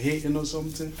 are you hating or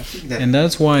something? And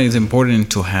that's why it's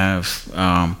important to have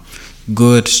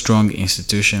good, strong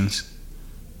institutions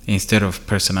instead of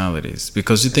personalities.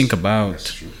 Because you think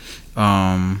about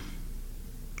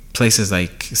places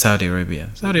like Saudi Arabia.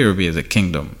 Saudi Arabia is a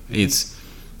kingdom. It's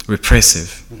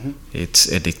repressive. It's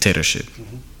a dictatorship.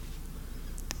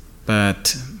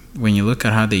 But when you look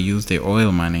at how they use their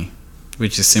oil money,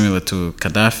 which is similar to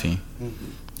Gaddafi,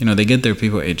 they get their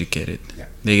people educated. Yeah.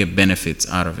 They get benefits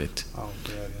out of it. Oh,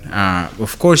 yeah.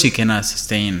 Of course, you cannot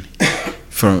sustain,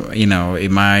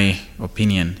 in my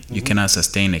opinion, you cannot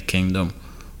sustain a kingdom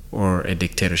or a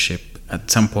dictatorship.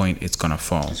 At some point, it's gonna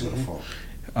fall. It's gonna fall.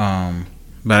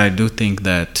 But I do think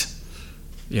that,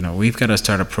 we've got to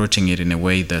start approaching it in a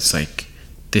way that's like,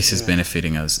 this is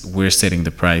benefiting us. We're setting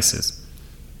the prices.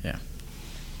 Yeah.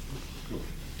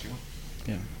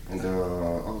 Yeah. And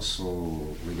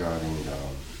also regarding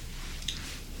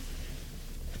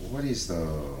what is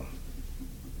the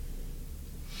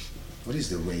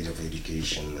rate of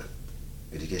education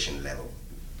level?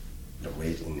 The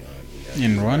rate In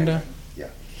Rwanda? Yeah.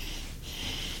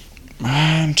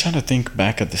 I'm trying to think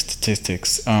back at the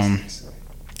statistics.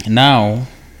 Now,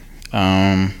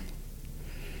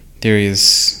 there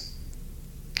is,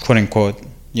 quote unquote,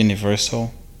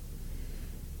 universal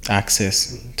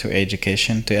access to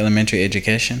education, to elementary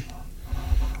education.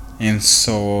 And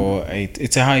so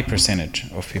it's a high percentage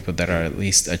of people that are at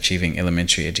least achieving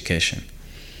elementary education.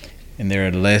 And there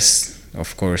are less,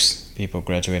 of course, people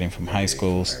graduating from high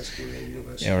schools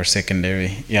or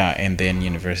secondary. Yeah, and then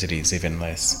university is even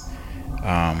less.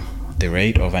 The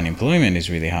rate of unemployment is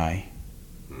really high.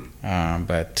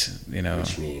 But,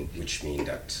 Which mean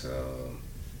that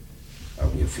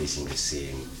we are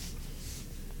facing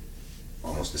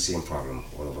almost the same problem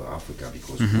all over Africa,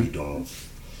 because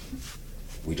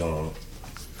we don't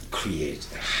create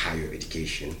higher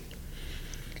education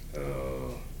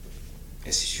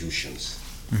institutions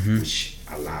which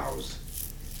allows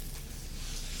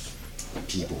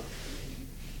people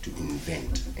to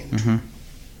invent and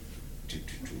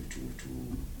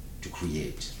to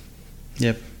create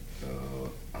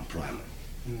employment.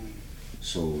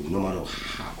 So no matter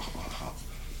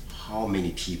how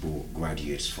many people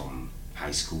graduates from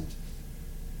high school,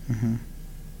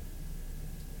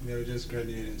 They're just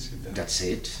graduating. that's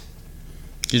it.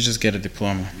 you just get a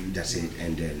diploma. That's it.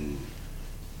 And then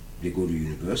they go to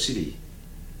university,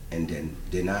 and then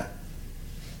they're not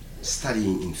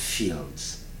studying in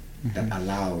fields that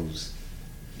allows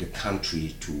the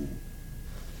country to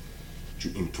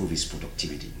improve its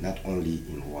productivity, not only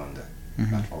in Rwanda,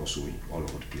 but also in all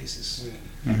over the places.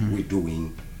 Like we're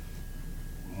doing,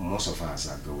 most of us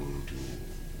are going to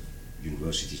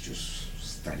university to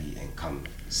study and come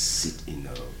sit in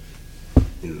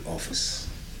an office.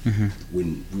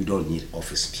 When we don't need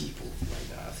office people right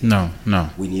now. I think No.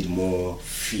 we need more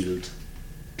field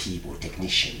people,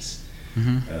 technicians.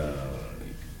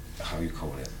 How you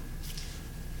call it?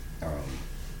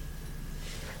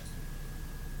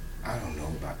 I don't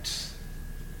know, but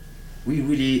we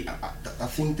really, I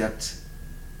think that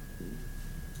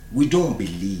we don't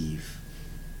believe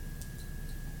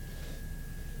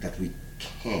that we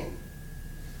can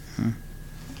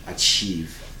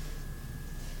achieve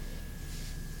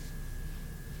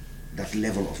that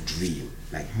level of dream,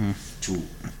 like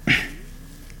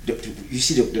you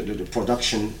see the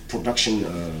production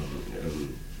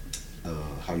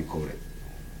how you call it,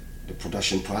 the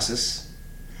production process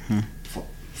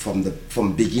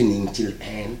from beginning till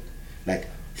end,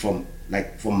 from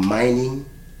mining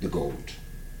the gold,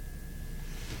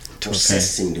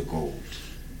 processing the gold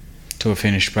to a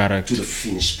finished product. To the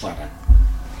finished product.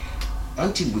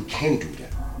 Until we can do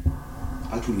that,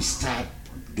 until we start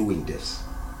doing this,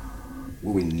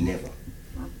 we will never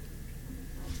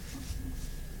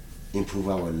improve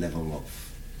our level of,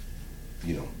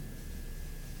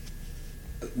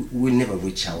 we'll never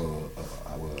reach our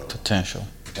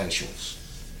potentials.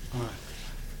 All right.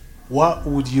 What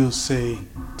would you say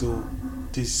to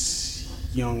these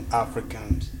young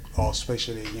Africans, or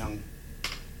especially a young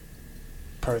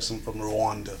person from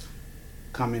Rwanda,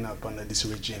 coming up under this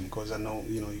regime? Because I know,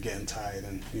 you're getting tired,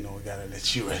 and, we gotta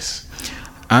let you rest.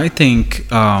 I think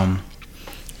a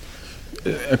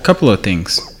couple of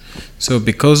things. So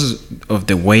because of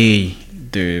the way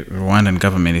the Rwandan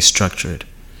government is structured,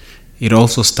 it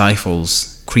also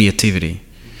stifles creativity.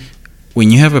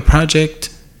 When you have a project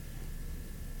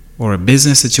or a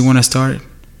business that you want to start,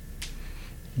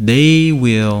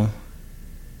 you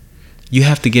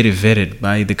have to get it vetted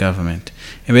by the government.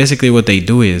 And basically what they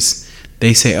do is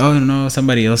they say, oh no,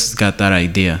 somebody else has got that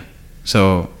idea,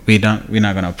 so we're not going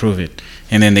to approve it.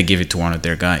 And then they give it to one of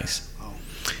their guys.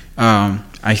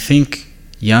 I think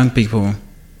young people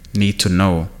need to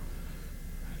know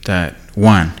that,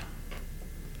 one,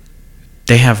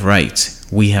 they have rights,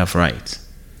 we have rights.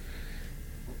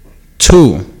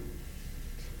 Two,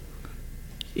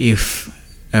 if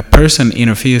a person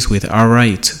interferes with our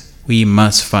rights, we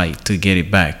must fight to get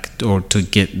it back or to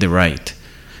get the right,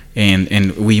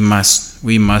 and we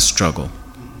must struggle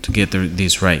to get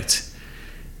these rights.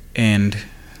 And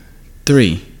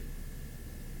 3,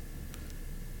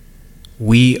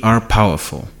 we are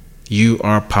powerful. You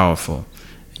are powerful.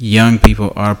 Young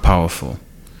people are powerful,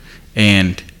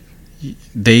 and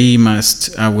they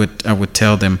must. I would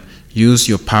tell them, use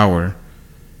your power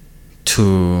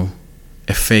to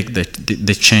affect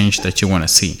the change that you want to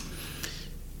see.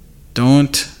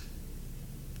 Don't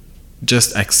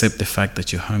just accept the fact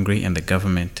that you're hungry and the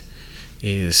government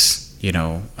is,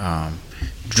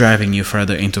 driving you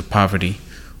further into poverty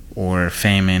or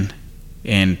famine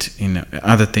and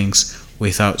other things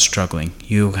without struggling.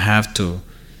 You have to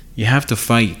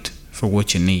fight for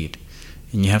what you need,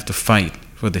 and you have to fight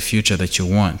for the future that you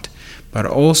want. But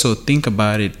also think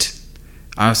about it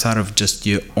outside of just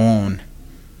your own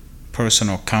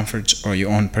personal comforts or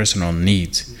your own personal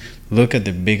needs. Look at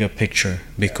the bigger picture,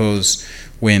 because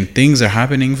when things are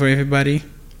happening for everybody,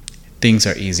 things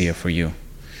are easier for you.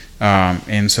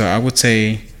 And so I would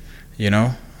say,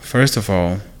 first of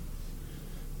all,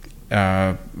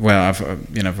 I've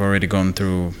already gone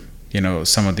through,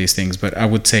 some of these things, but I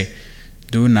would say,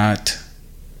 do not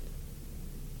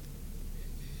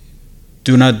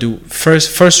do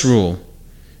first rule,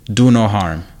 do no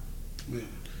harm.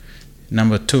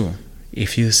 Number 2,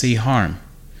 if you see harm,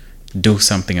 do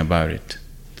something about it.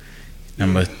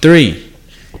 Number 3,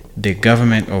 the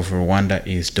government of Rwanda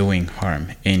is doing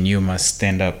harm, and you must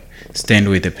stand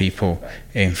with the people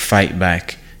and fight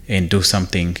back and do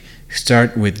something.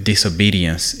 Start with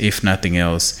disobedience, if nothing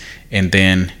else, and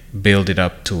then build it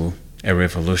up to a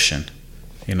revolution.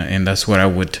 And that's what I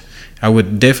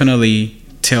would definitely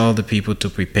tell the people to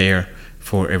prepare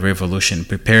for a revolution.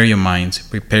 Prepare your minds,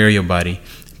 prepare your body,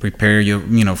 prepare your,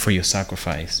 for your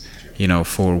sacrifice,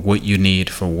 for what you need,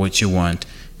 for what you want,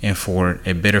 and for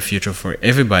a better future for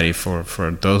everybody, for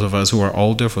those of us who are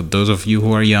older, for those of you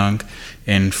who are young,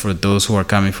 and for those who are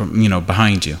coming from,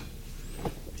 behind you.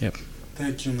 Yep.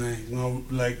 Thank you, man.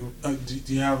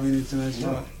 Do you have anything else?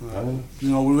 No.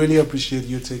 We really appreciate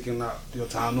you taking out your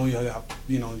time. I know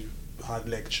you had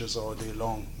lectures all day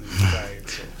long.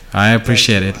 So. I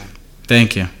appreciate it.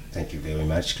 Thank you. Thank you very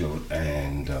much, Claude.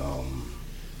 And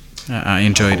I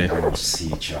enjoyed it. We'll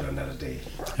see each other another day.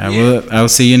 I'll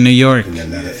see you in New York.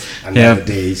 Another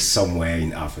day somewhere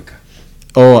in Africa.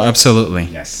 Oh, absolutely.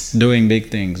 Yes. Doing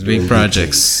big things, big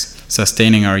projects,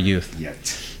 sustaining our youth. Yep.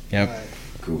 Yep. Right.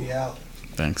 Cool. Yeah.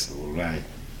 Thanks. All right.